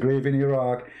have his grave in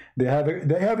Iraq. They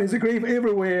have his grave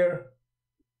everywhere.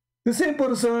 The same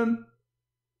person.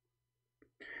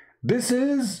 This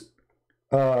is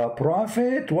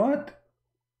Prophet what?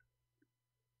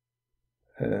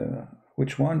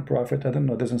 Which one prophet? I don't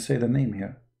know. It doesn't say the name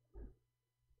here.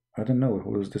 I don't know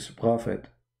who is this prophet.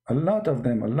 A lot of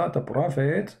them, a lot of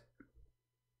prophets.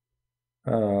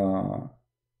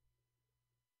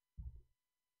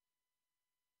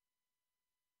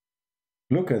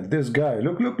 Look at this guy.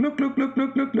 Look.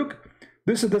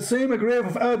 This is the same grave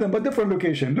of Adam, but different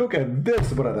location. Look at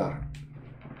this, brother.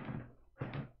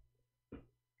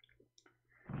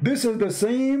 This is the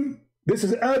same. This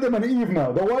is Adam and Eve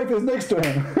now. The wife is next to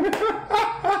him.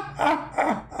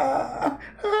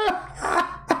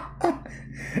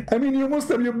 I mean, you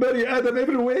Muslim, you bury Adam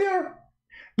everywhere.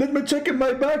 Let me check in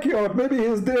my backyard. Maybe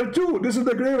he's there too. This is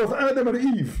the grave of Adam and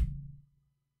Eve.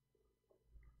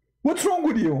 What's wrong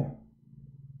with you?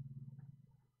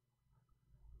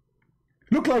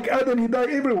 Look like Adam, he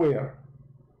died everywhere.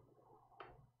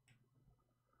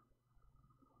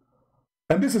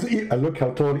 And this is Eve. Look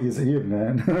how tall is Eve,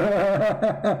 man.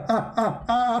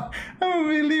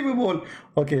 Unbelievable.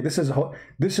 Okay, this is what?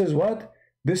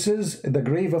 This is the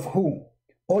grave of who?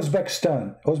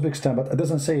 Uzbekistan, but it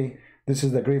doesn't say this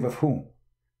is the grave of who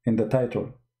in the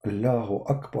title. Allahu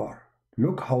Akbar.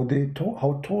 Look how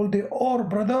tall they are,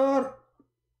 brother.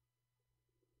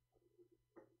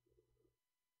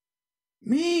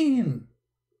 Mean.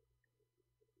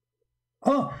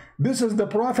 Oh, this is the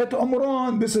Prophet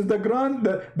Umran. This is the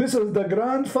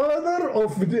grandfather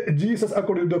of Jesus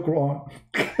according to the Quran.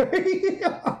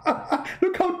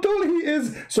 Look how tall he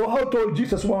is. So how tall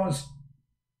Jesus was?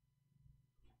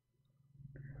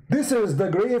 This is the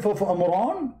grave of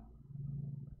Umran.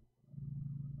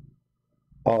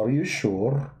 Are you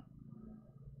sure?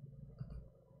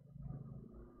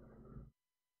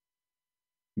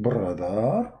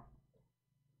 Brother?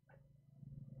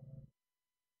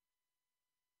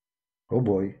 Oh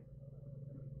boy.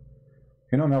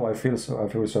 You know, now I feel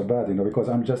so bad, you know, because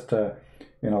I'm just,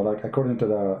 you know, like according to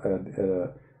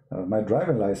the my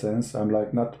driving license, I'm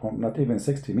like not even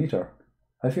 60 meters.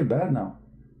 I feel bad now.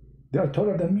 They are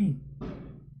taller than me.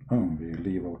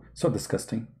 Unbelievable. So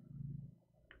disgusting.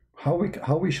 How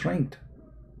we shrinked.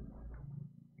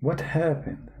 What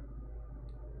happened?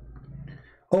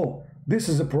 Oh, this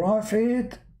is a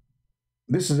prophet.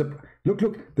 This is a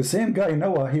look. The same guy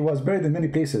Noah. He was buried in many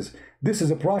places. This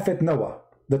is a prophet Noah.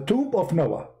 The tomb of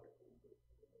Noah.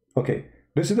 Okay.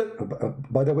 This is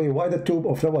by the way, why the tomb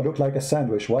of Noah look like a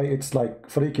sandwich? Why it's like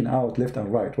freaking out left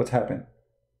and right? What happened?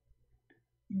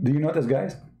 Do you notice,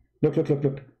 guys? Look.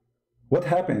 What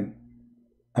happened?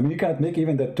 I mean, you can't make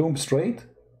even the tomb straight.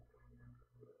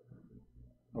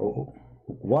 Oh,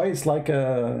 why it's like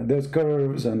there's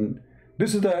curves, and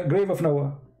this is the grave of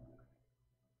Noah.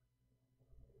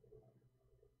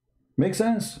 Makes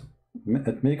sense?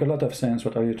 It make a lot of sense.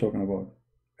 What are you talking about?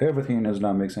 Everything in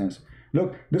Islam makes sense.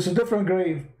 Look, this is a different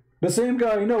grave. The same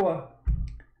guy, Noah.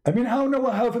 I mean, how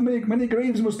Noah have many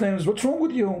graves, Muslims? What's wrong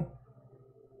with you?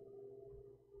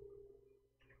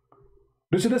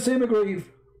 This is the same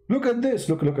grave. Look at this.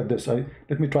 Look at this.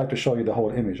 Let me try to show you the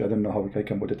whole image. I don't know how I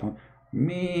can put it on.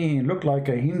 Me, look like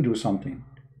a Hindu something.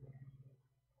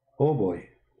 Oh boy.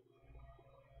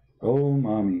 Oh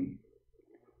mommy.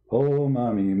 Oh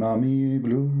mommy, mommy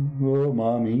blue. Oh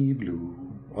mommy blue.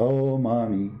 Oh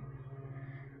mommy.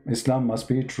 Islam must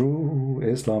be true.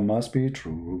 Islam must be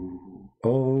true.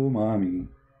 Oh mommy.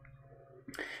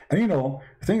 And you know,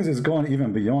 things is going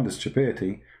even beyond the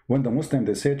stupidity. When the Muslims,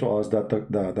 they say to us that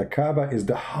the Kaaba is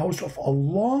the house of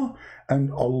Allah,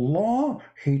 and Allah,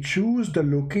 He choose the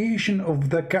location of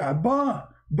the Kaaba.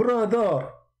 Brother,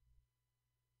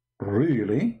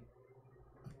 really?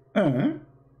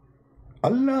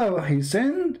 Allah, He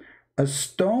sent a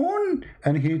stone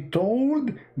and He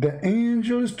told the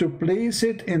angels to place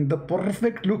it in the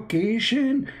perfect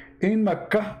location in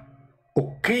Mecca.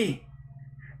 Okay.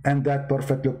 And that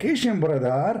perfect location,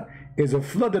 brother, is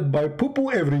flooded by poo-poo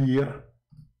every year.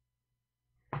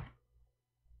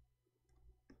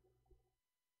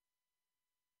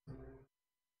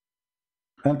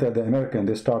 Until the American,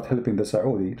 they start helping the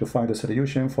Saudi to find a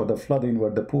solution for the flooding where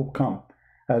the poop come.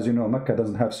 As you know, Mecca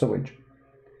doesn't have sewage.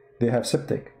 They have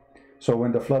septic. So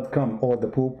when the flood come, all the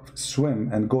poop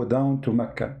swim and go down to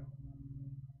Mecca.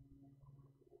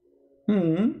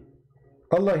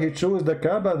 Allah, He chose the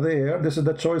Kaaba there. This is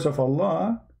the choice of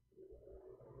Allah.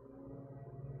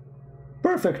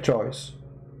 Perfect choice.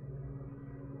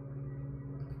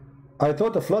 I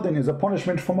thought the flooding is a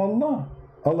punishment from Allah.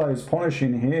 Allah is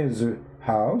punishing His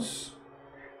house,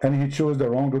 and He chose the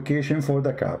wrong location for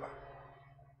the Kaaba.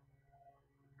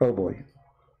 Oh boy.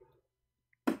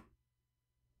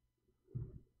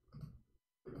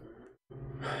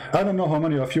 I don't know how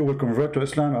many of you will convert to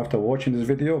Islam after watching this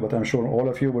video, but I'm sure all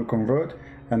of you will convert,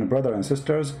 and brother and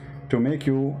sisters, to make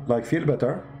you like feel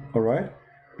better, all right?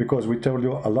 Because we told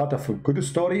you a lot of good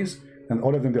stories, and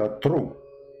all of them, they are true.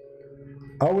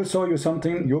 I will show you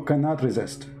something you cannot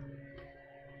resist.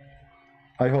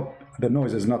 I hope the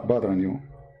noise is not bothering you.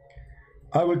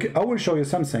 I will show you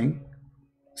something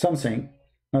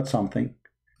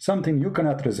you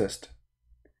cannot resist,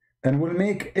 and will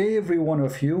make every one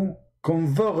of you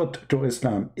convert to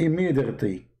Islam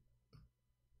immediately.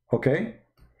 Okay?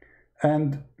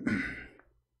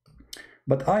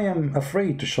 But I am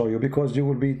afraid to show you because you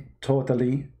will be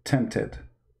totally tempted.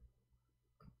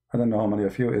 I don't know how many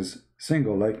of you is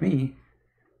single like me.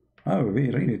 I will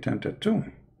be really tempted too.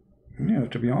 You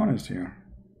have to be honest here.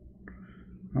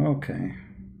 Okay.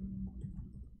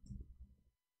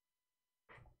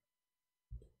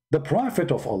 The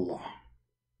Prophet of Allah,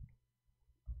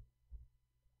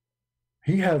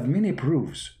 he have many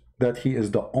proofs that he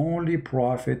is the only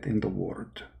prophet in the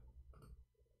world.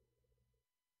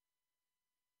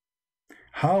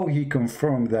 How he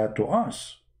confirmed that to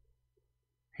us?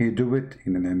 He do it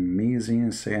in an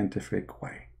amazing scientific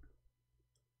way.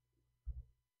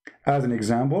 As an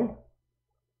example,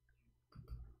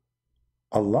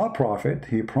 Allah Prophet,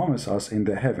 he promised us in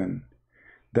the heaven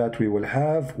that we will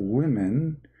have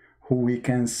women who we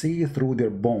can see through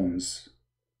their bones.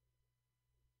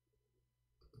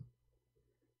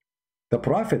 The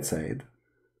Prophet said,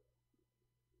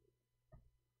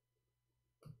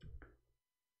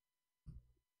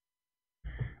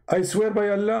 I swear by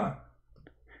Allah,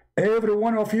 every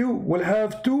one of you will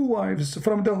have 2 wives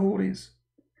from the Houris,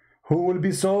 who will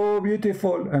be so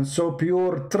beautiful and so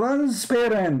pure,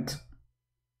 transparent.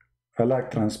 I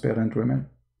like transparent women.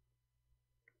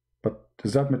 But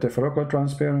is that metaphorical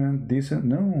transparent, decent?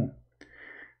 No.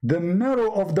 The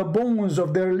marrow of the bones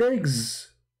of their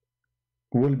legs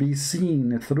will be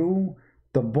seen through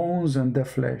the bones and the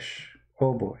flesh.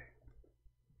 Oh boy.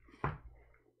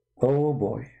 Oh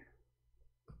boy.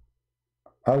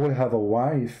 I will have a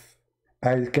wife.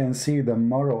 I can see the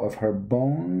marrow of her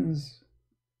bones.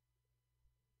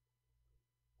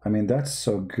 I mean, that's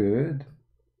so good.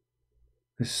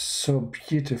 It's so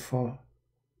beautiful.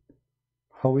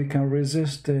 How we can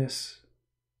resist this?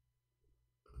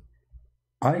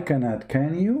 I cannot,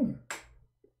 can you?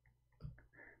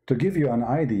 To give you an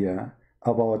idea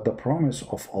about the promise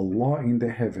of Allah in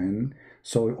the heaven,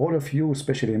 so all of you,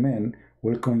 especially men,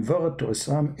 will convert to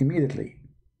Islam immediately.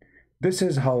 This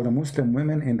is how the Muslim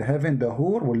women in the heaven, the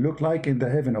Hur, will look like in the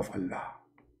heaven of Allah.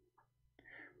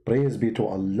 Praise be to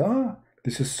Allah.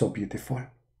 This is so beautiful.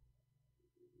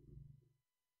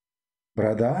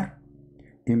 Brother,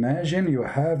 imagine you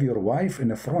have your wife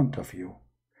in front of you,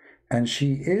 and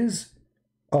she is,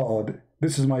 oh,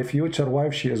 this is my future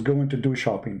wife, she is going to do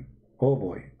shopping. Oh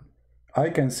boy. I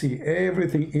can see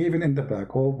everything, even in the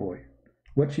back. Oh boy.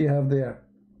 What she have there?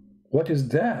 What is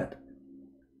that?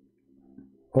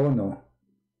 Oh no.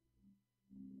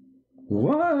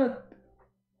 What?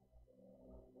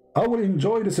 I will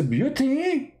enjoy this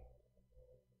beauty.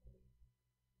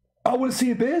 I will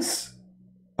see this.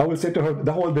 I will say to her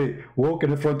the whole day, walk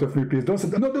in front of me, please. Don't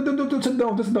sit down. No, don't sit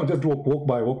down. Don't sit down. Just walk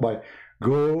by.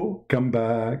 Go, come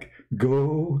back.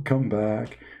 Go, come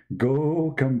back.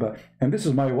 Go, come back. And this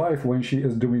is my wife when she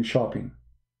is doing shopping.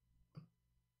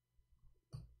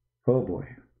 Oh boy.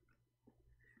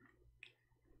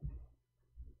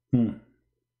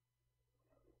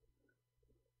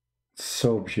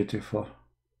 So beautiful.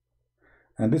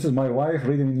 And this is my wife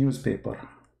reading a newspaper.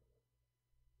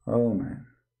 Oh man.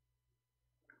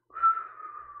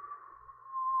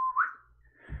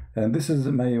 And this is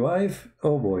my wife.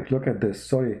 Oh boy, look at this.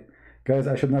 Sorry guys,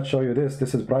 I should not show you this.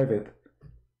 This is private.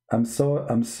 I'm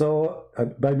so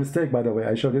by mistake, by the way,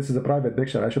 I showed this is a private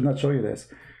picture. I should not show you this,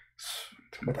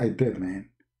 but I did, man.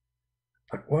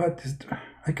 Like, what is,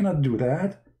 I cannot do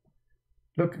that.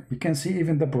 Look, you can see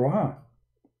even the bra.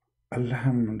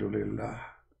 Alhamdulillah.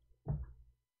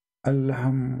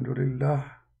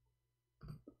 Alhamdulillah.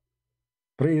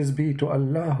 Praise be to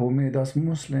Allah who made us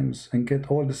Muslims and get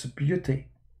all this beauty.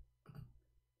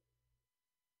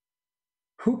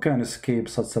 Who can escape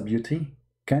such a beauty?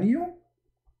 Can you?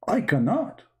 I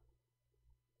cannot.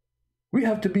 We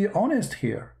have to be honest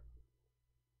here.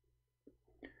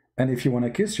 And if you want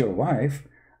to kiss your wife,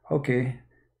 okay,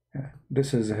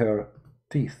 this is her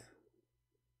teeth.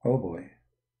 Oh boy.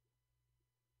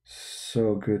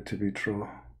 So good to be true.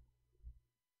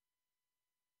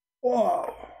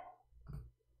 Wow.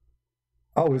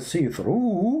 I will see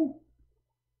through.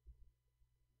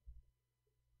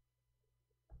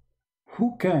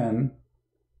 Who can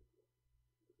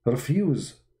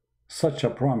refuse such a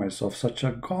promise of such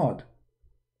a God?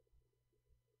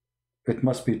 It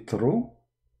must be true,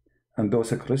 and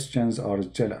those Christians are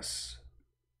jealous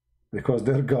because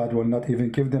their God will not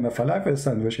even give them a falafel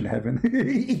sandwich in heaven.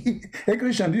 Hey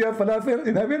Christian, do you have falafel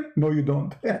in heaven? No, you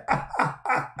don't.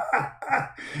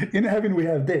 In heaven we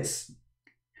have this,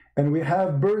 and we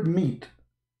have bird meat,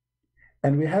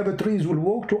 and we have trees will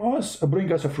walk to us, bring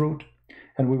us a fruit,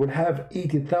 and we will have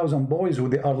 80,000 boys who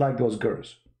they are like those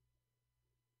girls.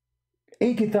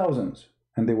 80,000,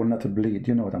 and they will not bleed.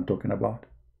 You know what I'm talking about.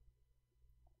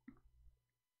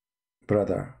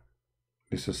 Brother,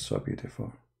 this is so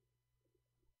beautiful.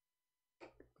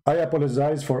 I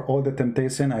apologize for all the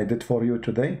temptation I did for you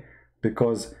today,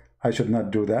 because I should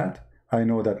not do that. I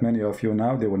know that many of you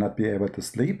now, they will not be able to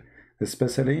sleep,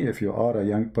 especially if you are a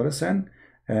young person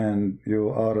and you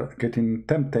are getting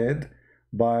tempted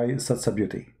by such a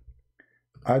beauty.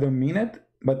 I don't mean it,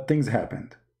 but things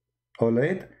happened. All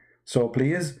right? So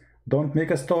please don't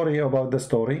make a story about the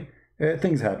story.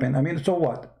 Things happen. I mean, so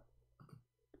what?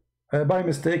 By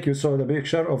mistake, you saw the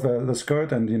picture of the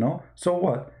skirt, and you know, so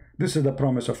what? This is the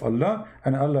promise of Allah,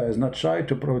 and Allah is not shy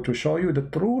to show you the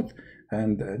truth,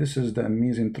 and this is the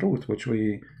amazing truth which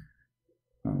we.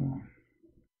 I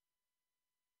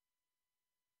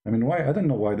mean, why? I don't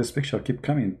know why this picture keep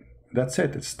coming. That's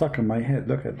it. It's stuck in my head.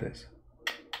 Look at this.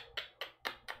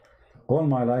 All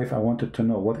my life, I wanted to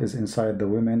know what is inside the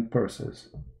women purses.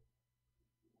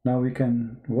 Now we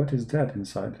can, what is that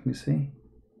inside? Let me see.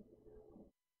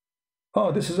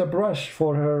 Oh, this is a brush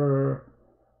for her,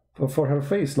 for her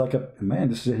face, like a, man,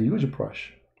 this is a huge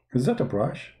brush. Is that a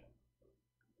brush?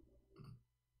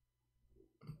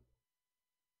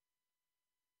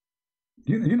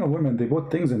 You know, women, they put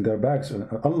things in their bags.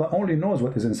 Allah only knows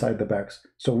what is inside the bags.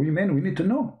 So we men, we need to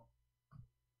know.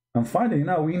 And finally,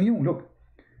 now we knew. Look,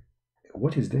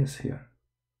 what is this here?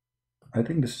 I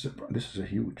think this is a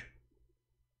huge.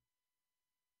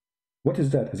 What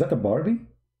is that? Is that a Barbie?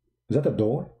 Is that a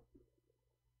doll?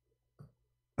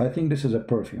 I think this is a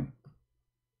perfume.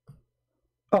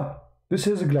 Ah, this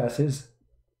is glasses.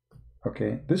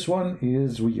 Okay, this one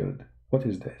is weird. What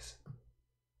is this?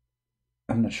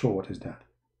 I'm not sure what is that.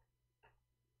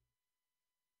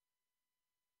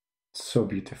 So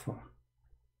beautiful.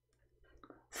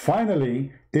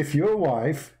 Finally, if your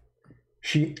wife,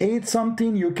 she ate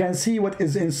something, you can see what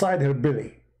is inside her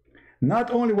belly.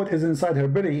 Not only what is inside her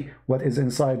belly, what is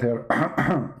inside her.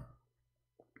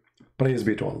 Praise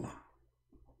be to Allah.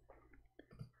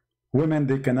 Women,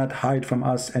 they cannot hide from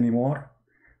us anymore.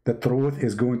 The truth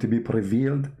is going to be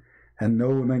revealed, and no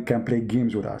woman can play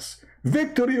games with us.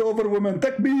 Victory over women,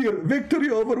 takbir!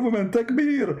 Victory over women,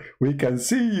 takbir! We can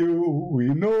see you, we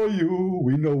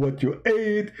know what you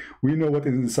ate, we know what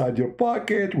is inside your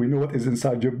pocket, we know what is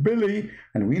inside your belly,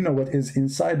 and we know what is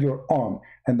inside your arm.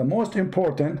 And the most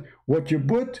important, what you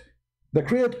put, the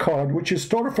credit card, which is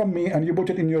stored from me, and you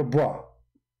put it in your bra.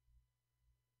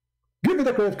 Give me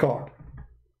the credit card.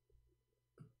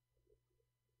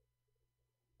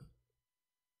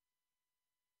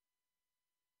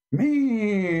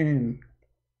 Man,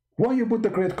 why you put the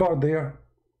credit card there?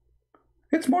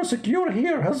 It's more secure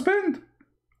here, husband.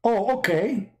 Oh,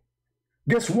 okay.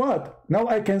 Guess what? Now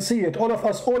I can see it. All of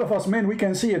us men, we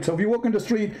can see it. So if you walk in the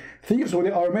street, thieves who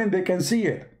are men, they can see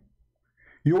it.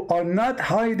 You are not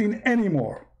hiding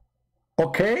anymore.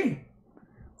 Okay?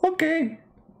 Okay.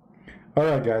 All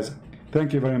right, guys.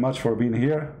 Thank you very much for being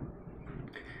here.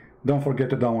 Don't forget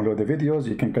to download the videos.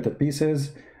 You can cut it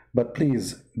pieces. But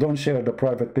please, don't share the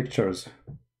private pictures.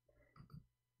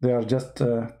 They are just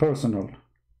personal,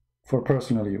 for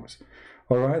personal use.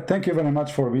 All right, thank you very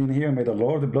much for being here. May the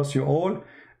Lord bless you all.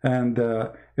 And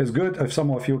it's good if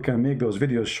some of you can make those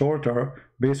videos shorter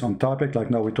based on topic.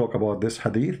 Like now we talk about this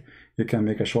hadith. You can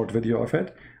make a short video of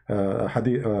it.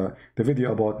 The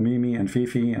video about Mimi and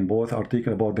Fifi, and both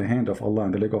article about the hand of Allah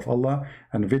and the leg of Allah,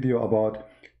 and video about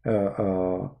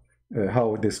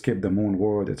how they skip the moon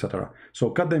word, etc. So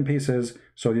cut them pieces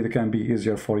so that it can be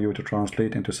easier for you to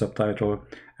translate into subtitle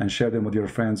and share them with your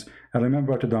friends. And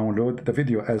remember to download the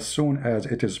video as soon as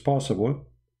it is possible,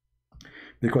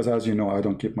 because as you know, I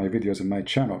don't keep my videos in my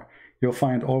channel. You'll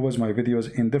find always my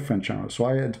videos in different channels. So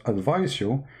I advise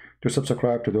you to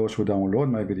subscribe to those who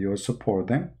download my videos, support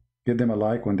them, give them a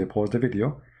like when they post the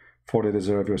video, for they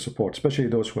deserve your support, especially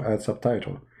those who add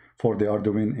subtitle, for they are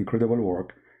doing incredible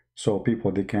work. So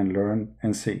people, they can learn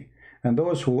and see. And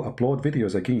those who upload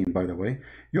videos, again, by the way,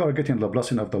 you are getting the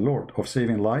blessing of the Lord of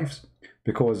saving lives,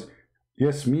 because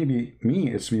yes, maybe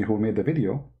it's me who made the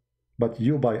video, but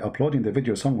you, by uploading the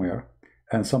video somewhere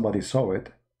and somebody saw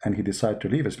it and he decided to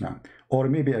leave Islam, or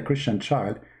maybe a Christian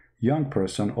child, young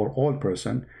person or old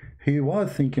person, he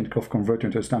was thinking of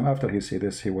converting to Islam. After he see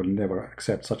this, he will never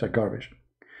accept such a garbage.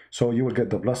 So you will get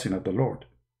the blessing of the Lord.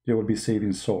 You will be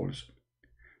saving souls.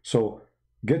 So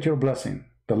get your blessing.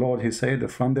 The Lord, he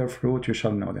said, from their fruit you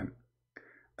shall know them.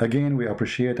 Again, we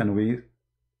appreciate and we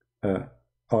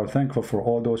are thankful for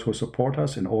all those who support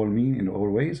us in all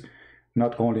ways,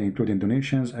 not only including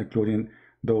donations, including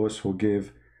those who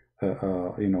give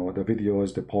you know, the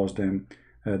videos, they post them,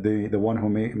 the one who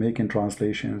making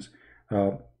translations.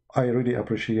 I really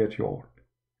appreciate you all.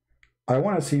 I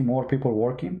want to see more people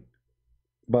working,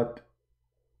 but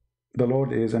the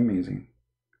Lord is amazing.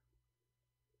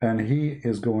 And he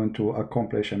is going to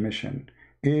accomplish a mission,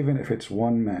 even if it's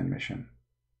one-man mission.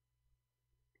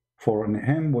 For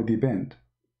him will depend,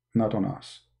 not on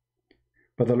us.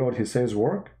 But the Lord, he says,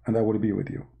 work, and I will be with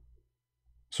you.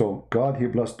 So God, he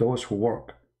blessed those who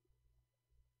work,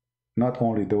 not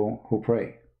only those who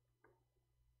pray.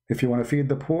 If you want to feed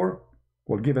the poor,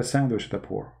 well, give a sandwich to the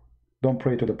poor. Don't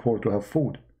pray to the poor to have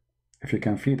food if you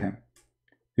can feed him.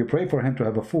 You pray for him to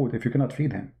have a food if you cannot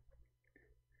feed him.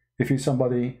 If he's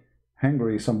somebody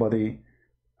hungry, somebody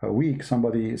weak,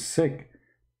 somebody sick,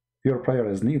 your prayer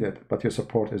is needed, but your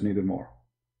support is needed more.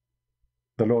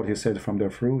 The Lord, he said, from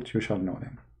their fruit you shall know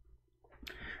them.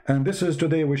 And this is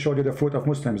today we showed you the fruit of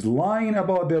Muslims lying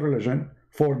about their religion,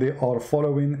 for they are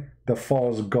following the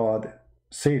false god,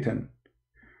 Satan.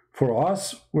 For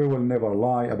us, we will never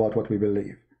lie about what we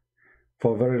believe.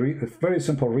 For a very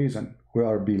simple reason. We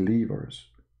are believers.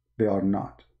 They are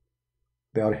not.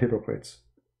 They are hypocrites.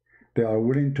 They are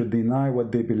willing to deny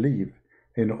what they believe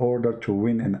in order to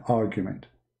win an argument.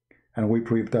 And we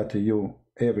prove that to you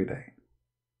every day.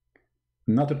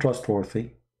 Not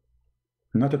trustworthy,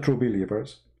 not true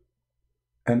believers.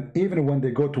 And even when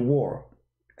they go to war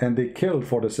and they kill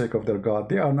for the sake of their God,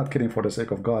 they are not killing for the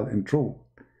sake of God in truth.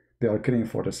 They are killing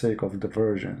for the sake of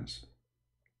diversions.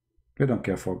 They don't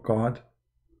care for God.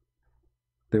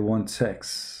 They want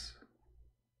sex.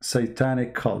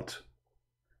 Satanic cult.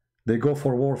 They go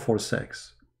for war for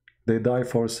sex. They die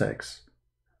for sex.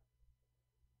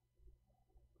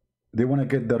 They want to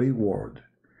get the reward.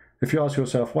 If you ask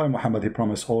yourself why Muhammad, he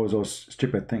promised all those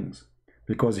stupid things,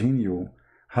 because he knew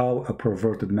how a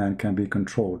perverted man can be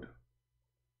controlled.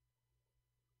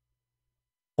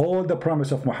 All the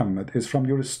promise of Muhammad is from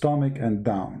your stomach and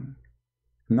down.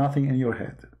 Nothing in your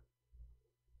head.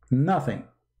 Nothing.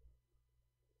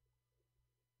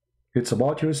 It's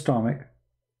about your stomach.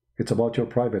 It's about your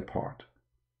private part.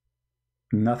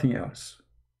 Nothing else.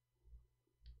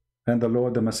 And the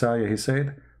Lord, the Messiah, he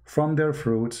said, from their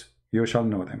fruits you shall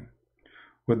know them.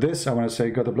 With this, I want to say,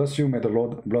 God bless you. May the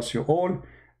Lord bless you all.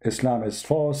 Islam is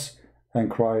false, and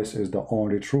Christ is the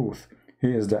only truth.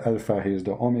 He is the Alpha, he is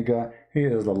the Omega, he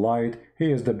is the light,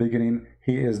 he is the beginning,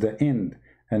 he is the end,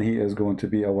 and he is going to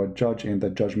be our judge in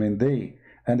the judgment day.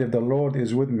 And if the Lord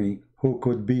is with me, who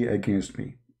could be against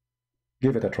me?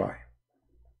 Give it a try.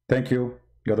 Thank you.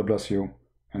 God bless you,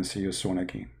 and see you soon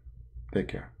again. Take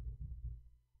care.